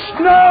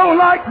snow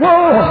like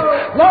wool.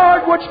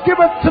 Lord which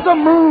giveth to the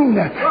moon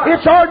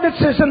its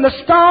ordinances and the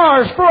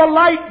stars for a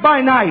light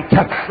by night.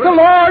 The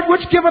Lord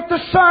which giveth the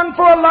sun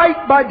for a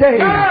light by day.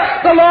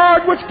 The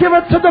Lord which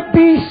giveth to the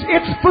beasts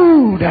its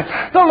food.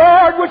 The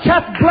Lord which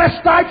hath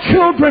blessed thy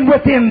children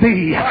within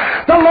thee.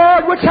 The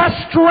Lord which hath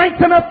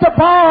strengthened the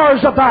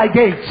bars of thy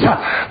gates.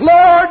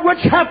 Lord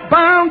which hath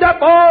bound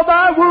up all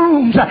thy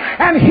wounds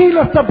and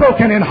healeth the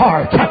broken in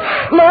heart.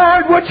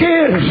 Lord which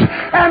is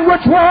and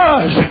which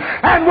was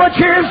and which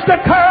is to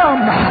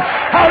come.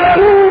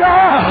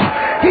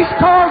 Hallelujah! He's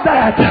called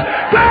that.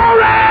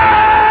 Glory!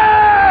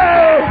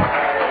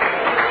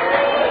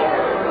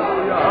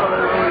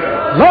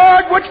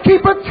 Lord which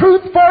keepeth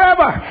truth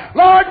forever.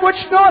 Lord which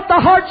knoweth the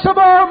hearts of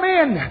all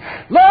men.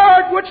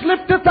 Lord which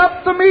lifteth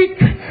up the meek.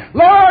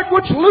 Lord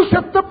which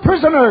looseth the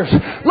prisoners.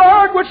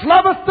 Lord which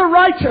loveth the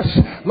righteous.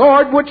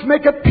 Lord which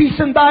maketh peace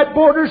in thy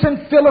borders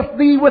and filleth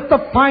thee with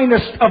the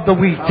finest of the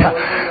wheat.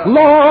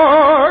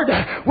 Lord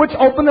which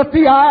openeth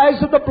the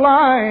eyes of the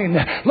blind.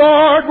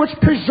 Lord which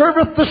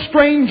preserveth the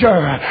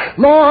stranger.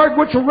 Lord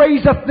which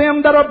raiseth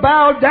them that are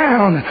bowed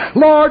down.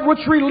 Lord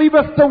which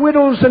relieveth the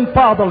widows and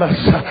fatherless.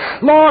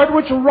 Lord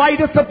which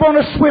rideth upon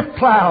a swift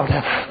cloud.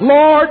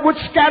 Lord which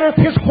scattereth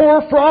His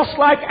hoarfrost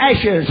like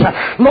ashes.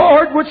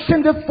 Lord which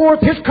sendeth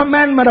forth His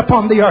commandment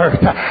upon the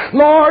earth.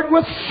 Lord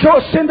which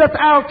sendeth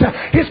out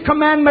His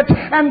commandment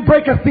and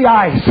breaketh the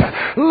ice.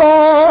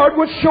 Lord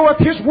which showeth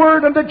His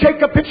word unto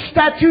Jacob, His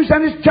statutes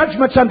and His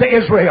judgments unto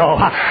Israel.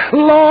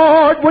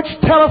 Lord which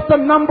telleth the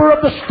number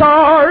of the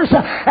stars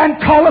and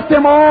calleth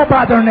them all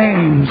by their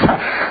names.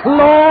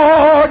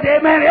 Lord,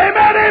 amen,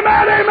 amen,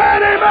 amen,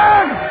 amen,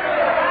 amen.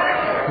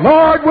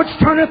 Lord, which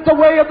turneth the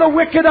way of the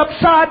wicked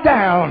upside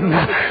down.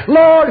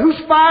 Lord, whose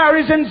fire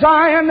is in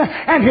Zion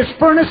and His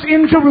furnace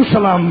in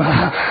Jerusalem.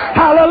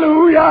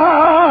 Hallelujah!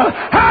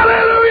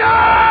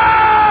 Hallelujah!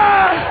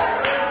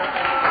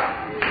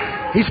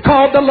 He's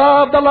called the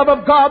love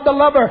of God, the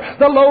lover,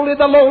 the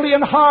lowly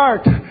in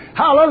heart.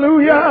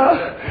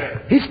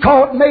 Hallelujah! He's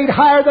called made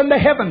higher than the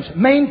heavens,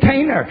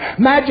 maintainer,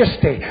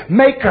 majesty,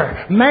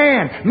 maker,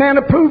 man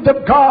approved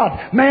of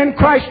God, man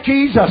Christ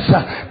Jesus,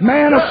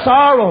 man of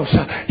sorrows.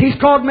 He's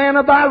called man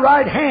of thy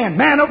right hand,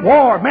 man of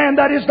war, man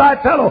that is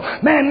thy fellow,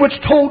 man which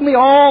told me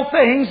all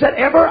things that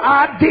ever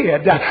I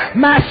did.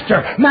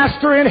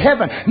 Master in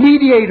heaven,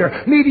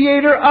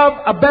 mediator of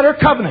a better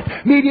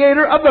covenant,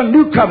 mediator of the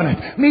new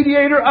covenant,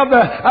 mediator of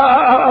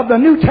the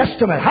New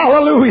Testament.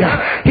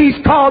 Hallelujah. He's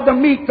called the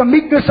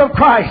meekness of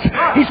Christ.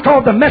 He's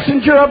called the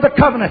messenger of the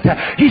covenant.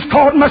 He's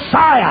called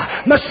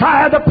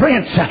Messiah the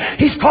Prince.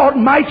 He's called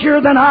mightier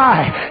than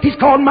I. He's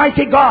called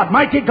mighty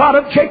God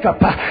of Jacob.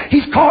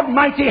 He's called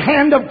mighty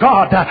hand of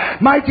God,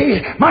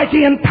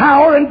 mighty in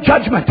power and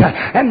judgment,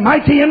 and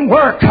mighty in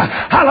work.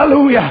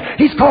 Hallelujah.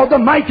 He's called the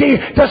mighty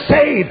to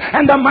save,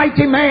 and the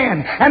mighty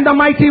man, and the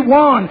mighty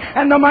one,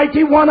 and the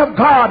mighty one of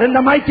God, and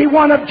the mighty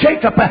one of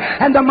Jacob,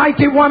 and the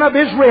mighty one of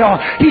Israel.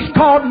 He's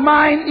called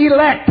mine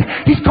elect.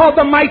 He's called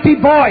the mighty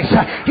voice.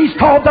 He's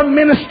called the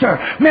minister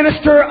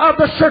of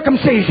the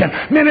circumcision,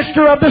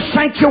 minister of the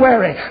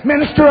sanctuary,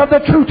 minister of the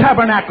true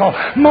tabernacle,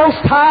 most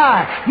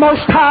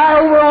high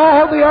over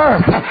all the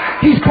earth.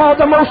 He's called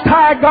the most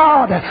high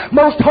God,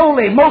 most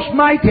holy, most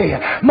mighty,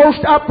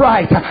 most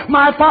upright,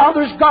 my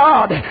Father's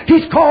God.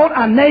 He's called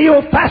a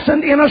nail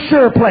fastened in a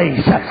sure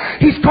place.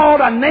 He's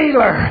called a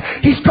nailer.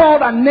 He's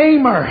called a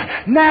namer,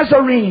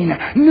 Nazarene,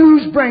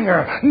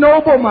 newsbringer,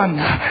 nobleman.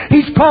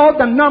 He's called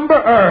the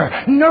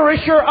numberer,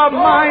 nourisher of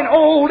mine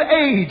old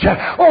age.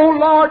 O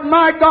Lord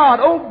my God,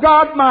 O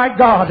God my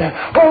God,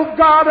 O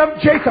God of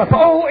Jacob,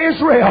 O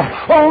Israel,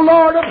 O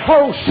Lord of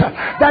hosts,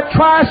 that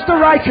triest the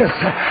righteous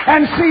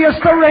and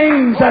seest the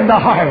reins and the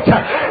heart.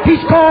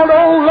 He's called,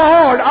 O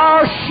Lord,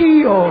 our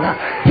shield.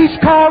 He's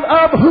called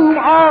of whom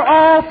are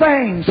all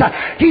things.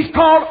 He's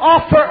called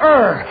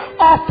offerer,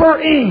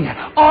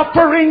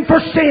 offering for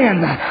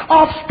sin,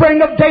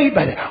 offspring of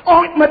David,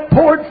 ointment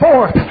poured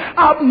forth,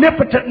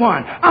 omnipotent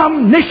one,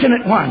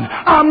 omniscient one,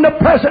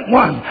 omnipresent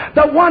one,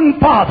 the one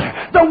Father,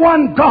 the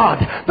one God,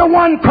 the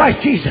one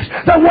Christ Jesus,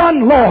 the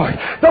one Lord,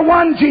 the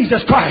one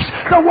Jesus Christ,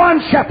 the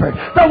one Shepherd,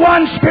 the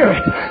one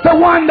Spirit, the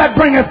one that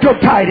bringeth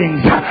good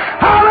tidings.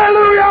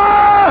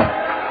 Hallelujah!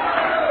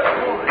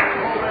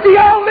 The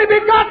only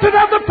begotten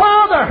of the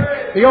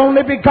Father, the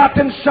only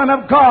begotten Son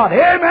of God.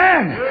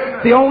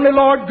 Amen. The only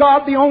Lord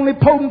God, the only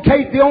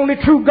potentate, the only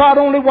true God,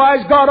 only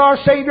wise God, our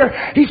Savior.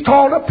 He's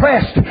called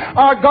oppressed,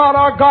 our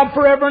God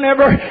forever and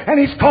ever. And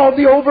He's called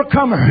the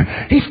overcomer.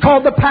 He's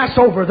called the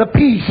Passover, the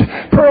peace,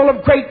 pearl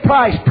of great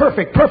price,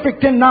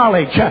 perfect in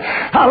knowledge.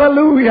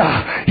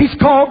 Hallelujah. He's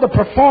called the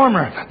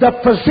performer, the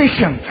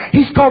physician.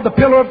 He's called the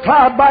pillar of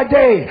cloud by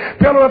day,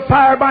 pillar of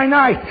fire by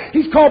night.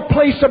 He's called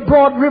place of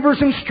broad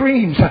rivers and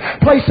streams,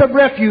 place of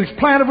refuge,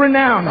 plant of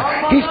renown.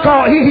 He's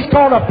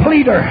called a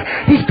pleader.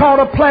 He's called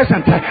a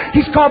pleasant.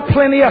 He's called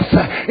plenteous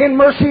in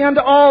mercy unto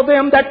all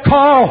them that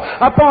call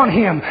upon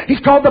Him. He's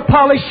called the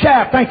polished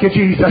shaft. Thank you,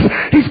 Jesus.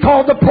 He's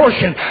called the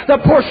portion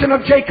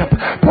of Jacob,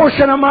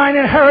 portion of mine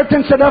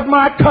inheritance and of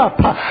my cup.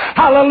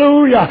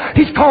 Hallelujah.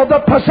 He's called the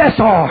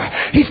possessor.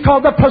 He's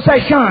called the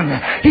possession.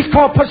 He's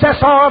called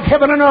possessor of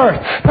heaven and earth,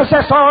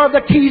 possessor of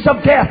the keys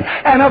of death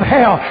and of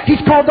hell.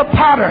 He's called the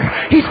potter.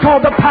 He's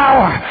called the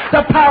power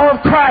of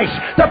Christ,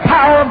 the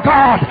power of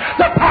God,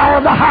 the power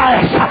of the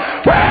highest.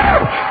 Woo!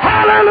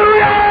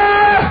 Hallelujah!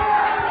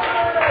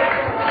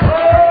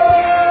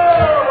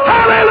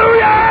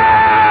 Hallelujah!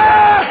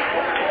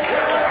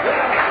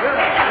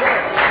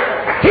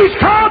 He's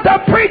called the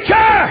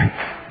preacher,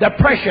 the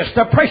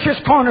precious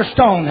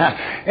cornerstone.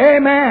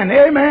 Amen,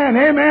 amen,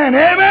 amen,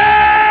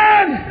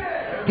 amen.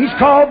 He's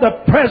called the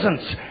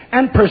presence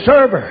and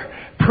preserver,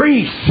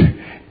 priest,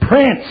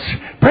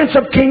 Prince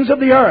of kings of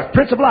the earth,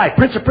 Prince of life,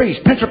 Prince of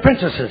priests, Prince of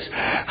princesses.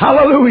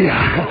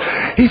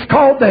 Hallelujah. He's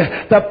called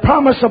the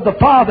promise of the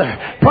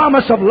Father,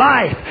 promise of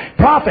life,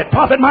 prophet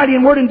mighty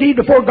in word and deed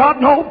before God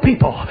and all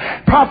people,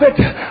 prophet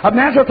of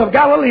Nazareth of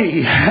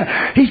Galilee.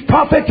 He's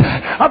prophet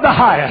of the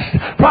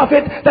highest,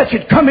 prophet that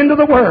should come into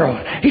the world.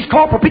 He's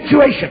called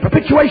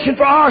propitiation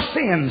for our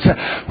sins.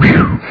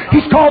 Whew.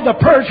 He's called the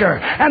purger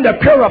and the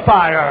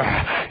purifier.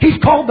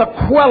 He's called the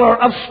queller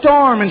of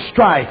storm and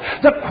strife,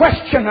 the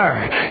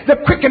questioner, the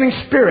quickening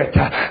spirit,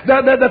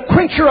 the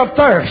quencher of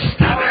thirst.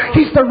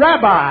 He's the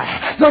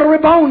rabbi, the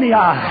Rabboni.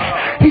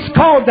 He's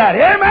called that.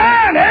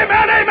 Amen,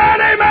 amen,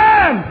 amen,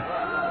 amen.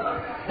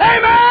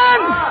 Amen.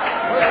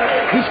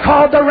 He's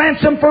called the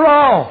ransom for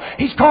all.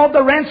 He's called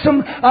the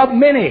ransom of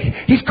many.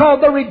 He's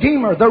called the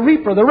Redeemer, the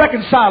Reaper, the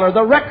Reconciler,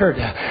 the Record.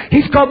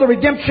 He's called the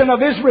redemption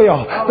of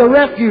Israel, the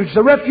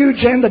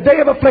refuge in the day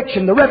of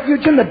affliction, the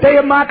refuge in the day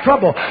of my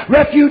trouble,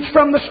 refuge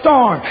from the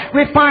storm,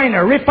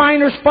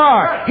 refiner's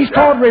fire. He's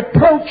called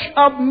reproach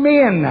of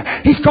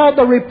men. He's called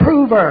the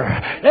reprover.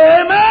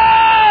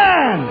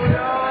 Amen.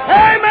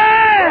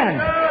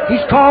 Amen.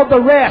 He's called the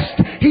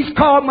rest. He's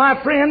called,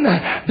 my friend,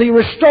 the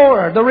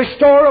restorer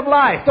of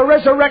life, the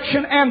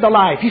resurrection and the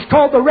life. He's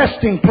called the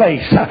resting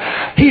place.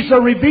 He's the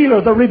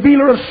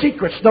revealer of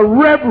secrets, the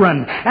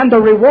reverend and the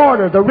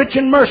rewarder, the rich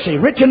in mercy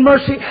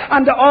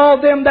unto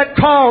all them that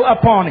call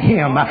upon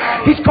Him.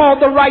 He's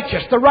called the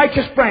righteous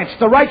branch,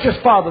 the righteous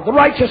Father, the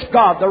righteous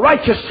God, the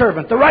righteous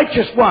servant, the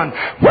righteous one,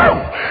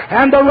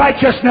 and the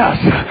righteousness.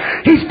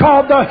 He's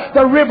called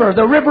the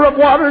river of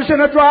waters in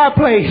a dry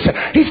place.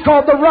 He's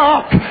called the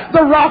rock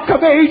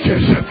of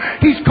ages.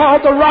 He's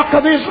called the rock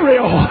of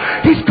Israel.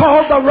 He's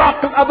called the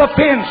rock of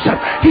offense.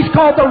 He's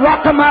called the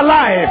rock of my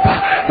life,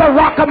 the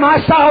rock of my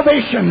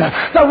salvation,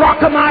 the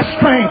rock of my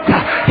strength.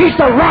 He's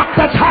the rock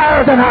that's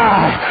higher than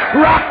I,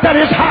 rock that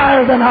is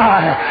higher than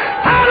I.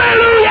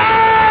 Hallelujah!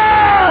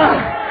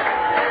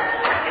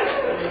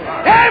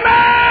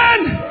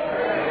 Amen!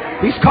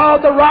 He's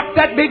called the rock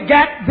that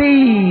begat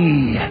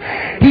thee.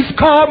 He's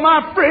called,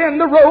 my friend,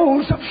 the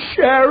rose of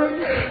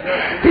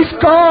Sharon. He's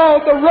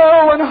called the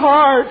roe and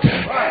heart.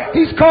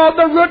 He's called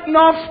the root and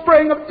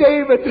offspring of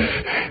David.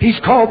 He's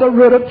called the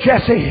root of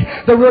Jesse,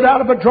 the root out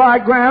of a dry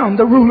ground,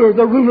 the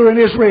ruler in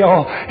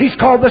Israel. He's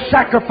called the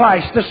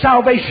sacrifice, the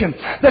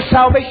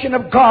salvation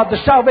of God,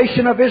 the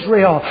salvation of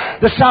Israel,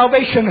 the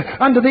salvation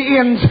unto the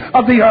ends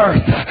of the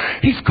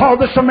earth. He's called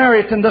the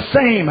Samaritan, the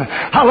same.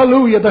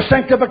 Hallelujah, the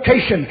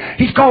sanctification.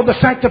 He's called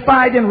the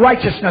sanctified in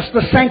righteousness,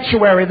 the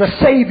sanctuary, the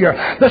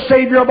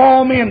Savior of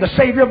all men, the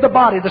Savior of the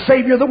body, the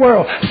Savior of the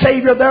world,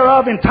 Savior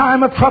thereof in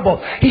time of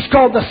trouble. He's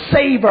called the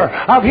savor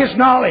of His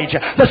knowledge,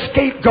 the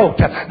scapegoat,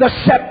 the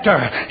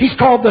scepter. He's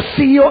called the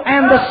seal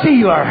and the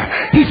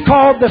sealer. He's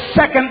called the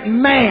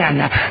second man,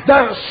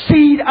 the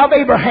seed of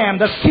Abraham,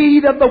 the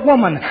seed of the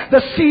woman,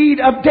 the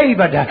seed of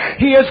David.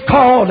 He is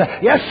called,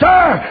 yes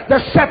sir, the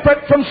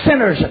separate from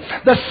sinners,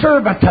 the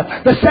servant,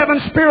 the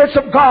seven spirits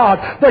of God,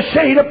 the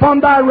shade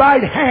upon thy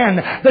right hand,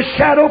 the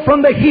shadow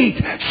from the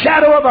heat,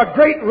 shadow of a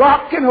great rock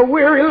in a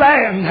weary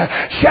land,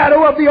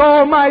 shadow of the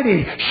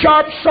Almighty,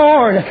 sharp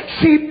sword,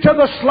 sheep to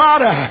the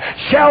slaughter,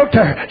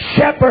 shelter,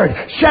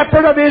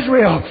 shepherd of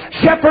Israel,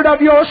 shepherd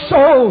of your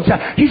souls.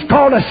 He's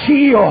called a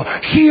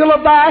shield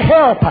of thy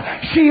help,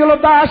 shield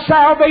of thy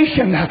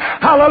salvation.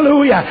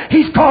 Hallelujah.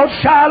 He's called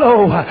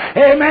Shiloh.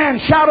 Amen.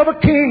 Shout of a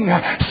king,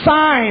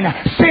 sign,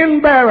 sin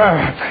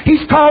bearer.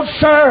 He's called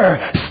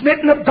Sir,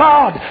 smitten of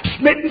God,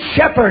 smitten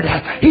shepherd.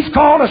 He's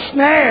called a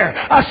snare,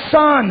 a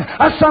son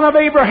of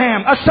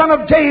Abraham, a son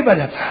of David,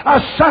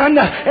 a son,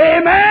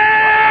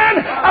 amen,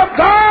 of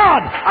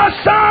God, a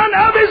son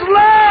of His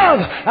love,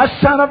 a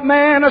son of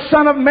man, a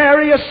son of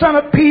Mary, a son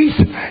of peace.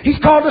 He's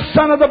called the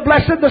Son of the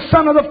Blessed, the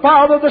Son of the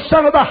Father, the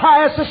Son of the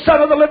Highest, the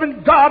Son of the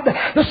living God,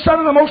 the Son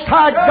of the Most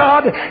High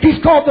God.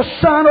 He's called the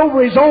Son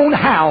over His own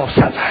house.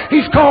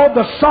 He's called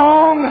the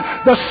song,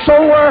 the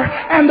sower,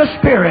 and the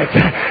Spirit.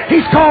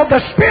 He's called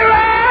the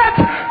Spirit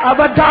of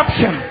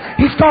adoption.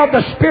 He's called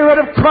the Spirit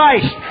of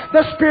Christ,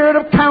 the Spirit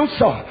of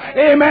counsel.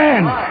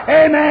 Amen.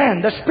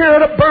 Amen. The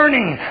Spirit of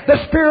burning,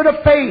 the Spirit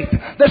of faith,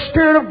 the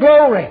Spirit of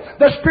glory,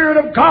 the Spirit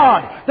of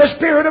God, the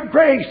Spirit of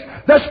grace,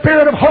 the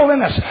Spirit of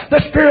holiness,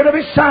 the Spirit of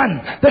His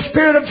Son, the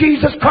Spirit of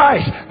Jesus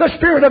Christ, the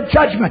Spirit of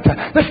judgment,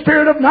 the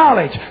Spirit of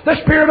knowledge, the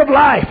Spirit of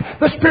life,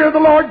 the Spirit of the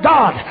Lord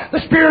God,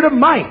 the Spirit of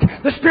might,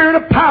 the Spirit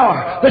of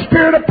power, the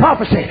Spirit of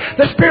prophecy,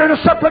 the Spirit of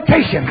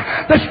supplication,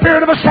 the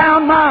Spirit of a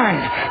sound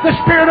mind, the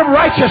Spirit of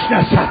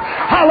righteousness.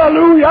 Hallelujah!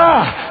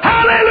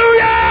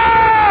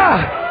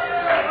 Hallelujah!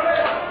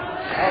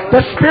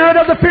 The Spirit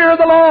of the fear of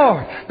the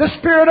Lord, the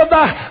Spirit of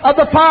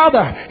the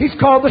Father. He's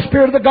called the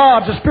Spirit of the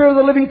gods, the Spirit of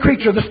the living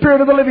creature, the Spirit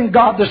of the living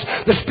God,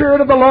 the Spirit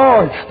of the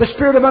Lord, the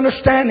Spirit of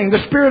understanding,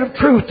 the Spirit of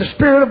truth, the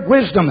Spirit of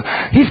wisdom.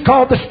 He's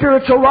called the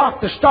spiritual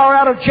rock, the star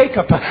out of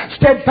Jacob,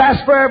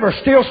 steadfast forever,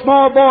 still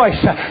small voice,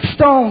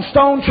 stone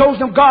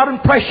chosen of God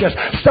and precious,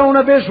 stone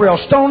of Israel,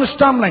 stone of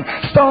stumbling,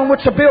 stone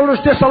which the builders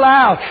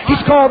disallowed.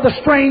 He's called the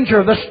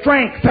stranger, the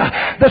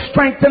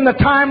strength in the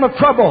time of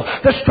trouble,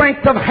 the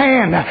strength of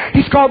hand.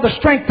 He's called the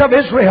strength of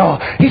Israel.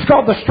 He's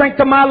called the strength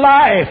of my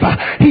life.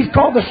 He's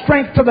called the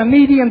strength to the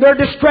needy in their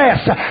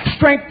distress,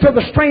 strength to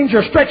the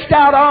stranger, stretched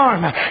out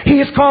arm. He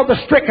is called the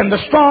stricken,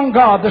 the strong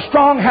God, the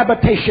strong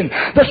habitation,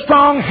 the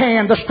strong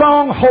hand, the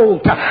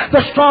stronghold,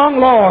 the strong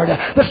Lord,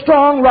 the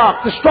strong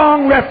rock, the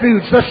strong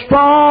refuge, the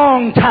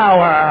strong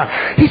tower.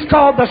 He's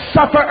called the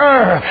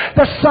sufferer,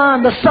 the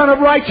Son of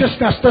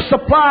righteousness, the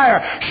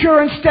supplier,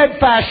 sure and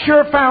steadfast,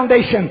 sure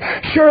foundation,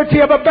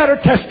 surety of a better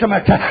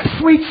testament,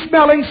 sweet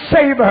smelling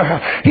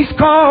savor. He's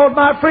called,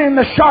 my friend,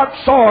 the sharp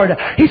sword.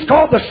 He's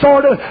called the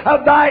sword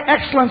of thy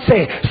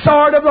excellency,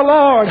 sword of the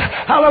Lord.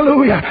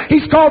 Hallelujah.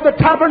 He's called the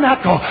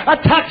tabernacle, a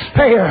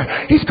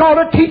taxpayer. He's called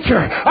a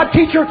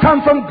teacher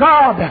come from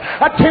God,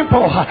 a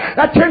temple,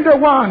 a tender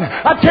one,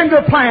 a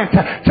tender plant,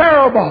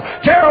 terrible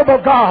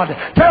God,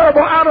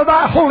 terrible out of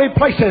thy holy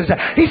places.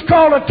 He's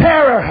called a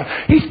terror.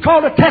 He's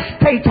called a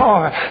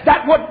testator,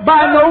 that would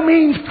by no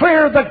means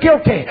clear the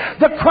guilty,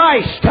 the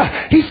Christ.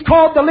 He's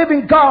called the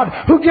living God,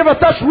 who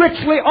giveth us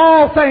richly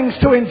all things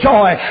to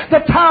enjoy, the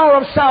tower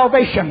of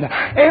salvation.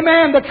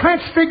 Amen. The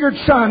transfigured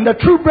Son, the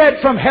true bread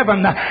from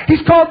heaven.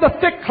 He's called the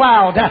thick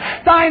cloud,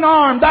 thine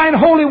arm, thine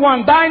holy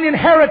one, thine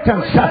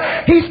inheritance.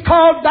 He's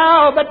called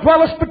thou that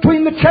dwellest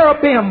between the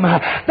cherubim,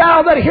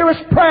 thou that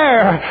hearest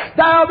prayer,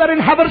 thou that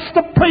inhabitest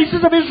the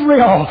praises of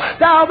Israel,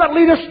 thou that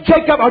leadest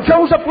Jacob or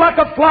Joseph like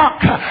a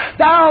flock,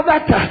 thou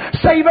that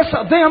savest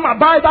them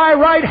by thy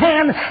right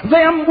hand,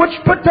 them which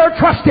put their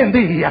trust in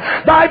thee.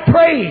 Thy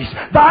praise,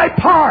 thy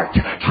part,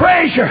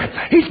 treasure.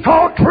 He's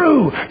called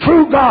true,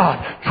 true God,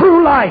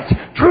 true light,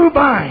 true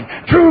vine,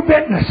 true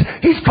witness.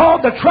 He's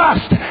called the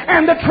trust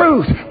and the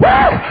truth. Woo!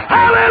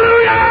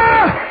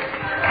 Hallelujah!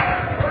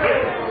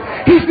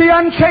 He's the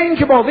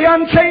unchangeable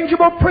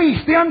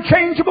priest, the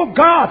unchangeable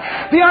God,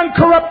 the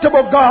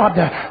uncorruptible God,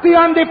 the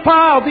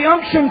undefiled, the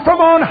unction from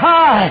on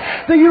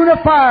high, the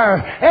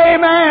unifier,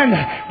 amen,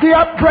 the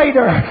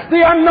upgraider,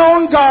 the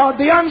unknown God,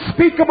 the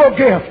unspeakable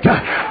gift.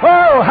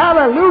 Oh,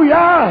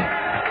 hallelujah!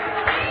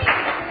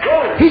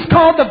 He's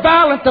called the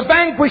valiant, the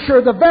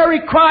vanquisher, the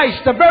very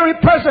Christ, the very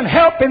present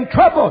help in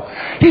trouble.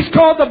 He's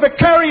called the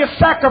vicarious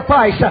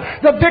sacrifice,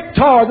 the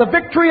victor, the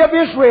victory of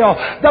Israel,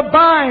 the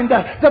bind,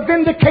 the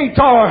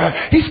vindicator.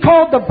 He's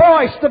called the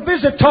voice, the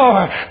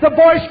visitor, the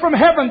voice from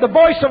heaven, the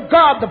voice of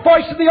God, the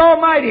voice of the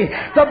Almighty,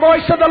 the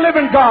voice of the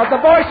living God,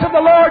 the voice of the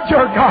Lord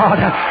your God.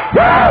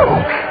 Woo!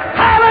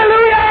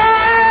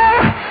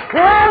 Hallelujah!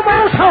 We're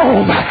almost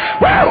home.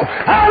 Woo!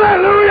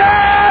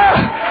 Hallelujah!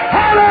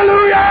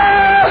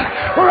 Hallelujah!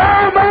 We're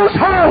almost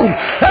home.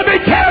 Let me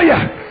tell you,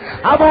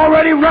 I've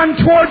already run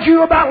towards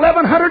you about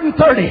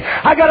 1,130.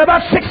 I got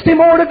about 60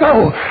 more to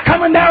go.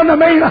 Coming down the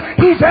main.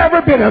 He's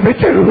every bit of it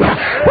too.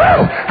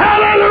 Woo!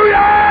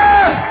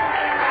 Hallelujah!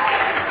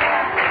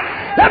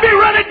 Let me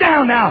run it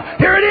down now.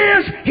 Here it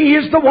is. He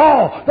is the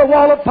wall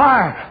of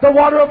fire, the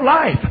water of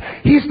life.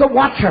 He's the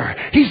watcher.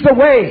 He's the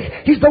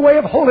way. He's the way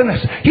of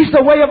holiness. He's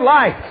the way of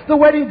life, the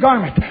wedding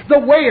garment, the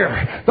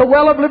weir, the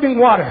well of living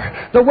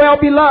water, the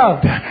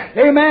well-beloved.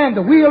 Amen.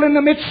 The wheel in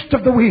the midst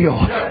of the wheel,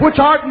 which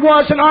art and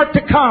was and art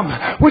to come,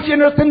 which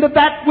entereth into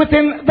that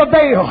within the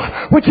veil,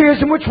 which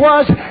is and which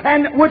was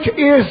and which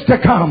is to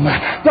come.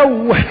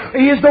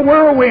 He is the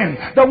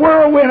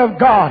whirlwind of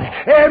God.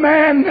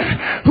 Amen.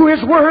 Who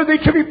is worthy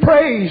to be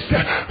praised,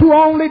 who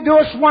only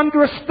doeth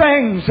wondrous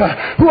things,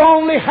 who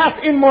only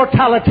hath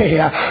immortality,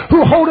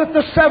 who holdeth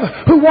the seven,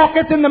 who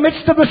walketh in the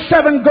midst of the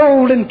seven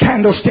golden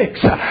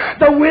candlesticks.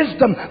 The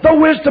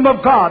wisdom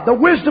of God, the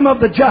wisdom of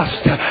the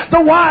just,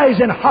 the wise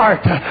in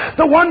heart,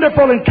 the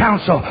wonderful in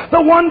counsel,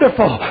 the wonder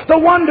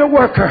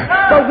worker,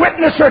 the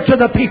witnesser to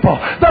the people,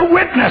 the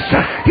witness.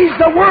 He's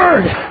the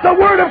Word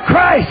of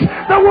Christ,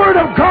 the Word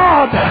of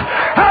God.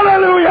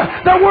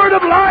 Hallelujah! The Word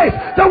of life,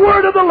 the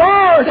Word of the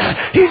Lord.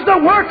 He's the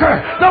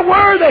worker, the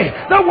worthy,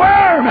 the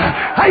worm.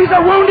 He's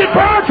the wounded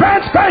for our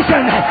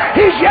transgression.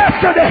 He's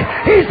yesterday,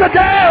 He's the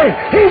day,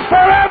 He's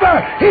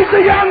forever, He's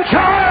the young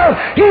child,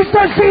 He's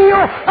the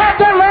zeal of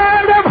the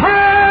land of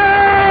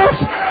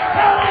hosts.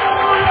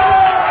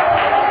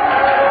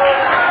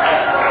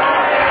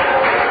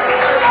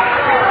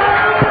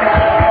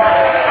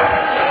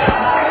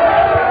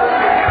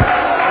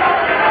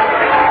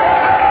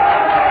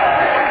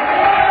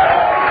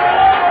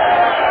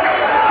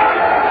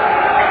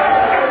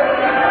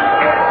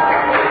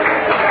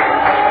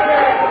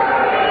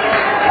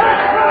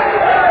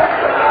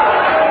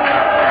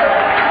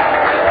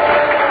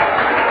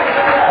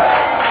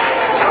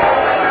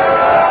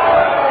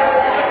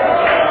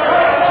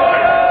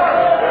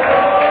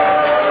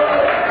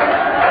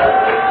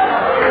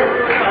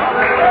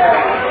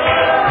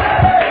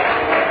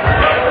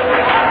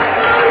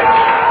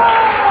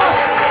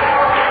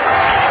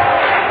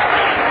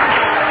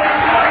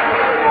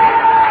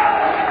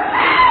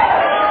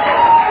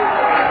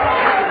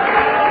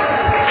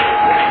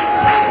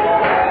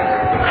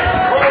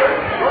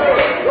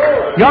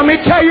 You want me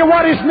to tell you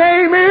what His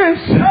name is?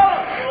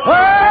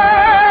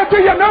 Oh, do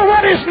you know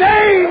what His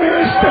name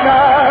is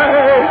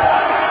tonight?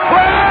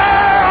 Well,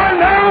 I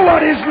know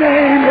what His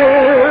name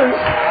is.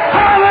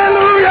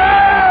 Hallelujah!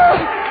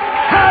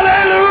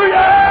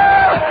 Hallelujah!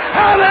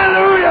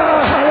 Hallelujah!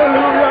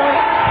 Hallelujah!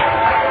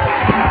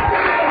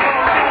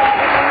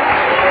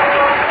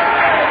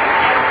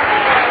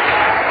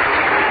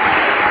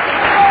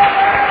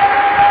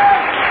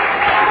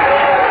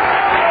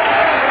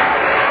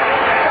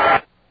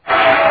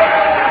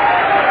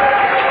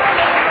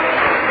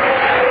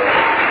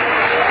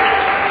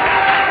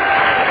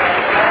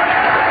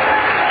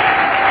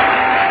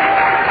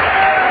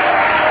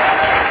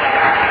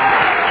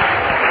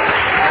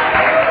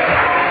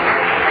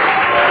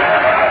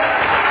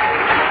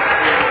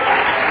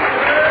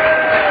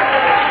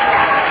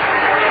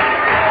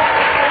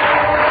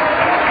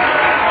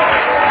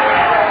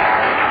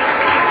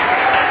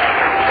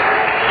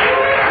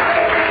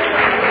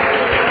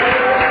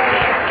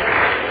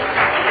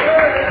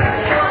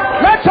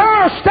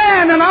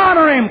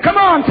 Come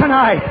on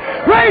tonight.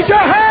 Raise your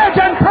hands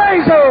and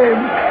praise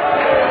Him.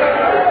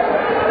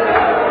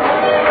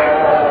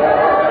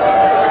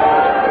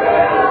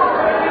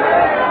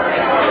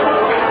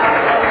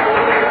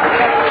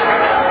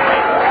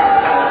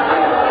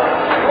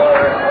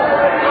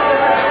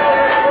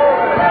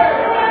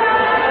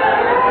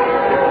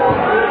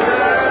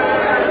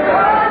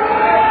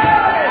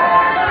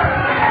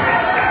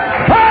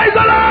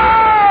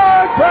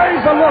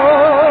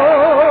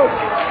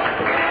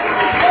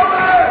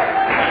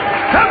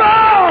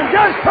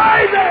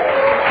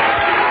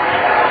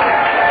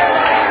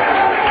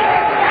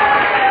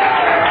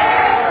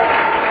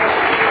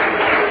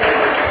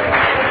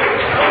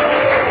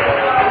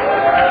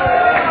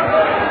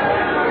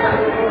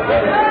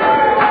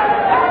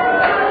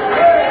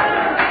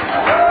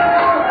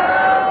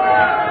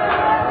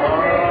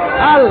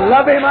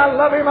 love Him, I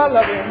love Him, I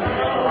love Him.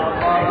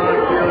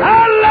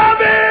 I love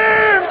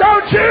Him,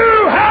 don't you?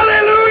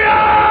 Hallelujah!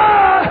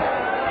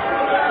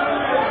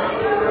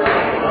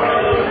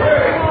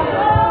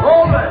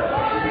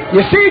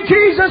 You see,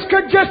 Jesus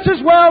could just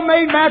as well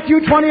made Matthew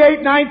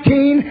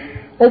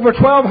 28:19 over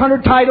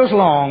 1,200 titles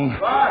long.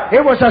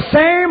 It was the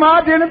same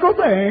identical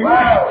thing.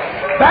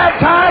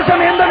 Baptize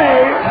them in the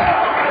name.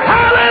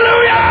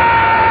 Hallelujah!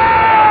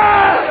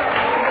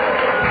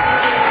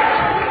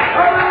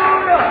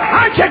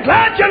 Aren't you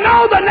glad you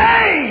know the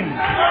name?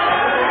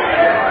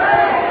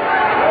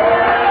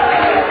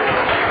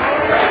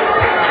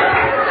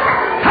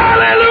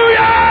 Hallelujah!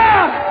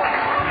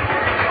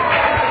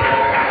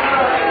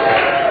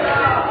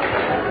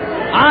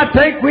 I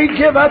think we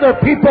give other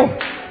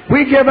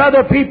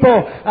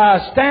people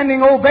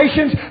standing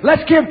ovations.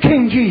 Let's give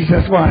King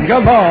Jesus one.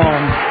 Come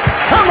on.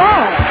 Come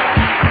on.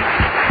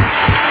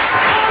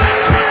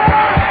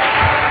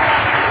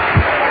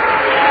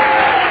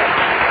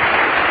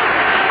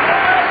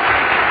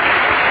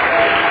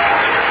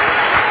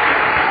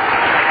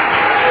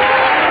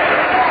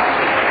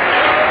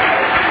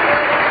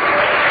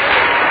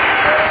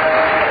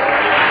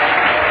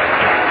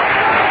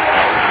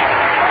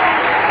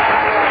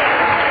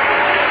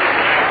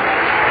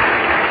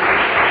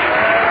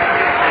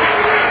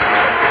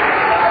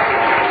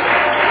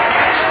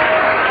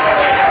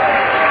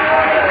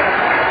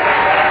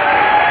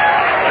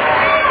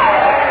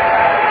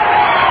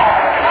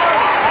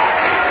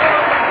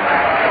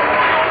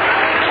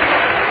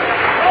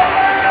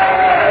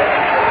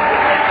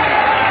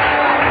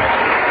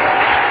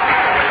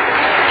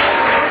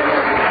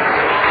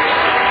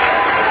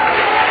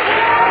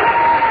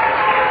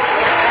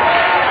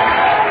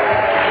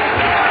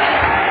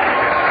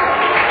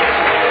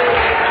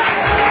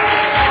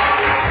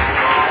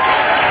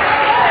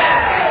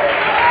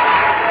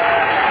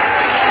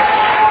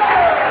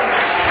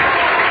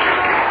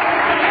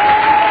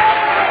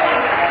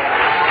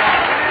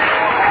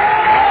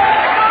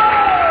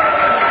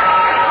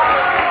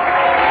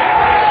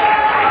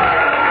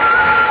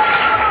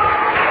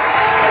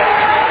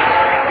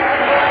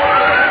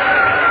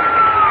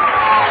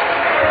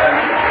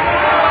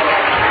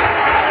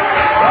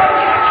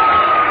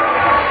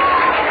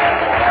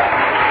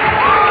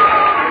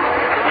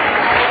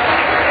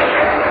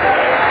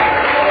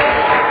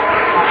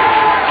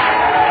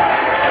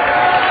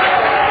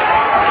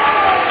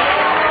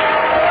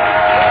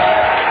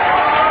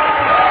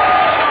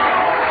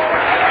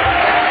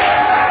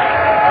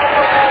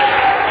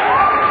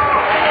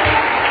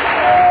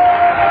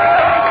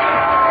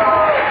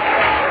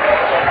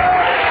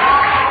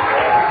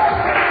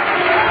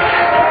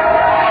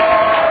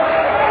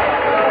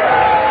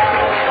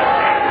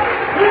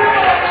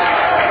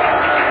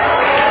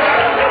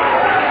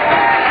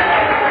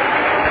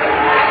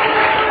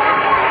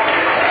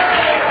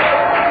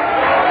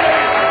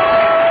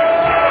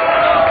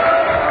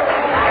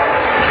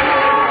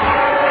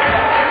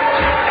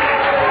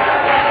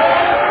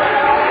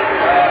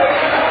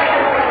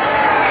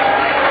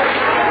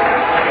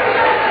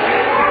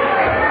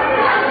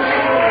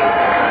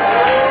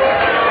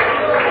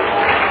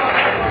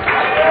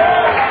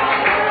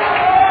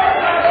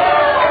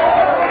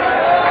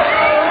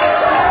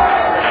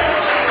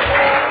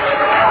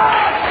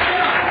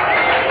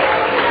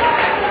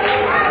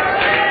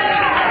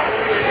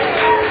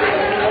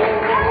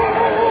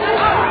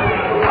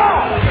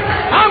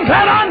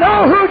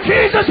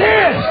 Jesus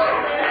is.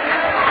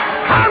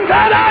 I'm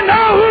glad I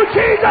know who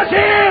Jesus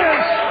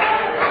is.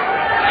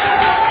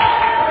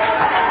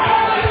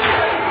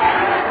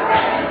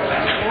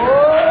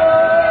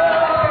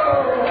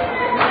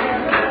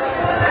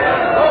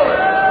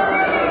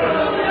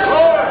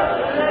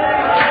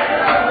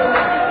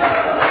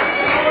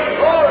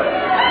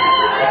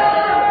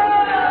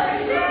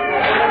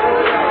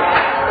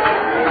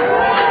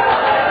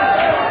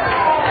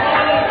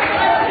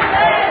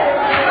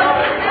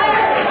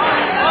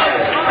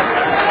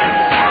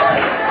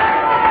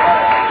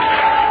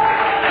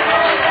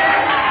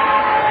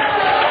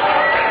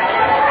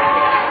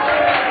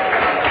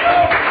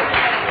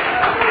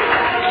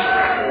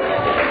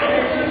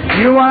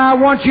 You know what I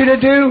want you to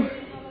do?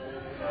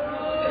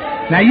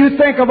 Now you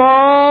think of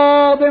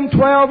all them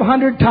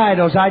 1,200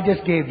 titles I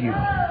just gave you.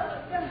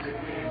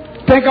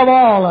 Think of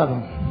all of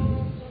them.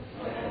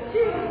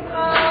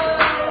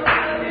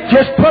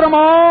 Just put them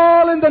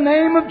all in the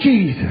name of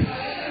Jesus.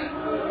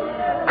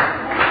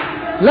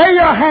 Lay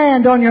your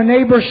hand on your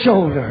neighbor's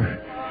shoulder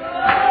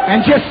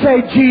and just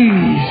say,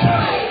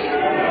 Jesus.